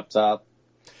old laptop.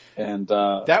 And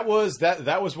that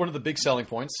was one of the big selling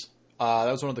points.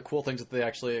 That was one of the cool things that they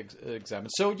actually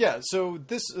examined. So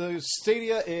this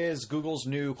Stadia is Google's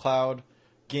new cloud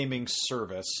gaming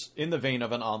service in the vein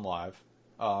of an OnLive.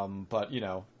 But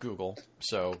Google,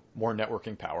 so more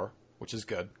networking power, which is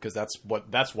good because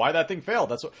that's why that thing failed.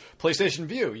 That's what PlayStation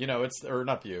View,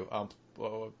 not View,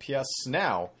 PS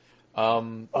Now. Oh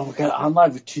my God,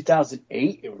 OnLive in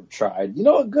 2008 it were tried.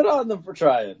 Good on them for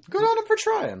trying. Good on them for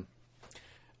trying.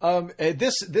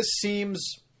 This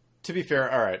seems, to be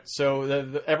fair, all right.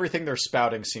 So everything they're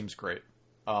spouting seems great.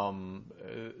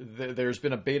 There's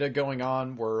been a beta going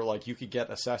on where like you could get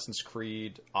Assassin's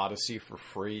Creed Odyssey for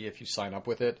free if you sign up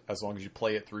with it, as long as you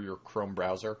play it through your Chrome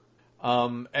browser.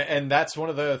 And that's one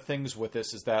of the things with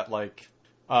this is that like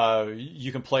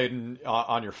you can play it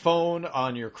on your phone,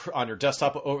 on your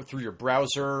desktop, through your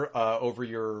browser, over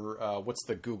your what's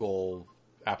the Google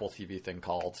Apple TV thing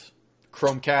called?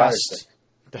 Chromecast.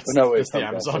 That's the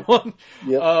Amazon one.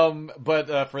 Yep.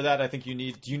 But for that, I think you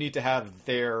need to have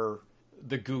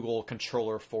the Google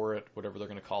controller for it, whatever they're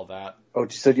going to call that. Oh,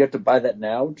 so you have to buy that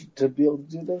now to be able to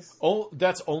do this? Oh,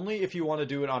 that's only if you want to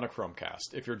do it on a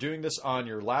Chromecast. If you're doing this on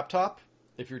your laptop,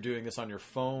 if you're doing this on your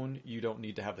phone, you don't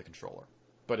need to have the controller.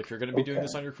 But if you're going to be doing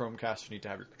this on your Chromecast, you need to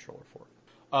have your controller for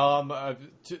it.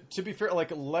 To be fair,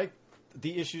 like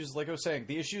the issues, like I was saying,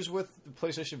 the issues with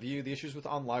PlayStation Vue, the issues with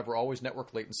OnLive were always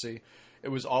network latency. It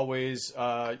was always,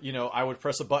 I would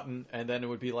press a button and then it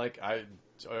would be like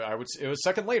it was a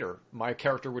second later, my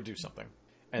character would do something.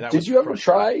 And that Did you ever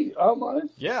try OnLive?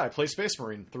 Yeah, I played Space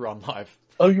Marine through OnLive.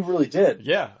 Oh, you really did?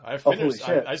 Yeah, I finished.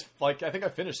 Holy shit. I think I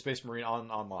finished Space Marine on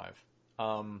OnLive,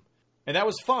 and that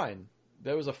was fine.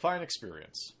 That was a fine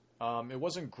experience. It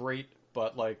wasn't great,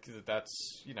 but like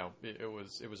that's it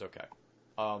was okay.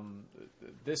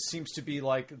 This seems to be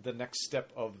like the next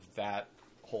step of that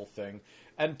whole thing.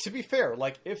 And to be fair,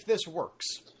 like if this works,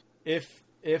 if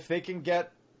they can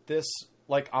get this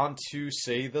like onto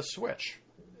say the Switch,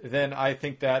 then I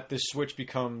think that this Switch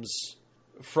becomes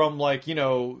from like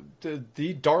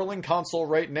the darling console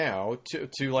right now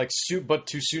to like but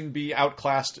to soon be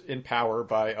outclassed in power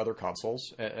by other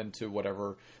consoles and to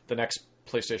whatever the next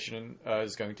PlayStation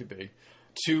is going to be,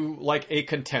 to like a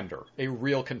contender, a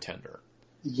real contender.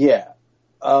 Yeah,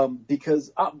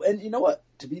 because and you know what?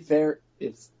 To be fair,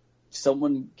 if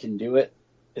someone can do it,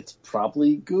 it's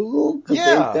probably Google because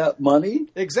they've got money.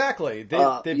 Exactly, they've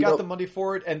got the money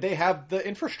for it, and they have the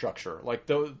infrastructure. Like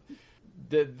I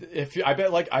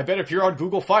bet if you're on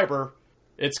Google Fiber,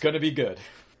 it's going to be good.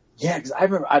 Yeah, because I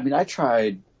remember. I mean, I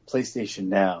tried PlayStation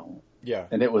Now. Yeah,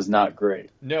 and it was not great.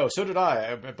 No, so did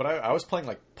I. But I was playing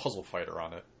like Puzzle Fighter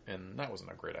on it, and that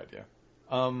wasn't a great idea.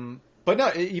 But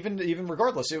no, even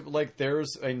regardless,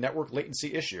 there's a network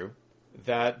latency issue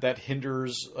that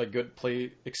hinders a good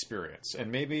play experience.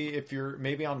 And maybe if you're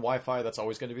on Wi-Fi, that's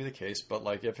always going to be the case. But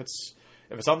like if it's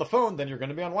on the phone, then you're going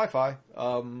to be on Wi-Fi,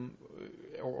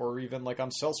 or even like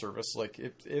on cell service. Like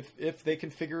if they can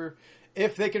figure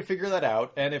that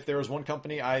out, and if there was one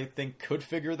company I think could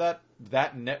figure that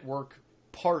network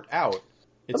part out,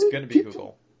 it's going to be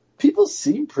Google. People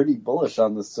seem pretty bullish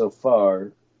on this so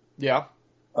far. Yeah.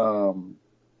 In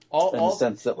the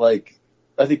sense that, like,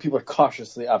 I think people are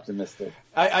cautiously optimistic.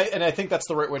 I think that's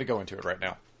the right way to go into it right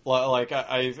now. Like,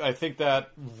 I think that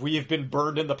we've been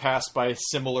burned in the past by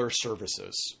similar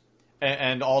services.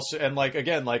 And also, and like,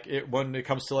 again, like when it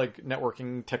comes to like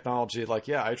networking technology, like,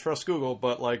 yeah, I trust Google,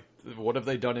 but like, what have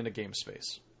they done in a game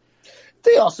space?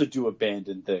 They also do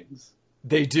abandon things.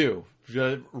 They do.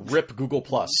 Rip Google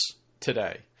Plus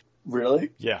today.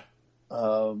 Really? Yeah.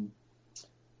 I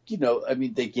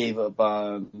mean, they gave up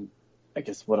on, I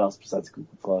guess, what else besides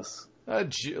Google Plus?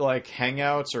 Like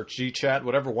Hangouts or GChat,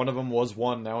 whatever one of them was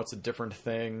one. Now it's a different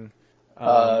thing.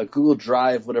 Google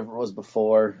Drive, whatever it was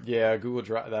before. Yeah, Google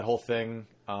Drive, that whole thing.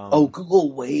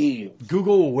 Google Wave.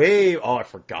 Google Wave. Oh, I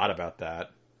forgot about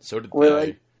that. So did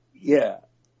they. Yeah.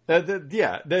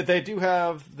 They do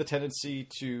have the tendency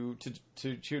to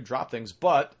drop things,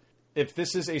 but if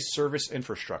this is a service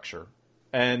infrastructure,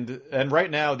 and right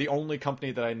now the only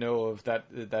company that I know of that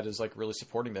is like really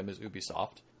supporting them is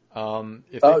Ubisoft. And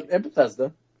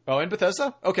Bethesda. Oh, and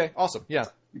Bethesda? Okay, awesome. Yeah.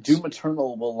 Doom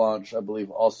Eternal will launch, I believe,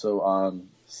 also on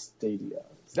Stadia.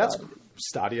 That's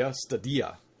Stadia.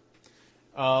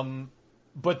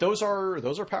 But those are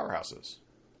powerhouses,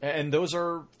 and those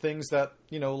are things that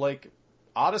like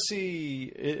Odyssey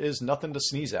is nothing to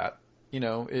sneeze at.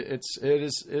 It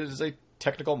is a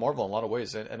technical marvel in a lot of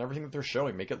ways, and everything that they're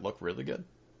showing make it look really good.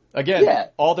 Again,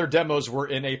 all their demos were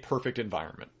in a perfect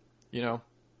environment.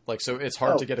 So it's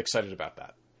hard to get excited about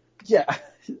that. Yeah,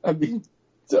 I mean,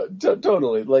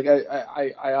 totally. Like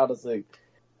I honestly,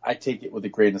 I take it with a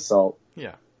grain of salt.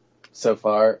 Yeah. So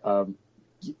far,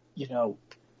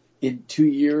 in 2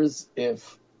 years,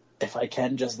 if I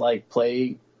can just like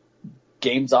play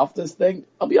games off this thing,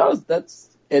 I'll be honest.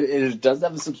 It does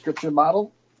have a subscription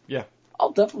model. Yeah.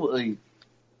 I'll definitely.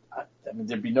 I mean,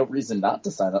 there'd be no reason not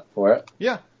to sign up for it.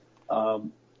 Yeah.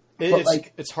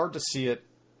 It's hard to see it.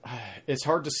 It's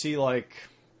hard to see like.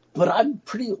 But I'm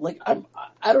pretty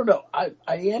I don't know. I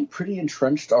am pretty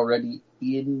entrenched already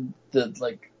in the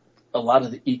like a lot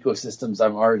of the ecosystems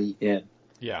I'm already in.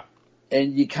 Yeah.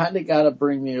 And you kind of got to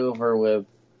bring me over with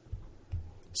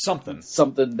something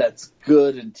that's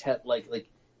good and like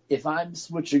if I'm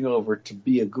switching over to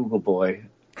be a Google boy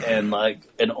and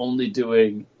only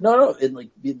doing I'm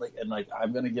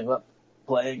gonna give up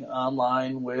playing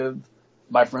online with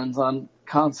my friends on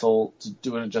console to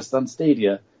doing it just on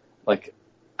Stadia. Like,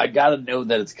 I gotta know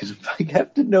that it's gonna. I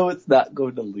have to know it's not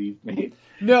going to leave me.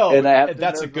 No, and I have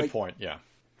that's a good point. Yeah,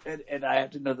 and I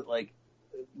have to know that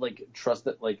trust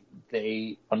that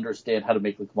they understand how to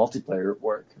make multiplayer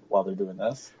work while they're doing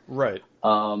this. Right.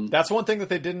 That's one thing that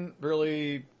they didn't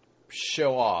really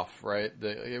show off. Right.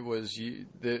 It was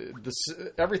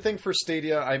everything for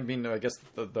Stadia. I mean, I guess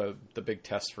the big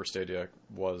test for Stadia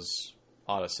was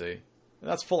Odyssey. And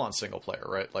that's full on single player,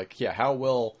 right? Like, yeah, how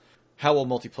will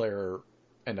multiplayer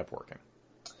end up working?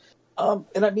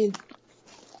 And I mean,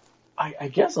 I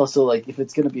guess also if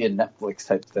it's going to be a Netflix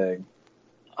type thing,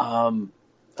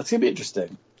 that's going to be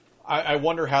interesting. I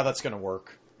wonder how that's going to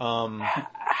work.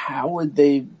 How would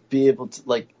they be able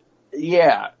to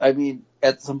yeah, I mean,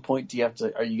 at some point,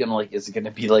 are you going to is it going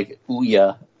to be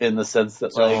Ouya in the sense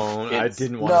that I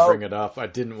didn't want to bring it up. I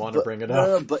didn't want to bring it up.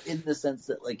 No, but in the sense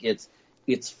that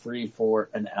it's free for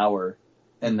an hour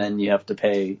and then you have to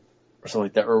pay or something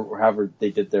like that, or however they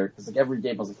did there. Because every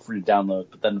game was free to download,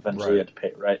 but then eventually you had to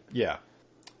pay, right? Yeah.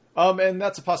 And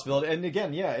that's a possibility. And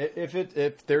again, yeah,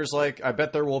 if there's I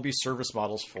bet there will be service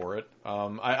models for it.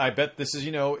 I bet this is,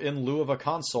 in lieu of a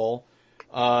console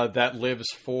that lives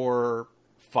for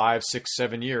 5, 6,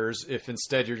 7 years. If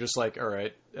instead you're just all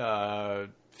right,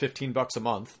 $15 a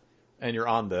month and you're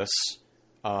on this,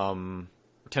 $10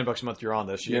 a month, you're on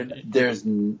this. You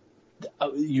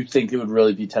think it would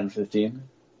really be 10, 15?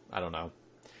 I don't know.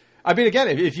 I mean, again,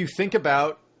 if you think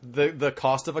about the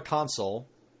cost of a console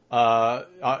on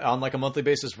a monthly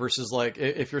basis versus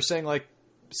if you're saying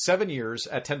 7 years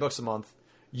at $10 a month,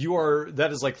 that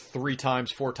is 3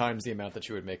 times, 4 times the amount that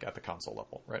you would make at the console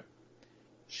level, right?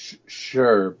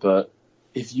 Sure, but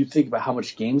if you think about how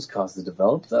much games cost to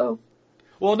develop, though.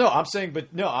 Well, no, I'm saying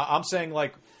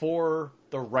for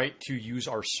the right to use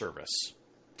our service.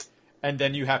 And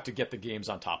then you have to get the games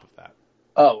on top of that.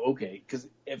 Oh, okay. Because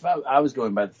if I was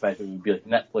going by the fact that it would be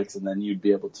Netflix, and then you'd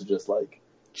be able to just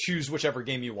choose whichever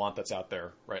game you want that's out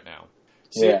there right now.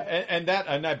 So, yeah, and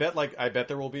I bet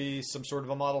there will be some sort of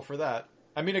a model for that.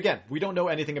 I mean, again, we don't know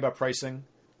anything about pricing.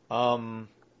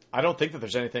 I don't think that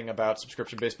there's anything about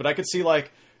subscription based, but I could see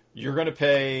you're going to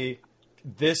pay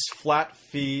this flat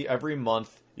fee every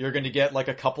month. You're going to get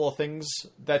a couple of things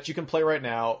that you can play right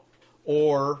now,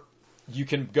 or you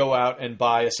can go out and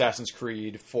buy Assassin's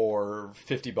Creed for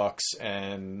 $50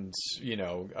 and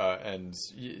and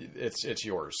it's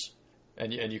yours,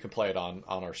 and you can play it on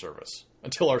our service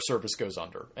until our service goes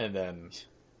under, and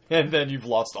then you've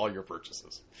lost all your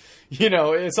purchases.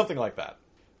 It's something like that.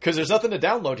 Because there's nothing to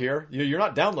download here. You're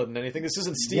not downloading anything. This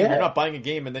isn't Steam. Yeah. You're not buying a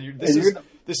game and then this is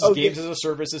games as a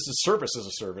service. This is service as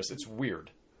a service. It's weird.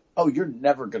 Oh, you're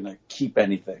never gonna keep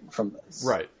anything from this.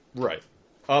 Right.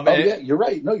 Yeah, you're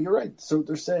right. No, you're right. So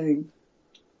they're saying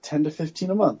 10 to 15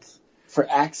 a month for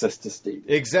access to Steam.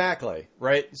 Exactly.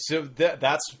 Right. So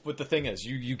that's what the thing is.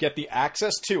 You get the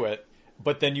access to it,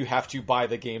 but then you have to buy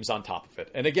the games on top of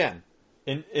it. And again,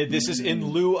 this is in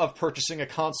lieu of purchasing a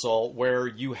console where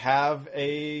you have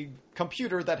a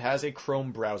computer that has a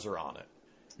Chrome browser on it,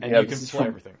 and you can play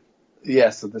everything.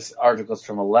 Yeah, so this article is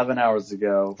from 11 hours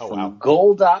ago from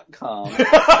Goal.com.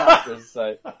 This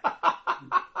site.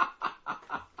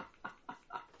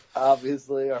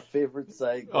 Obviously, our favorite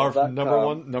site. Our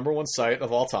number one site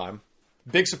of all time.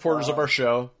 Big supporters of our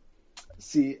show.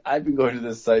 See, I've been going to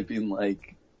this site being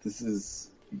this is,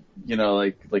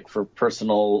 for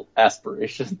personal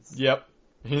aspirations. Yep.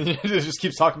 It just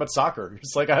keeps talking about soccer.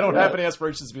 It's I don't have any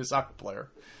aspirations to be a soccer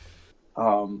player.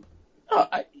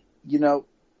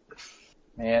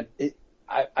 Man,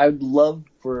 I'd love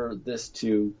for this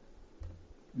to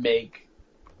make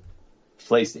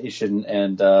PlayStation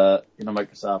and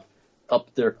Microsoft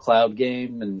up their cloud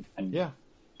game and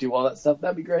do all that stuff.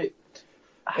 That'd be great.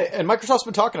 And Microsoft's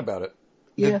been talking about it.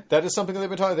 Yeah, that is something that they've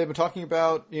been talking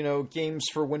about. Games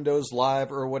for Windows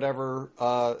Live or whatever,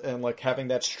 and having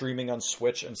that streaming on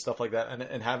Switch and stuff like that,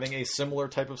 and having a similar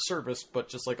type of service, but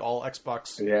just all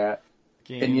Xbox. Yeah,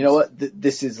 games. And you know what?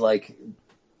 This is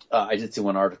I did see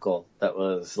one article that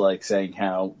was saying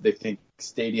how they think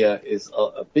Stadia is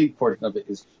a big portion of it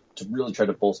is to really try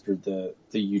to bolster the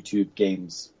YouTube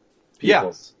games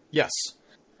peoples. Yeah.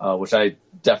 Yes. Which I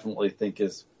definitely think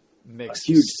is a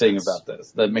huge thing about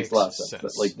this. That makes a lot of sense.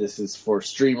 That this is for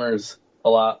streamers a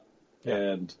lot,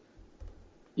 and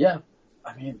I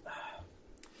mean,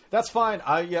 That's fine.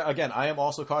 Again, I am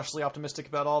also cautiously optimistic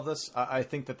about all of this. I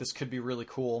think that this could be really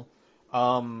cool.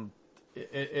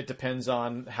 It depends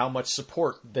on how much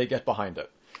support they get behind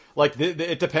it. Like,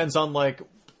 it depends on, like,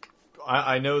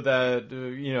 I know that,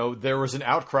 there was an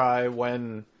outcry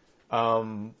when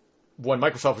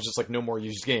Microsoft was just like, no more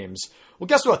used games. Well,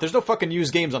 guess what? There's no fucking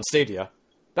used games on Stadia.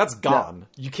 That's gone. No.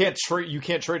 You can't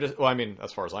trade it. Well, I mean,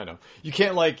 as far as I know, you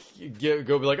can't like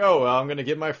go be like, oh, well, I'm going to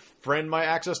give my friend my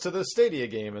access to the Stadia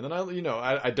game, and then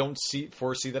I don't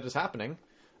foresee that as happening.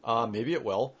 Maybe it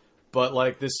will, but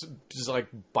like this is like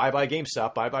bye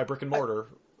GameStop, bye brick and mortar,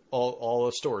 all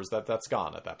the stores that's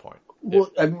gone at that point.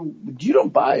 Well, I mean, you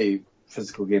don't buy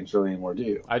physical games really anymore, do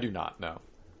you? I do not. No.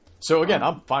 So again,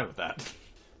 I'm fine with that.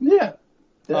 Yeah.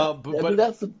 But I mean,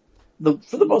 that's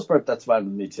for the most part, that's fine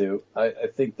with me too. I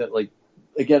think that, like,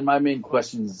 again, my main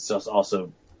question is just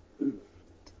also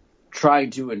trying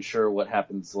to ensure what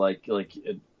happens.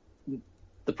 The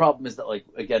problem is that, like,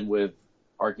 again, with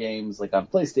our games, like on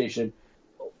PlayStation,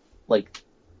 like,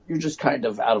 you're just kind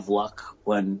of out of luck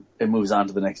when it moves on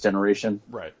to the next generation,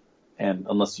 right? And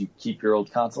unless you keep your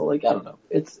old console, like, I don't know,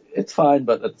 it's fine,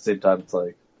 but at the same time, it's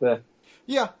like,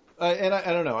 yeah. And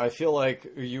I don't know. I feel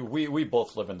like we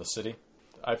both live in the city.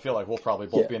 I feel like we'll probably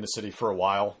both be in the city for a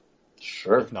while.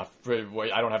 Sure. If not,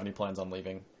 I don't have any plans on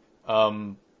leaving.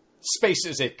 Space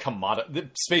is a commodity.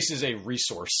 Space is a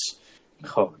resource.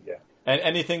 Oh, yeah. And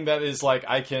anything that is like,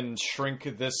 I can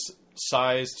shrink this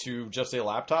size to just a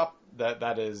laptop,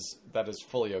 that is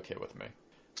fully okay with me.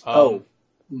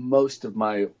 Most of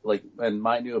my, like, in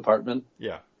my new apartment.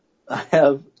 Yeah. I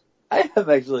have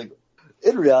actually,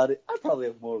 in reality, I probably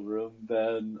have more room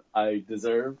than I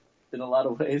deserve in a lot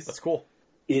of ways. That's cool.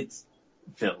 It's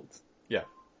filled. Yeah.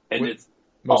 And it's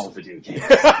all video games.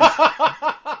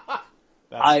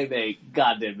 I'm a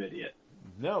goddamn idiot.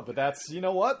 No, but that's, you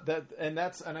know what? And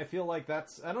I feel like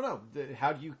that's, I don't know,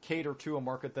 how do you cater to a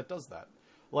market that does that?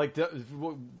 Like,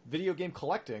 video game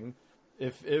collecting,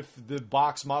 if the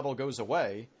box model goes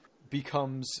away,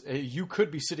 becomes, you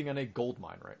could be sitting on a gold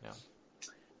mine right now.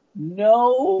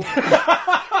 No.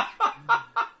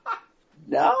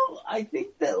 No, I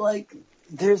think that, like,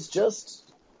 there's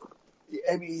just,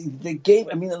 I mean,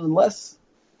 unless,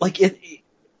 like,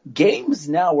 games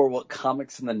now were what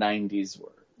comics in the 90s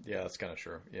were. Yeah, that's kind of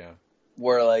true, yeah.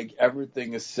 Where, like,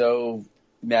 everything is so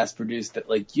mass-produced that,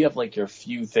 like, you have, like, your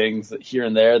few things that here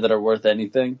and there that are worth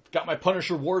anything. Got my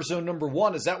Punisher Warzone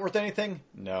 #1, is that worth anything?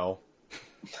 No.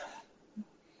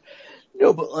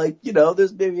 No, but, like,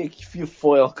 there's maybe a few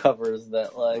foil covers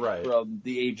that, like, right. From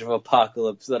the Age of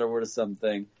Apocalypse that are worth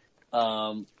something.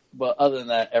 But other than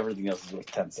that, everything else is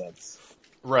worth 10 cents.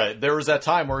 Right. There was that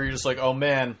time where you're just like, oh,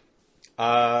 man,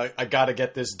 I gotta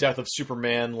get this Death of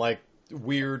Superman, like,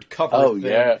 weird cover thing.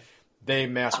 Yeah. They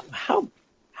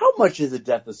How much is a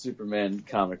Death of Superman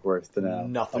comic worth now?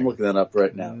 Nothing. I'm looking that up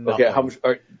right now. Nothing. Okay, how much?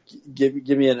 All right,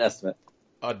 give me an estimate.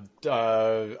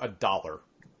 $1.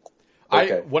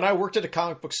 Okay. When I worked at a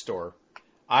comic book store,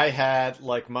 I had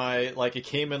it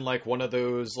came in like one of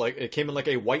those, like it came in like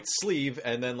a white sleeve,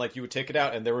 and then like you would take it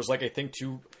out, and there was like a thing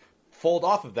to fold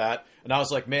off of that, and I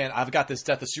was like, man, I've got this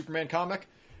Death of Superman comic,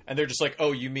 and they're just like,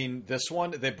 oh, you mean this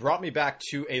one? They brought me back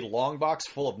to a long box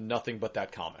full of nothing but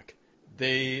that comic.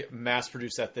 They mass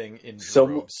produced that thing in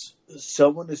droves.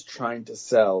 Someone is trying to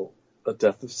sell a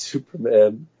Death of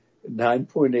Superman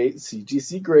 9.8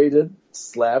 CGC graded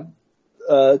slab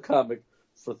comic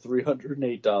for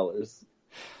 $308.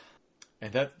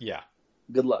 And that, yeah.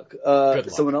 Good luck. Good luck.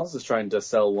 Someone else is trying to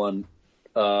sell one.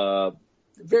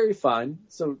 Very fine.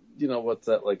 So, what's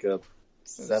that, like a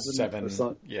 7 or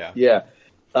something? Yeah.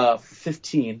 Yeah.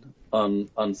 15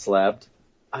 unslabbed.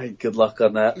 Good luck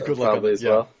on that. Good luck probably on as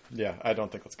well. Yeah, I don't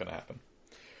think that's going to happen.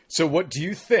 So what do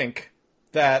you think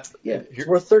that... Yeah, it's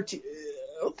worth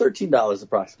 $13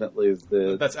 approximately is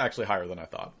the... That's actually higher than I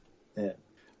thought. Yeah.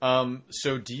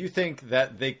 So do you think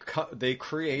that they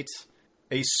create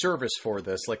a service for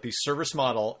this, like the service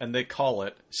model, and they call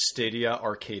it Stadia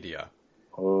Arcadia?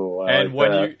 Oh, and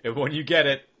when you get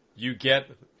it, you get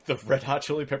the Red Hot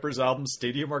Chili Peppers album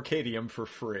Stadium Arcadium for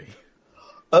free.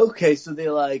 Okay, so they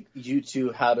like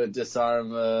YouTube how to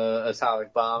disarm an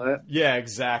atomic bomb. Yeah,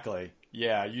 exactly.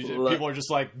 Yeah, people are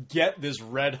just like, get this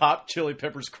Red Hot Chili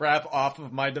Peppers crap off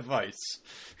of my device.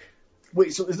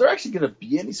 Wait, so is there actually going to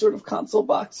be any sort of console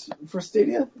box for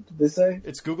Stadia? Did they say?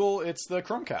 It's Google. It's the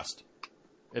Chromecast.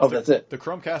 That's it. The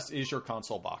Chromecast is your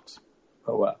console box.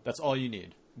 Oh, wow. That's all you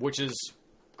need, which is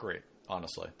great,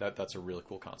 honestly. That's a really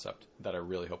cool concept that I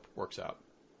really hope works out.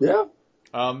 Yeah.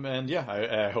 And yeah,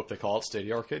 I hope they call it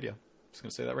Stadia Arcadia. I'm just going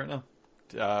to say that right now.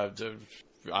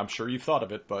 I'm sure you've thought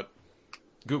of it, but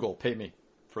Google, pay me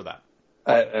for that.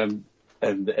 And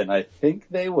I think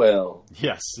they will.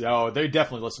 Yes. Oh, they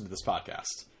definitely listen to this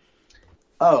podcast.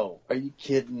 Oh, are you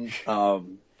kidding? All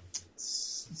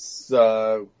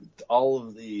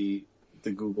of the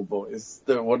Google boys.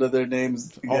 What are their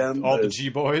names again? All the G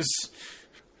boys.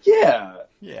 Yeah.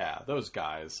 Yeah, those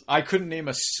guys. I couldn't name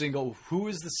a single. Who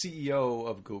is the CEO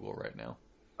of Google right now?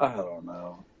 I don't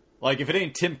know. Like, if it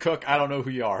ain't Tim Cook, I don't know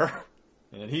who you are.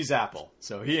 And he's Apple,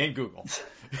 so he ain't Google.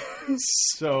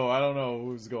 So I don't know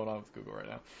who's going on with Google right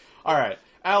now. All right,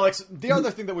 Alex, the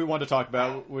other thing that we wanted to talk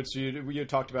about, which you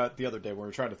talked about the other day when we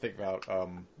were trying to think about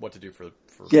what to do for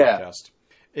podcast,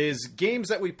 is games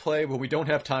that we play when we don't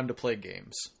have time to play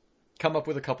games. Come up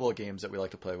with a couple of games that we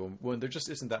like to play when there just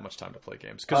isn't that much time to play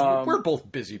games. Because we're both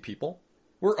busy people.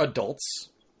 We're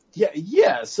adults.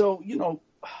 Yeah. So,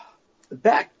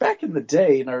 back in the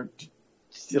day in our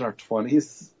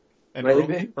 20s. And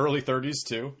maybe early 30s,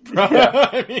 too. Yeah.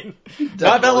 I mean,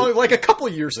 not that long, like a couple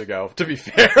of years ago, to be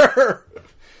fair.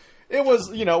 It was,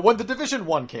 when the Division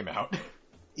 1 came out.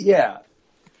 Yeah.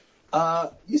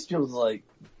 Used to be able to,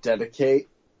 dedicate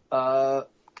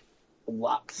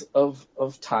lots of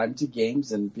time to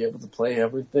games and be able to play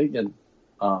everything. And,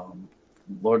 I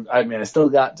still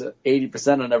got to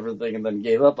 80% on everything and then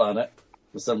gave up on it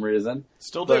for some reason.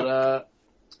 Still do.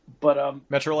 But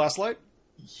Metro Last Light?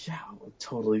 Yeah,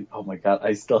 totally. Oh my god,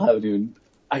 I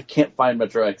can't find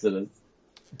Metro Exodus.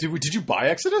 Did you buy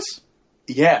Exodus?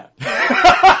 Yeah.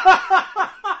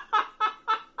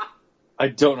 I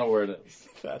don't know where it is.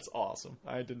 That's awesome.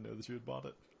 I didn't know that you had bought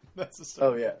it. That's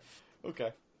Oh yeah.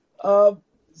 Okay. So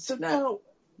now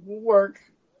we work,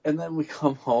 and then we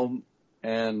come home,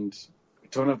 and we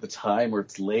don't have the time, or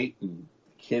it's late, and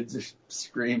the kids are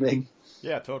screaming.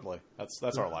 Yeah, totally. That's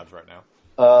our lives right now.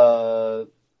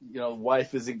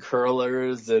 Wife is in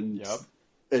curlers and Yep.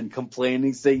 and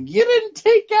complaining, saying, "You didn't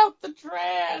take out the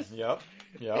trash." Yep.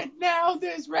 And now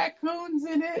there's raccoons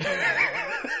in it.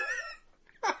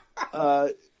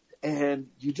 And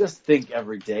you just think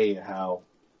every day how,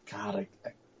 God,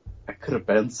 I could have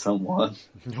been someone.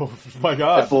 Oh my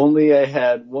God. If only I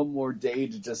had one more day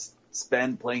to just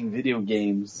spend playing video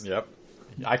games. Yep.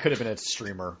 I could have been a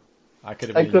streamer. I could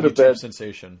have been a YouTube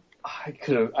sensation. It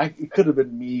could have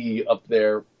been me up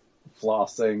there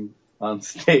flossing on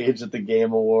stage at the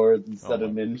Game Awards instead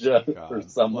of Ninja or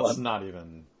someone. Let's not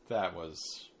even. That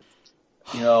was.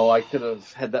 I could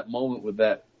have had that moment with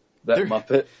that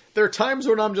Muppet. There are times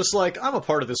when I'm just like, I'm a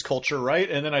part of this culture, right?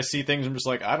 And then I see things and I'm just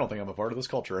like, I don't think I'm a part of this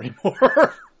culture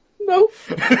anymore. Nope.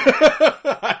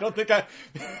 I don't think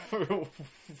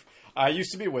I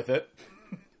used to be with it.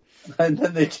 And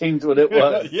then they changed what it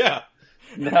was. Yeah.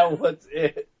 Now what's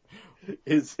it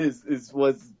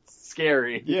was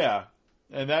scary. Yeah.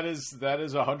 And that is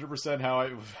 100%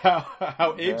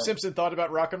 how Abe Simpson thought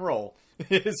about rock and roll.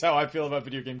 Is how I feel about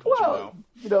video game culture now.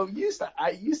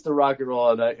 I used to rock and roll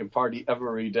all night and party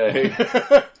every day.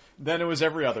 Then it was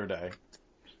every other day.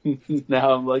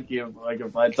 Now I'm lucky if I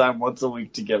can find time once a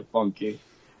week to get funky.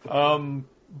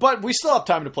 But we still have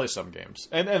time to play some games,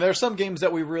 and there are some games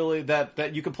that we really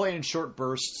that you can play in short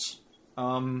bursts.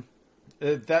 That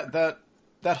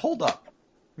hold up.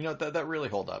 That really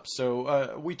hold up.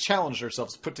 So we challenged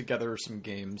ourselves to put together some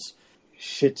games.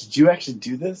 Shit, did you actually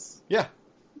do this? Yeah.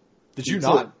 Did you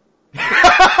not?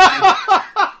 I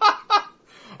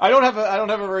don't have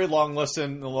a very long list,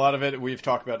 and a lot of it we've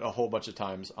talked about a whole bunch of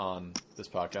times on this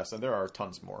podcast, and there are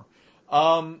tons more.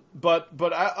 But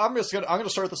I'm gonna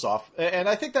start this off, and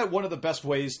I think that one of the best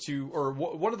ways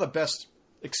one of the best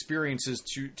experiences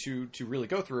to really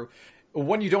go through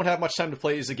when you don't have much time to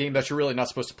play is a game that you're really not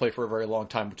supposed to play for a very long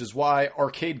time, which is why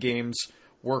arcade games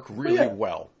work really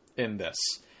well in this.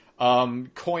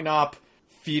 Coin op,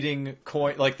 feeding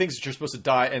coin, like things that you're supposed to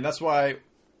die, and that's why.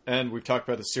 And we've talked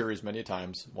about this series many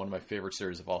times, one of my favorite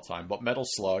series of all time. But Metal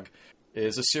Slug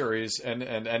is a series, and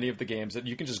any of the games that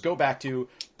you can just go back to,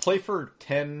 play for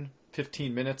 10,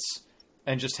 15 minutes,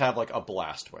 and just have like a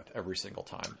blast with every single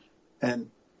time. And,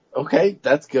 okay,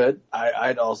 that's good.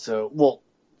 I'd also,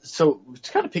 so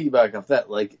to kind of piggyback off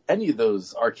that, like any of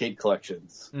those arcade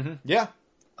collections. Mm-hmm. Yeah.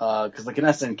 Because like an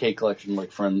SNK collection,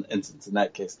 like for instance, in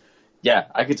that case, yeah,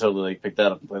 I could totally pick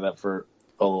that up and play that for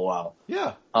a little while.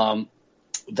 Yeah.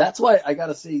 That's why I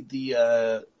gotta say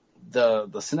the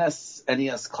SNES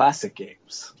NES classic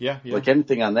games. Yeah. Like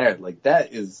anything on there, like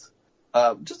that is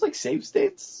just like save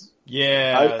states.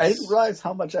 Yeah. I didn't realize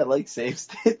how much I like save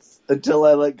states until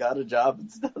I got a job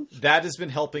and stuff. That has been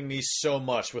helping me so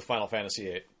much with Final Fantasy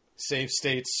VIII. Save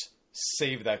states,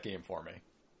 save that game for me.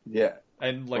 Yeah.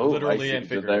 And literally and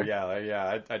figuratively.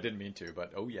 Yeah, I didn't mean to,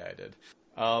 but I did.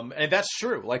 And that's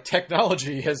true. Like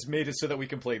technology has made it so that we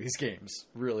can play these games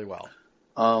really well.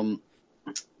 Um,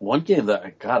 One game that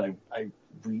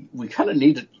we kind of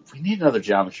need another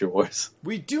Geometry Wars.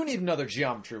 We do need another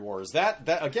Geometry Wars. That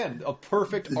again, a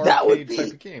perfect That would arcade be-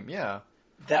 type of game. Yeah.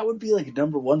 That would be like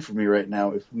number one for me right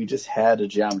now if we just had a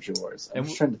Geometry Wars. I'm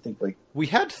just trying to think like We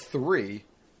had 3.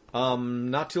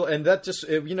 Not too, and that just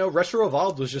Retro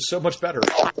Evolved was just so much better.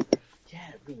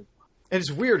 yeah, really. And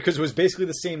it's weird because it was basically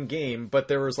the same game, but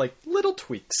there was like little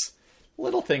tweaks,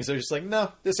 little things. They're just like,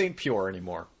 no, this ain't pure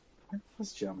anymore.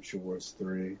 What's Geometry Wars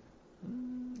 3?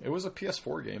 It was a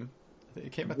PS4 game.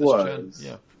 It came at this gen.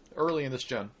 Yeah, early in this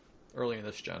gen.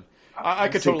 I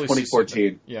could totally see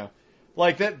 2014. Yeah,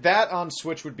 like that on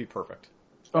Switch would be perfect.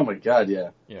 Oh my god,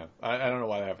 yeah. Yeah, I don't know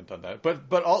why they haven't done that,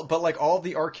 but like all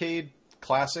the arcade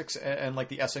classics and like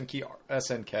the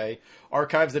SNK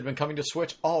archives that have been coming to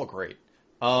Switch, all great.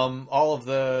 All of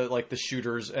the like the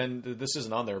shooters, and this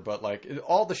isn't on there, but like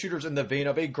all the shooters in the vein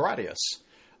of a Gradius,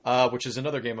 which is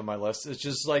another game on my list. It's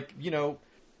just like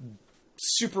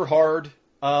super hard.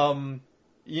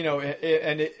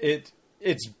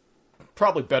 It's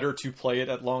probably better to play it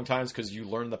at long times because you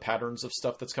learn the patterns of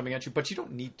stuff that's coming at you, but you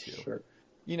don't need to. Sure.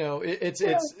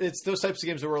 It's those types of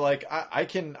games where like I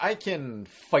can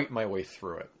fight my way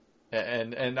through it,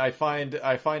 and I find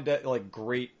that like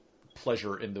great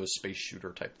pleasure in those space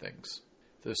shooter type things,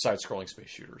 those side scrolling space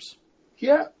shooters.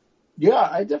 Yeah,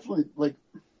 I definitely like.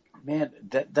 Man,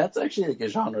 that's actually like a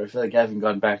genre I feel like I haven't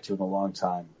gone back to in a long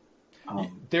time.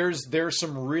 There's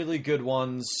some really good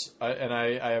ones, and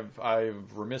I'm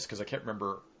remiss because I can't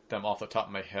remember them off the top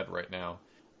of my head right now.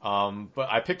 But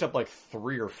I picked up like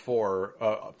 3 or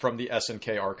 4 from the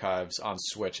SNK archives on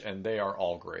Switch, and they are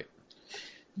all great.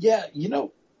 Yeah,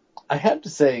 I have to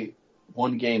say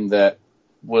one game that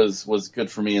was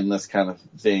good for me in this kind of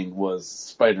vein was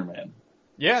Spider-Man.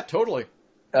 Yeah, totally.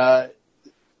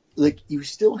 Like you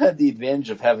still had the advantage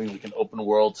of having like an open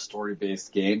world story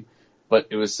based game, but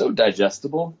it was so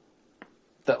digestible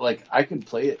that like I could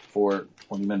play it for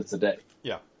 20 minutes a day.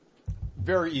 Yeah,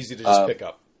 very easy to just pick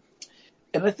up.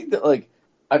 And I think that like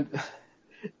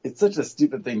it's such a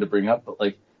stupid thing to bring up, but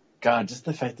like God, just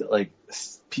the fact that like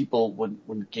people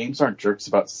when games aren't jerks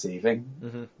about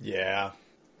saving, yeah,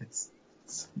 it's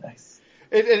so nice.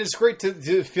 It's great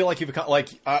to feel like you become like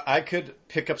I could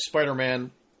pick up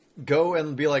Spider-Man. Go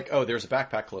and be like, oh, there's a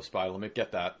backpack close by. Let me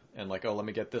get that. And like, oh, let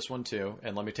me get this one too.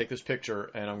 And let me take this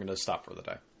picture and I'm going to stop for the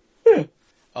day. Yeah.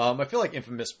 I feel like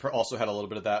Infamous also had a little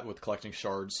bit of that with collecting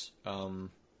shards.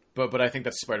 But I think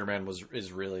that Spider-Man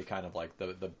is really kind of like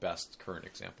the best current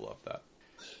example of that.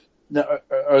 Now,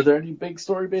 are there any big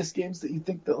story-based games that you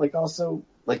think that like also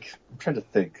like I'm trying to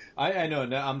think. I know.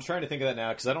 Now, I'm trying to think of that now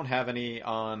because I don't have any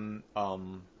on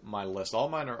my list. All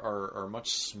mine are much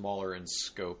smaller in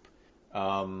scope.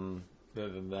 Than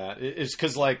that, it's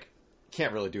because like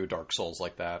can't really do Dark Souls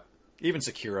like that. Even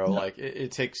Sekiro, no. Like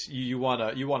it takes you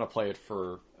wanna play it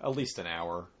for at least an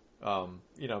hour.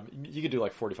 You could do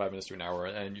like 45 minutes to an hour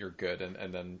and you're good,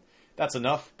 and then that's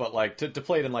enough. But like to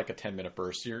play it in like a 10-minute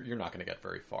burst, you're not going to get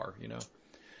very far.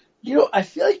 I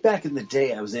feel like back in the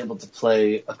day, I was able to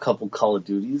play a couple Call of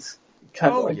Duties.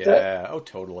 Kind of like that. Oh,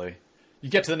 totally. You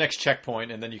get to the next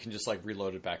checkpoint, and then you can just like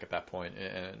reload it back at that point,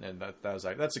 and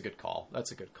that's a good call.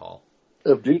 That's a good call.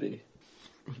 Of Duty.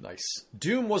 Nice.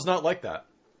 Doom was not like that.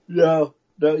 No,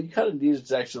 you kind of needed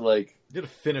to actually like. You had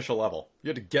to finish a level. You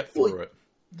had to get through it.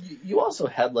 You also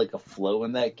had like a flow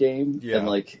in that game, yeah. And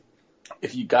like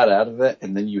if you got out of it,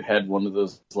 and then you had one of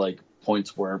those like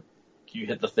points where you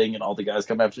hit the thing and all the guys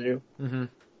come after you. Mm-hmm.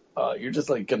 You're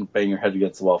just like gonna bang your head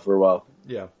against the wall for a while,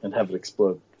 yeah, and have it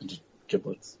explode into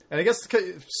giblets. And I guess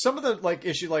some of the like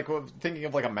issue, like thinking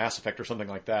of like a Mass Effect or something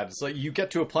like that, it's like you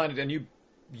get to a planet and you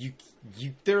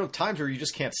there are times where you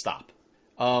just can't stop.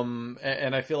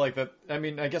 And I feel like that. I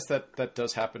mean, I guess that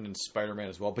does happen in Spider-Man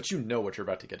as well. But you know what you're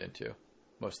about to get into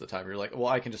most of the time. You're like, well,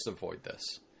 I can just avoid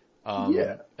this.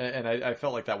 Yeah. And I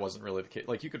felt like that wasn't really the case.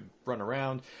 Like you could run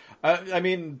around. I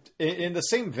mean, in the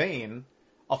same vein,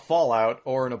 a Fallout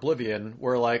or an Oblivion,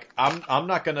 where like I'm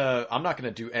not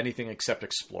gonna do anything except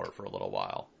explore for a little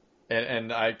while.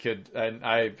 And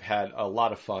I've had a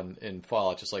lot of fun in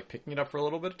Fallout, just like picking it up for a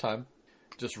little bit of time,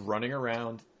 just running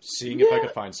around, seeing if I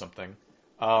could find something.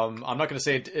 I'm not going to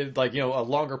say it, like, a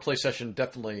longer play session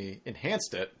definitely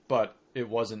enhanced it, but it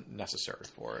wasn't necessary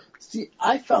for it. See,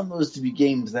 I found those to be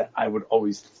games that I would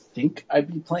always think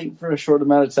I'd be playing for a short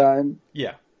amount of time.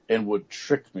 Yeah. And would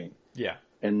trick me. Yeah.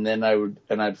 And then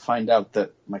I'd find out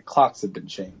that my clocks had been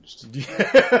changed.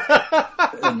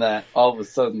 And that all of a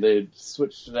sudden they'd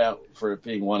switched it out for it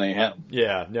being 1 a.m.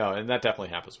 Yeah, no, and that definitely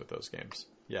happens with those games.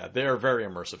 Yeah, they're very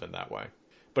immersive in that way.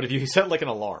 But if you set like an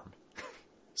alarm,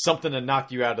 something to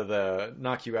knock you out of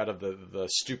the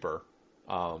stupor.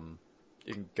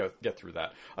 You can get through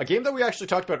that. A game that we actually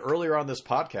talked about earlier on this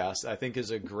podcast, I think,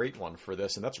 is a great one for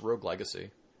this, and that's Rogue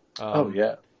Legacy.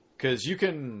 Because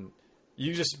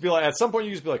you just be like, at some point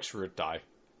you just be like, screw it, die,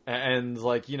 and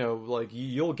like, you know, like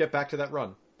you'll get back to that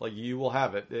run. Like, you will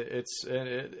have it.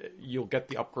 You'll get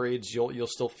the upgrades. You'll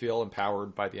still feel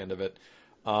empowered by the end of it.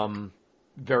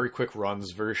 Very quick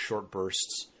runs, very short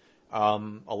bursts. A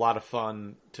lot of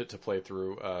fun to play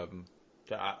through.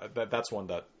 That's one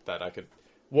that I could.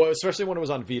 Well, especially when it was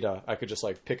on Vita, I could just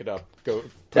like pick it up, go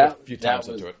put a few times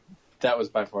into it. That was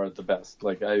by far the best.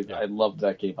 Like I loved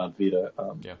that game on Vita.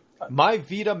 My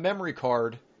Vita memory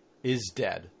card is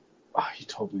dead. Oh, you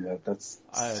told me that. That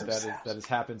has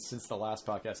happened since the last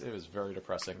podcast. It was very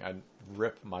depressing. I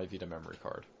rip my Vita memory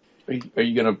card. Are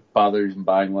you going to bother even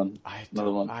buying one?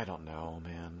 Another one? I don't know,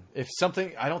 man.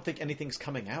 I don't think anything's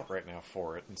coming out right now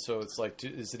for it, and so it's like,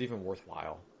 is it even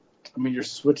worthwhile? I mean, your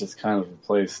Switch is kind of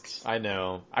replaced. I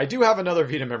know. I do have another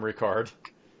Vita memory card.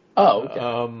 Oh,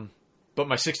 okay. But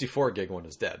my 64 gig one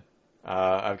is dead.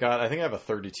 I think I have a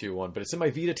 32 one, but it's in my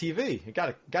Vita TV. You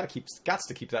gotta keep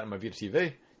that in my Vita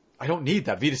TV. I don't need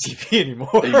that Vita TV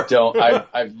anymore. You don't.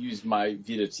 I've used my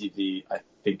Vita TV, I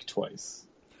think, twice.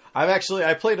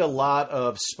 I played a lot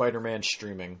of Spider-Man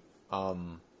streaming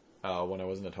when I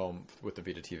wasn't at home with the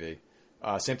Vita TV.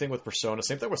 Same thing with Persona.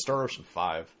 Same thing with Star Ocean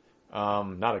 5.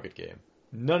 Not a good game.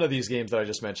 None of these games that I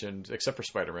just mentioned, except for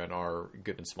Spider-Man, are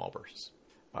good in small bursts.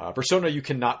 Persona, you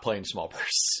cannot play in small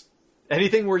bursts.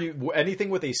 Anything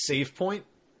with a save point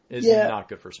is not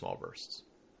good for small bursts.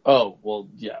 Oh, well,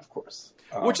 yeah, of course.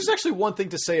 Which is actually one thing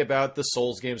to say about the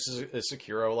Souls games is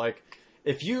Sekiro. Like,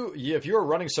 if you're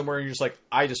running somewhere and you're just like,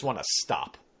 I just want to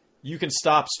stop, you can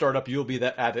stop, start up, you'll be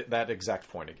at that exact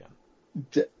point again.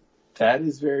 That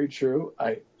is very true.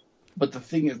 But the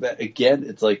thing is that, again,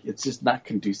 it's like, it's just not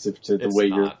conducive to the way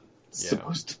you're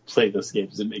supposed to play those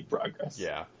games and make progress.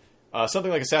 Yeah.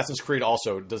 Something like Assassin's Creed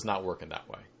also does not work in that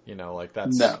way. You know, like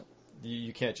that's... No.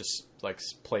 You can't just, like,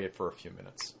 play it for a few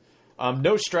minutes.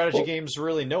 No strategy games,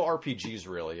 really. No RPGs,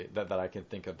 really, that I can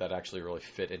think of that actually really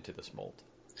fit into this mold.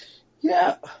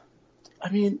 Yeah. I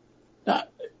mean,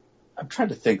 I'm trying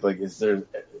to think, like, is there...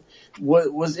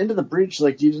 Was Into the Breach,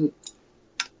 like, you didn't...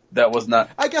 That was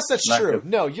not... I guess that's true. Good.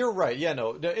 No, you're right. Yeah,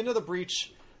 no. Into the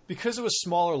Breach, because it was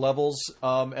smaller levels,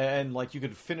 and, like, you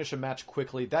could finish a match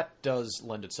quickly, that does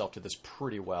lend itself to this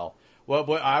pretty well. Well,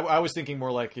 but I was thinking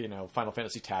more like, you know, Final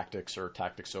Fantasy Tactics or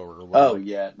Tactics Ogre. Oh,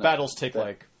 yeah. No, battles take,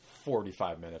 like,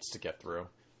 45 minutes to get through.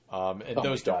 And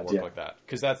those don't work like that.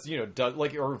 Because that's, you know,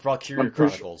 like, or Valkyria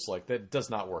Chronicles, like, that does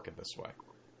not work in this way.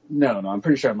 No, I'm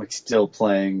pretty sure I'm, like, still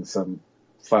playing some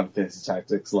Final Fantasy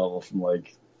Tactics level from,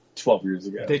 like, 12 years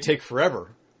ago. They take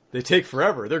forever.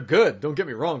 They're good, don't get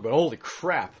me wrong, but holy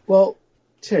crap. Well,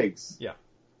 Tiggs. Yeah.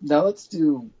 Now let's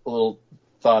do a little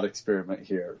thought experiment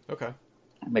here. Okay.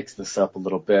 Mix this up a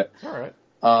little bit. All right.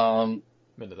 I'm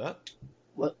into that.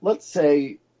 Let's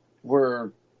say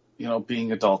we're, you know,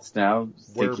 being adults now.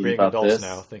 We're being adults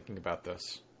now thinking about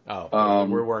this. Oh,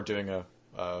 we weren't doing a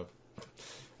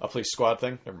police squad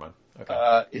thing? Never mind.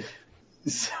 Okay.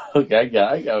 Okay, I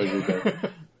got what you're doing.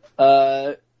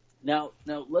 Now,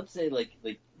 let's say like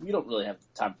we don't really have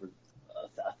time for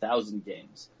 1,000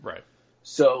 games, right?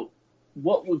 So,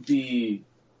 what would be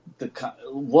the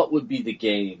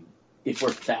game if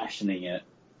we're fashioning it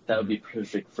that would be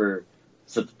perfect for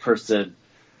the person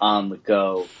on the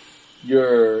go?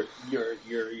 You're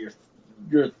 30s.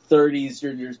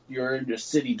 You're in your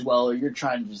city dweller. You're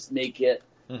trying to just make it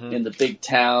in the big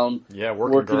town. Yeah,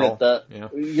 working girl.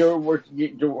 You're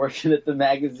working at the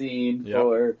magazine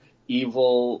or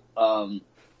evil.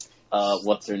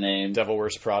 What's her name? Devil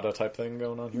Wears Prada type thing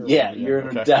going on here. Yeah, you're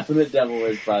in a definite Devil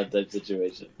Wears Prada type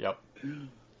situation. Yep.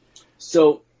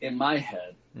 So in my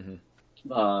head,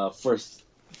 first,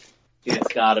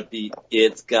 it's gotta be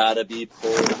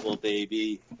portable,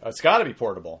 baby. It's gotta be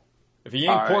portable. If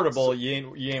you ain't portable,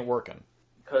 you ain't working.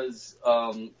 Because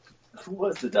who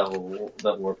was the devil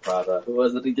that wore Prada? Who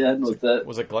was it again?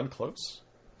 Was it Glenn Close?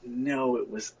 No, it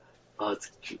was.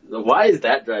 Why is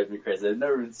that driving me crazy? I've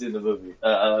never even seen the movie.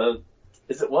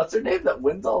 Is it what's her name that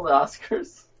wins all the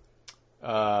Oscars?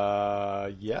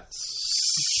 Yes.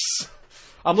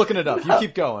 I'm looking it up. You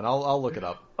keep going. I'll look it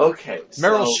up. Okay.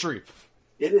 Meryl Streep.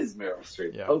 It is Meryl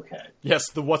Streep. Yeah. Okay.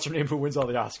 Yes, the what's her name who wins all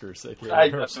the Oscars.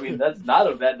 I mean, that's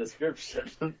not a bad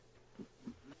description.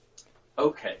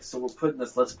 Okay, so we're putting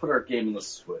this. Let's put our game in the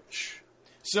Switch.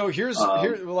 So here,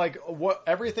 like what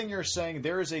everything you're saying.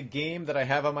 There is a game that I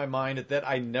have on my mind that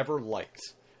I never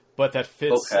liked, but that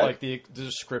fits like the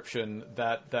description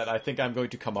that I think I'm going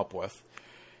to come up with.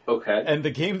 Okay. And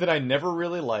the game that I never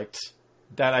really liked,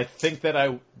 that I think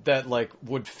that like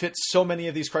would fit so many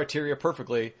of these criteria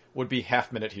perfectly, would be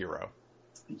Half Minute Hero.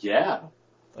 Yeah.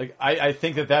 Like I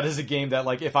think that is a game that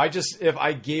like if I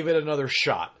gave it another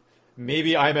shot,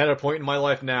 maybe I'm at a point in my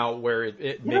life now where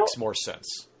it makes more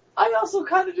sense. I also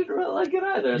kind of didn't really like it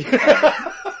either.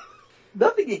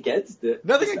 Nothing against it.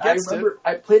 Nothing against it. I remember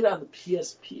I played it on the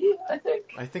PSP, I think.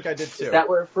 I think I did too. Is that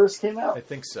where it first came out? I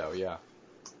think so, yeah.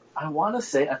 I want to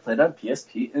say I played on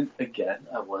PSP, and again,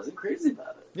 I wasn't crazy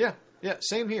about it. Yeah,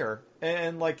 same here.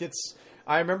 And like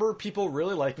I remember people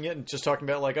really liking it and just talking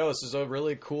about like, oh, this is a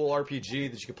really cool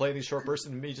RPG that you can play in these short bursts,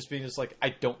 and me just being just like, I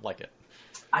don't like it.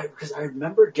 Because I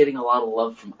remember getting a lot of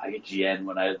love from IGN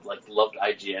when I like loved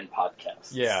IGN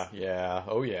podcasts. Yeah,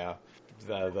 oh yeah.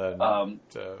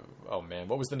 Oh man,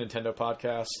 what was the Nintendo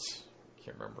podcast?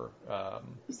 Can't remember.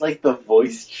 It's like the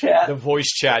voice chat. The voice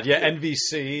chat, yeah,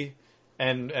 NVC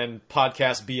and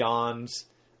Podcast Beyond,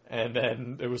 and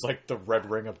then it was like the Red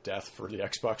Ring of Death for the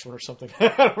Xbox One or something. I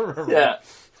don't remember. Yeah.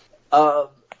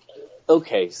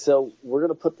 Okay, so we're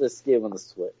gonna put this game on the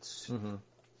Switch. Mm-hmm.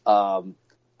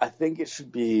 I think it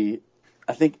should be.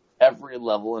 I think every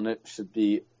level in it should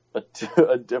be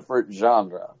a different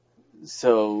genre.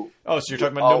 So. Oh, so you're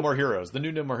talking about No More Heroes, the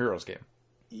new No More Heroes game?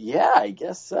 Yeah, I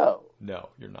guess so. No,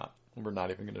 you're not. We're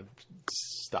not even going to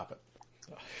stop it.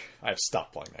 I have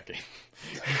stopped playing that game.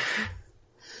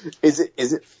 Is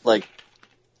it like?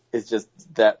 It's just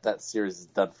that series is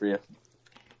done for you.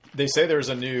 They say there's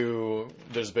a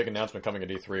big announcement coming at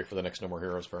E3 for the next No More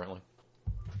Heroes, apparently.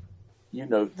 You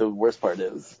know, the worst part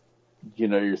is, you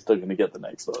know, you're still going to get the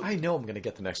next one. I know I'm going to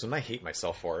get the next one. I hate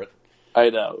myself for it.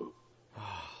 I know.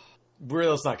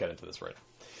 Let's not get into this right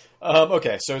now.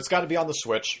 Okay, so it's got to be on the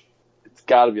Switch. It's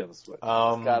got to be on the Switch.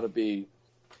 It's got to be.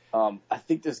 I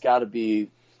think there's got to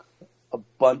be a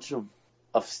bunch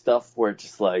of stuff where it's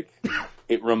just like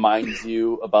it reminds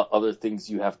you about other things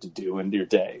you have to do in your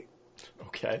day.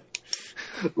 Okay.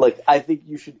 Like, I think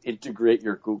you should integrate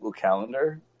your Google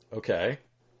Calendar. Okay.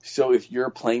 So if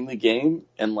you're playing the game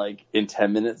and like in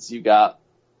 10 minutes you've got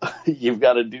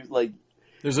to do like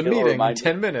there's a meeting in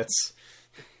 10 minutes.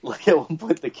 Like at one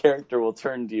point the character will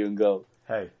turn to you and go,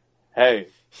 "Hey,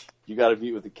 you got to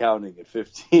meet with accounting at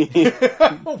 15."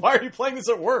 Why are you playing this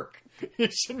at work? You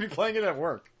shouldn't be playing it at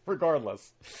work,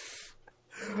 regardless.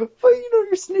 But you know,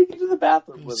 you're sneaking to the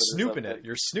bathroom with it. Snooping it.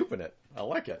 You're snooping it. I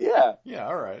like it. Yeah. Yeah.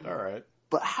 All right.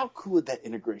 But how cool would that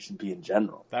integration be in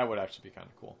general? That would actually be kind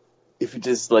of cool. If you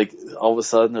just like all of a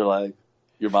sudden they're like,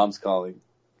 "Your mom's calling."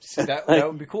 See, that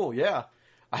would be cool. Yeah,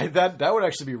 that would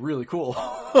actually be really cool.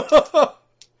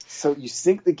 So you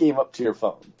sync the game up to your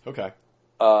phone. Okay.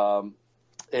 And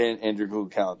your Google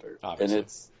Calendar. Obviously.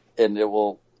 And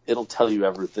it'll tell you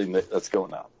everything that's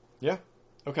going on. Yeah.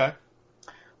 Okay.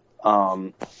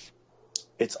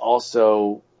 It's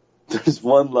also there's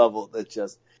one level that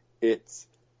just it's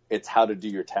how to do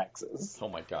your taxes. Oh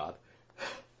my god.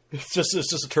 It's just a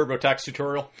TurboTax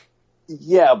tutorial.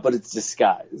 Yeah, but it's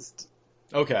disguised.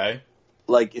 Okay.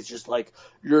 Like it's just like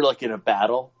you're like in a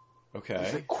battle. Okay.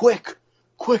 It's like, quick,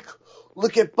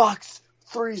 look at box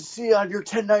 3C on your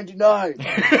 1099.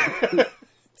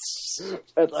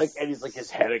 and he's like his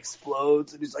head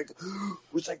explodes and he's like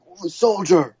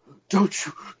soldier,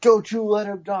 don't you let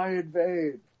him die in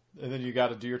vain. And then you got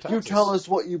to do your taxes. You tell us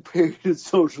what you paid in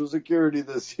Social Security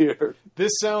this year.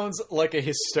 This sounds like a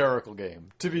hysterical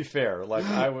game. To be fair, like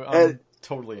I'm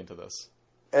totally into this.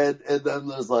 And then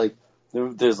there's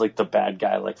like the bad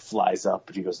guy like flies up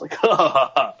and he goes like, ha,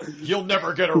 ha, ha. You'll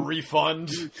never get a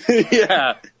refund.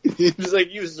 Yeah, he's like,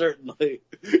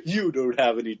 you don't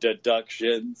have any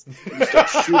deductions.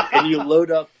 And you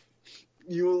load up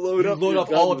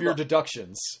all of your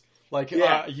deductions. Like,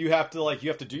 yeah. You have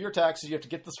to do your taxes. You have to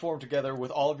get this form together with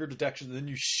all of your deductions, and then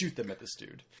you shoot them at this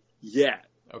dude. Yeah.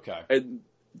 Okay. And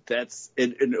that's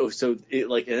and so it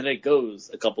like and then it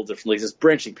goes a couple different like there's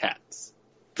branching paths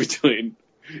between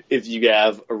if you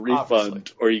have a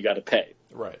refund or you got to pay.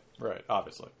 Right.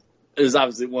 Obviously. There's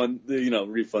obviously one,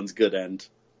 refund's good end.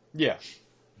 Yeah.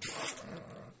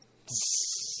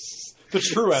 The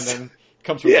true ending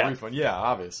comes from the refund. Yeah,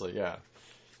 obviously. Yeah.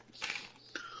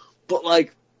 But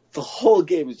like. The whole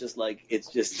game is just like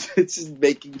it's just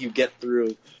making you get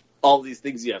through all these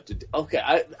things you have to do. Okay,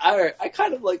 I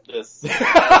kind of like this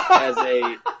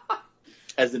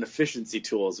as an efficiency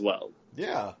tool as well.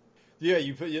 Yeah.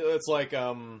 It's like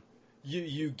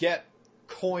you get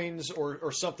coins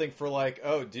or something for like,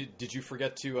 oh, did you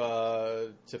forget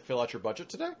to fill out your budget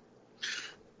today?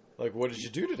 Like, what did you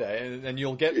do today? And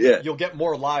you'll Yeah. get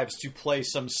more lives to play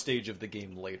some stage of the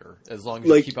game later, as long as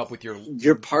you keep up with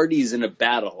your party's in a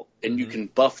battle, and you can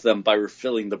buff them by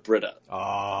refilling the Brita.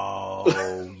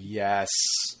 Oh, yes.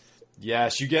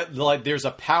 Yes, you get, like, there's a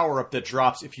power-up that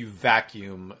drops if you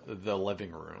vacuum the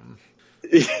living room.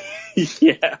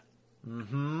 Yeah.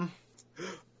 Mm-hmm.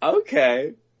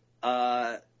 Okay.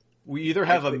 We either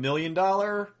have $1 million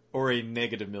or a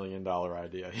negative $1 million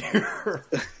idea here.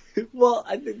 Well,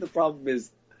 I think the problem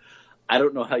is I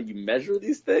don't know how you measure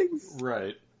these things.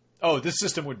 Right. Oh, this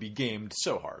system would be gamed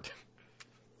so hard.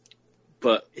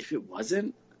 But if it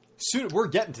wasn't... Soon, we're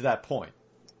getting to that point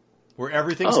where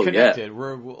everything's connected. Yeah.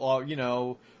 We're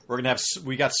going to have...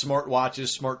 We got smart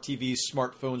watches, smart TVs,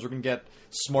 smartphones. We're going to get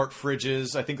smart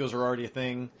fridges. I think those are already a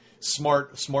thing.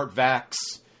 Smart vacs,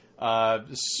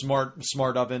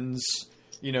 smart ovens.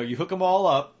 You hook them all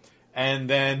up. And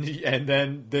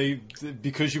then they,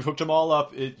 because you hooked them all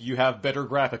up, you have better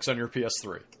graphics on your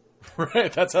PS3,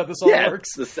 right? That's how this all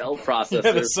works. The cell processor.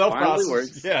 Yeah, the cell finally processor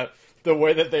works. Yeah, the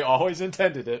way that they always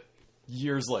intended it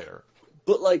years later.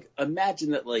 But like,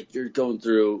 imagine that like you're going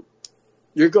through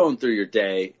your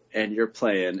day and you're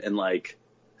playing, and like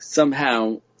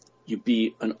somehow you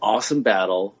beat an awesome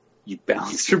battle, you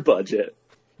balance your budget,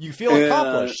 you feel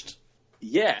accomplished.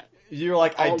 Yeah, you're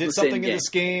like, I did something in this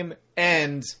game,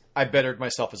 and I bettered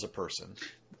myself as a person.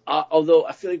 Although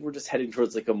I feel like we're just heading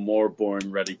towards like a more boring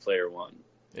Ready Player One.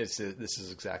 This is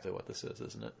exactly what this is,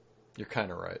 isn't it? You're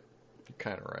kind of right.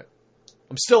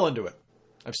 I'm still into it.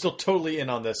 I'm still totally in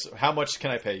on this. How much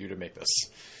can I pay you to make this?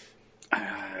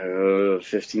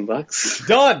 $15.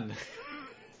 Done.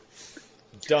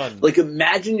 Like,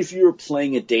 imagine if you were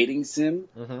playing a dating sim,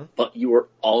 but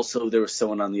there was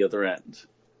someone on the other end.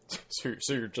 So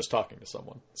you're just talking to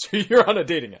someone. So you're on a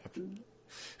dating app.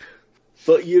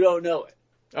 But you don't know it.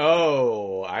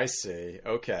 Oh, I see.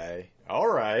 Okay. All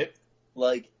right.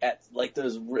 There'll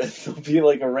be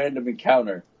like a random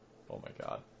encounter. Oh my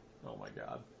god.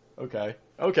 Okay.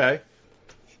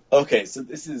 Okay, so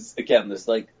this is, again, there's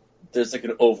like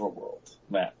an overworld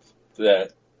map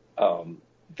that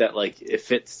like it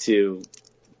fits to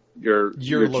your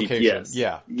location. GPS.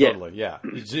 Yeah, totally. Yeah.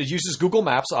 It uses Google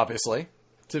Maps, obviously,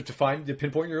 to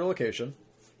pinpoint your location.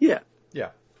 Yeah.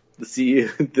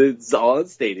 It's all on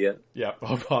Stadia. Yeah,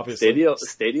 obviously.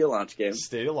 Stadia launch game.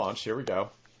 Stadia launch. Here we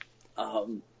go.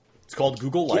 It's called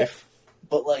Google Life.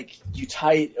 But like you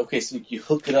tie it. Okay, so you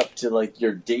hook it up to like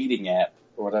your dating app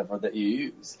or whatever that you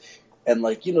use, and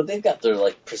like they've got their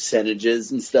like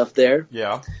percentages and stuff there.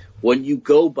 Yeah. When you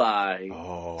go by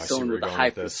someone with a high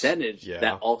percentage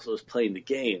that also is playing the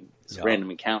game, it's a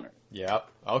random encounter. Yep.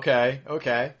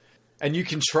 Okay. And you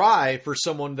can try for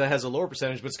someone that has a lower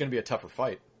percentage, but it's going to be a tougher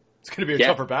fight. It's going to be a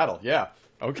tougher battle. Yeah.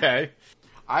 Okay.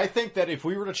 I think that if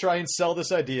we were to try and sell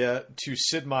this idea to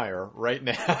Sid Meier right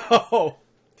now,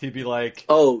 he'd be like...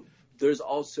 Oh, there's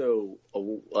also...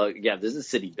 there's a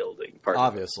city building part.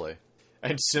 Obviously.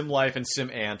 And Sim Life and Sim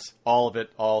Ant, all of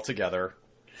it, all together.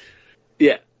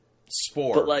 Yeah.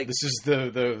 Spore. But like, this is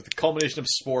the culmination of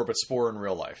Spore, but Spore in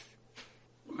real life.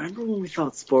 Remember when we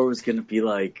thought Spore was going to be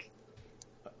like...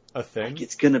 A thing? Like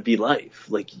it's going to be life.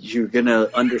 Like, you're going to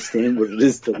understand what it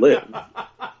is to live.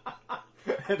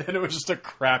 And then it was just a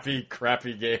crappy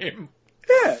game.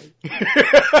 Yeah.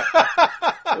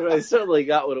 I certainly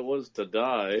got what it was to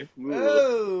die.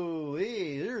 Oh,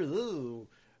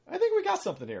 I think we got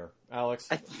something here, Alex.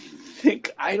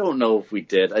 I don't know if we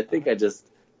did. I think I just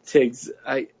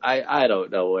I don't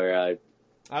know where I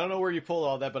don't know where you pulled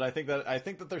all that, but I think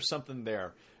that there's something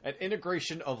there. An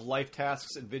integration of life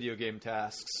tasks and video game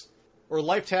tasks, or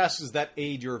life tasks that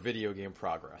aid your video game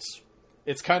progress.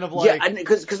 It's kind of like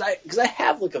because I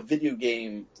have like a video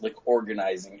game like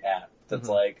organizing app that's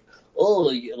like,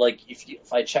 like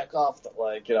if I check off that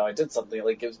I did something, it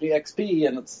like gives me XP,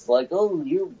 and it's like, oh,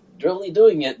 you're really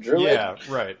doing it, Druid. Yeah,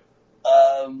 right.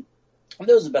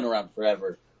 Those have been around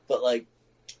forever, but like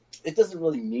it doesn't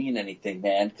really mean anything,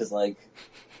 man, because like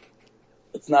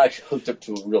it's not actually hooked up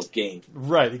to a real game.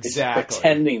 Right, exactly. It's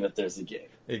pretending that there's a game.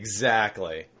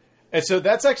 Exactly. And so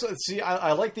that's actually,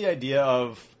 I like the idea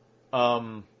of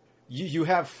you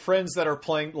have friends that are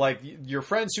playing, like your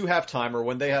friends who have time, or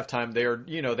when they have time, they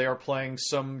are playing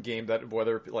some game that,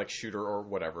 whether like shooter or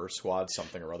whatever, squad,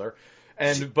 something or other.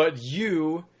 But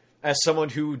you, as someone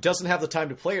who doesn't have the time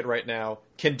to play it right now,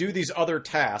 can do these other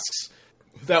tasks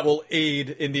that will aid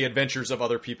in the adventures of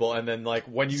other people, and then like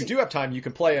when you do have time, you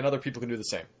can play, and other people can do the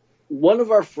same. One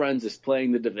of our friends is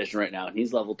playing the Division right now, and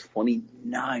he's level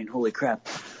 29. Holy crap!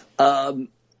 I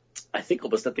think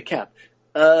almost at the cap.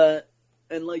 And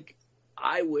like,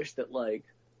 I wish that like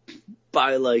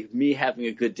by like me having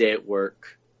a good day at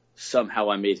work, somehow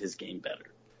I made his game better.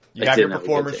 You have your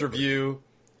performance review,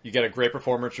 you get a great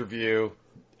performance review,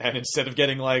 and instead of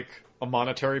getting like a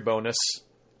monetary bonus,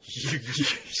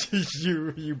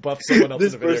 you buff someone else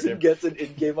in a video game. This person gets an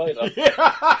in-game item.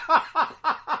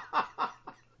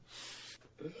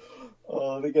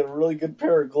 Oh, they get a really good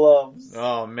pair of gloves.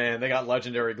 Oh man, they got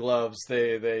legendary gloves.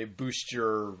 They boost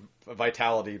your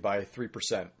vitality by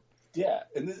 3%. Yeah,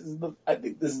 and I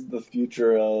think this is the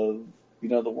future of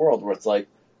the world where it's like,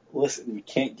 listen, we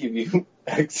can't give you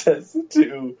access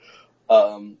to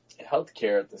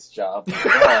healthcare at this job.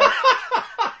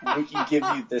 We can give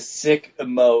you the sick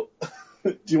emote.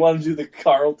 Do you want to do the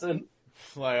Carlton?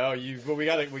 Like, we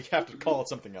have to call it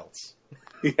something else.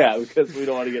 Yeah, because we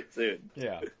don't want to get sued.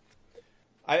 Yeah.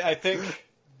 I think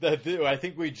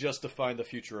we just defined the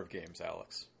future of games,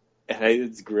 Alex. And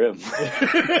it's grim.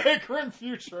 Grim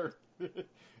future.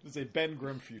 It's a Ben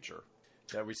Grimm future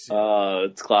that we see.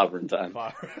 It's clobbering time.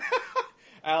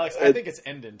 Alex, I think it's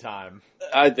ending time.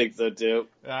 I think so too.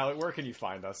 Alex, where can you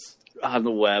find us? On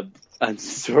the web, on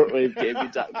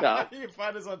shortwavegaming.com. You can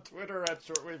find us on Twitter at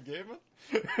shortwavegaming.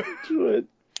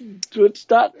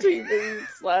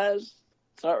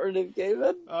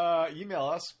 Twitch.tv/shortwavegaming. Email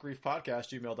us,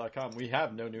 griefpodcast@gmail.com. We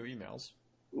have no new emails.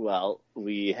 Well,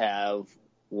 we have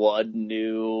one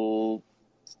new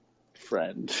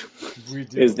friend. We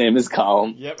do. His name is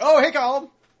Colin. Yep. Oh, hey, Colin.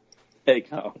 Hey,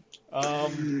 Colin.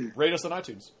 Rate us on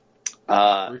iTunes.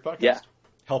 Grief Podcast. Yeah.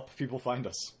 Help people find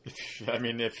us. I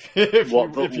mean, if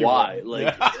why?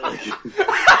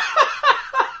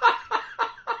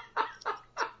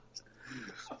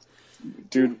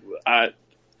 Dude,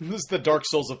 this is the Dark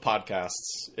Souls of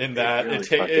podcasts. In that really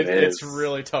it's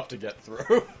really tough to get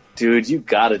through. Dude, you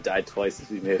gotta die twice if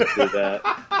you made it through that.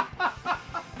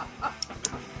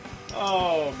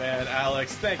 Oh man,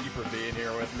 Alex, thank you for being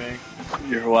here with me.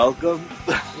 You're welcome.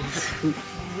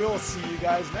 We'll see you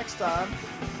guys next time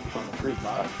on the Grief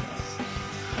Podcast.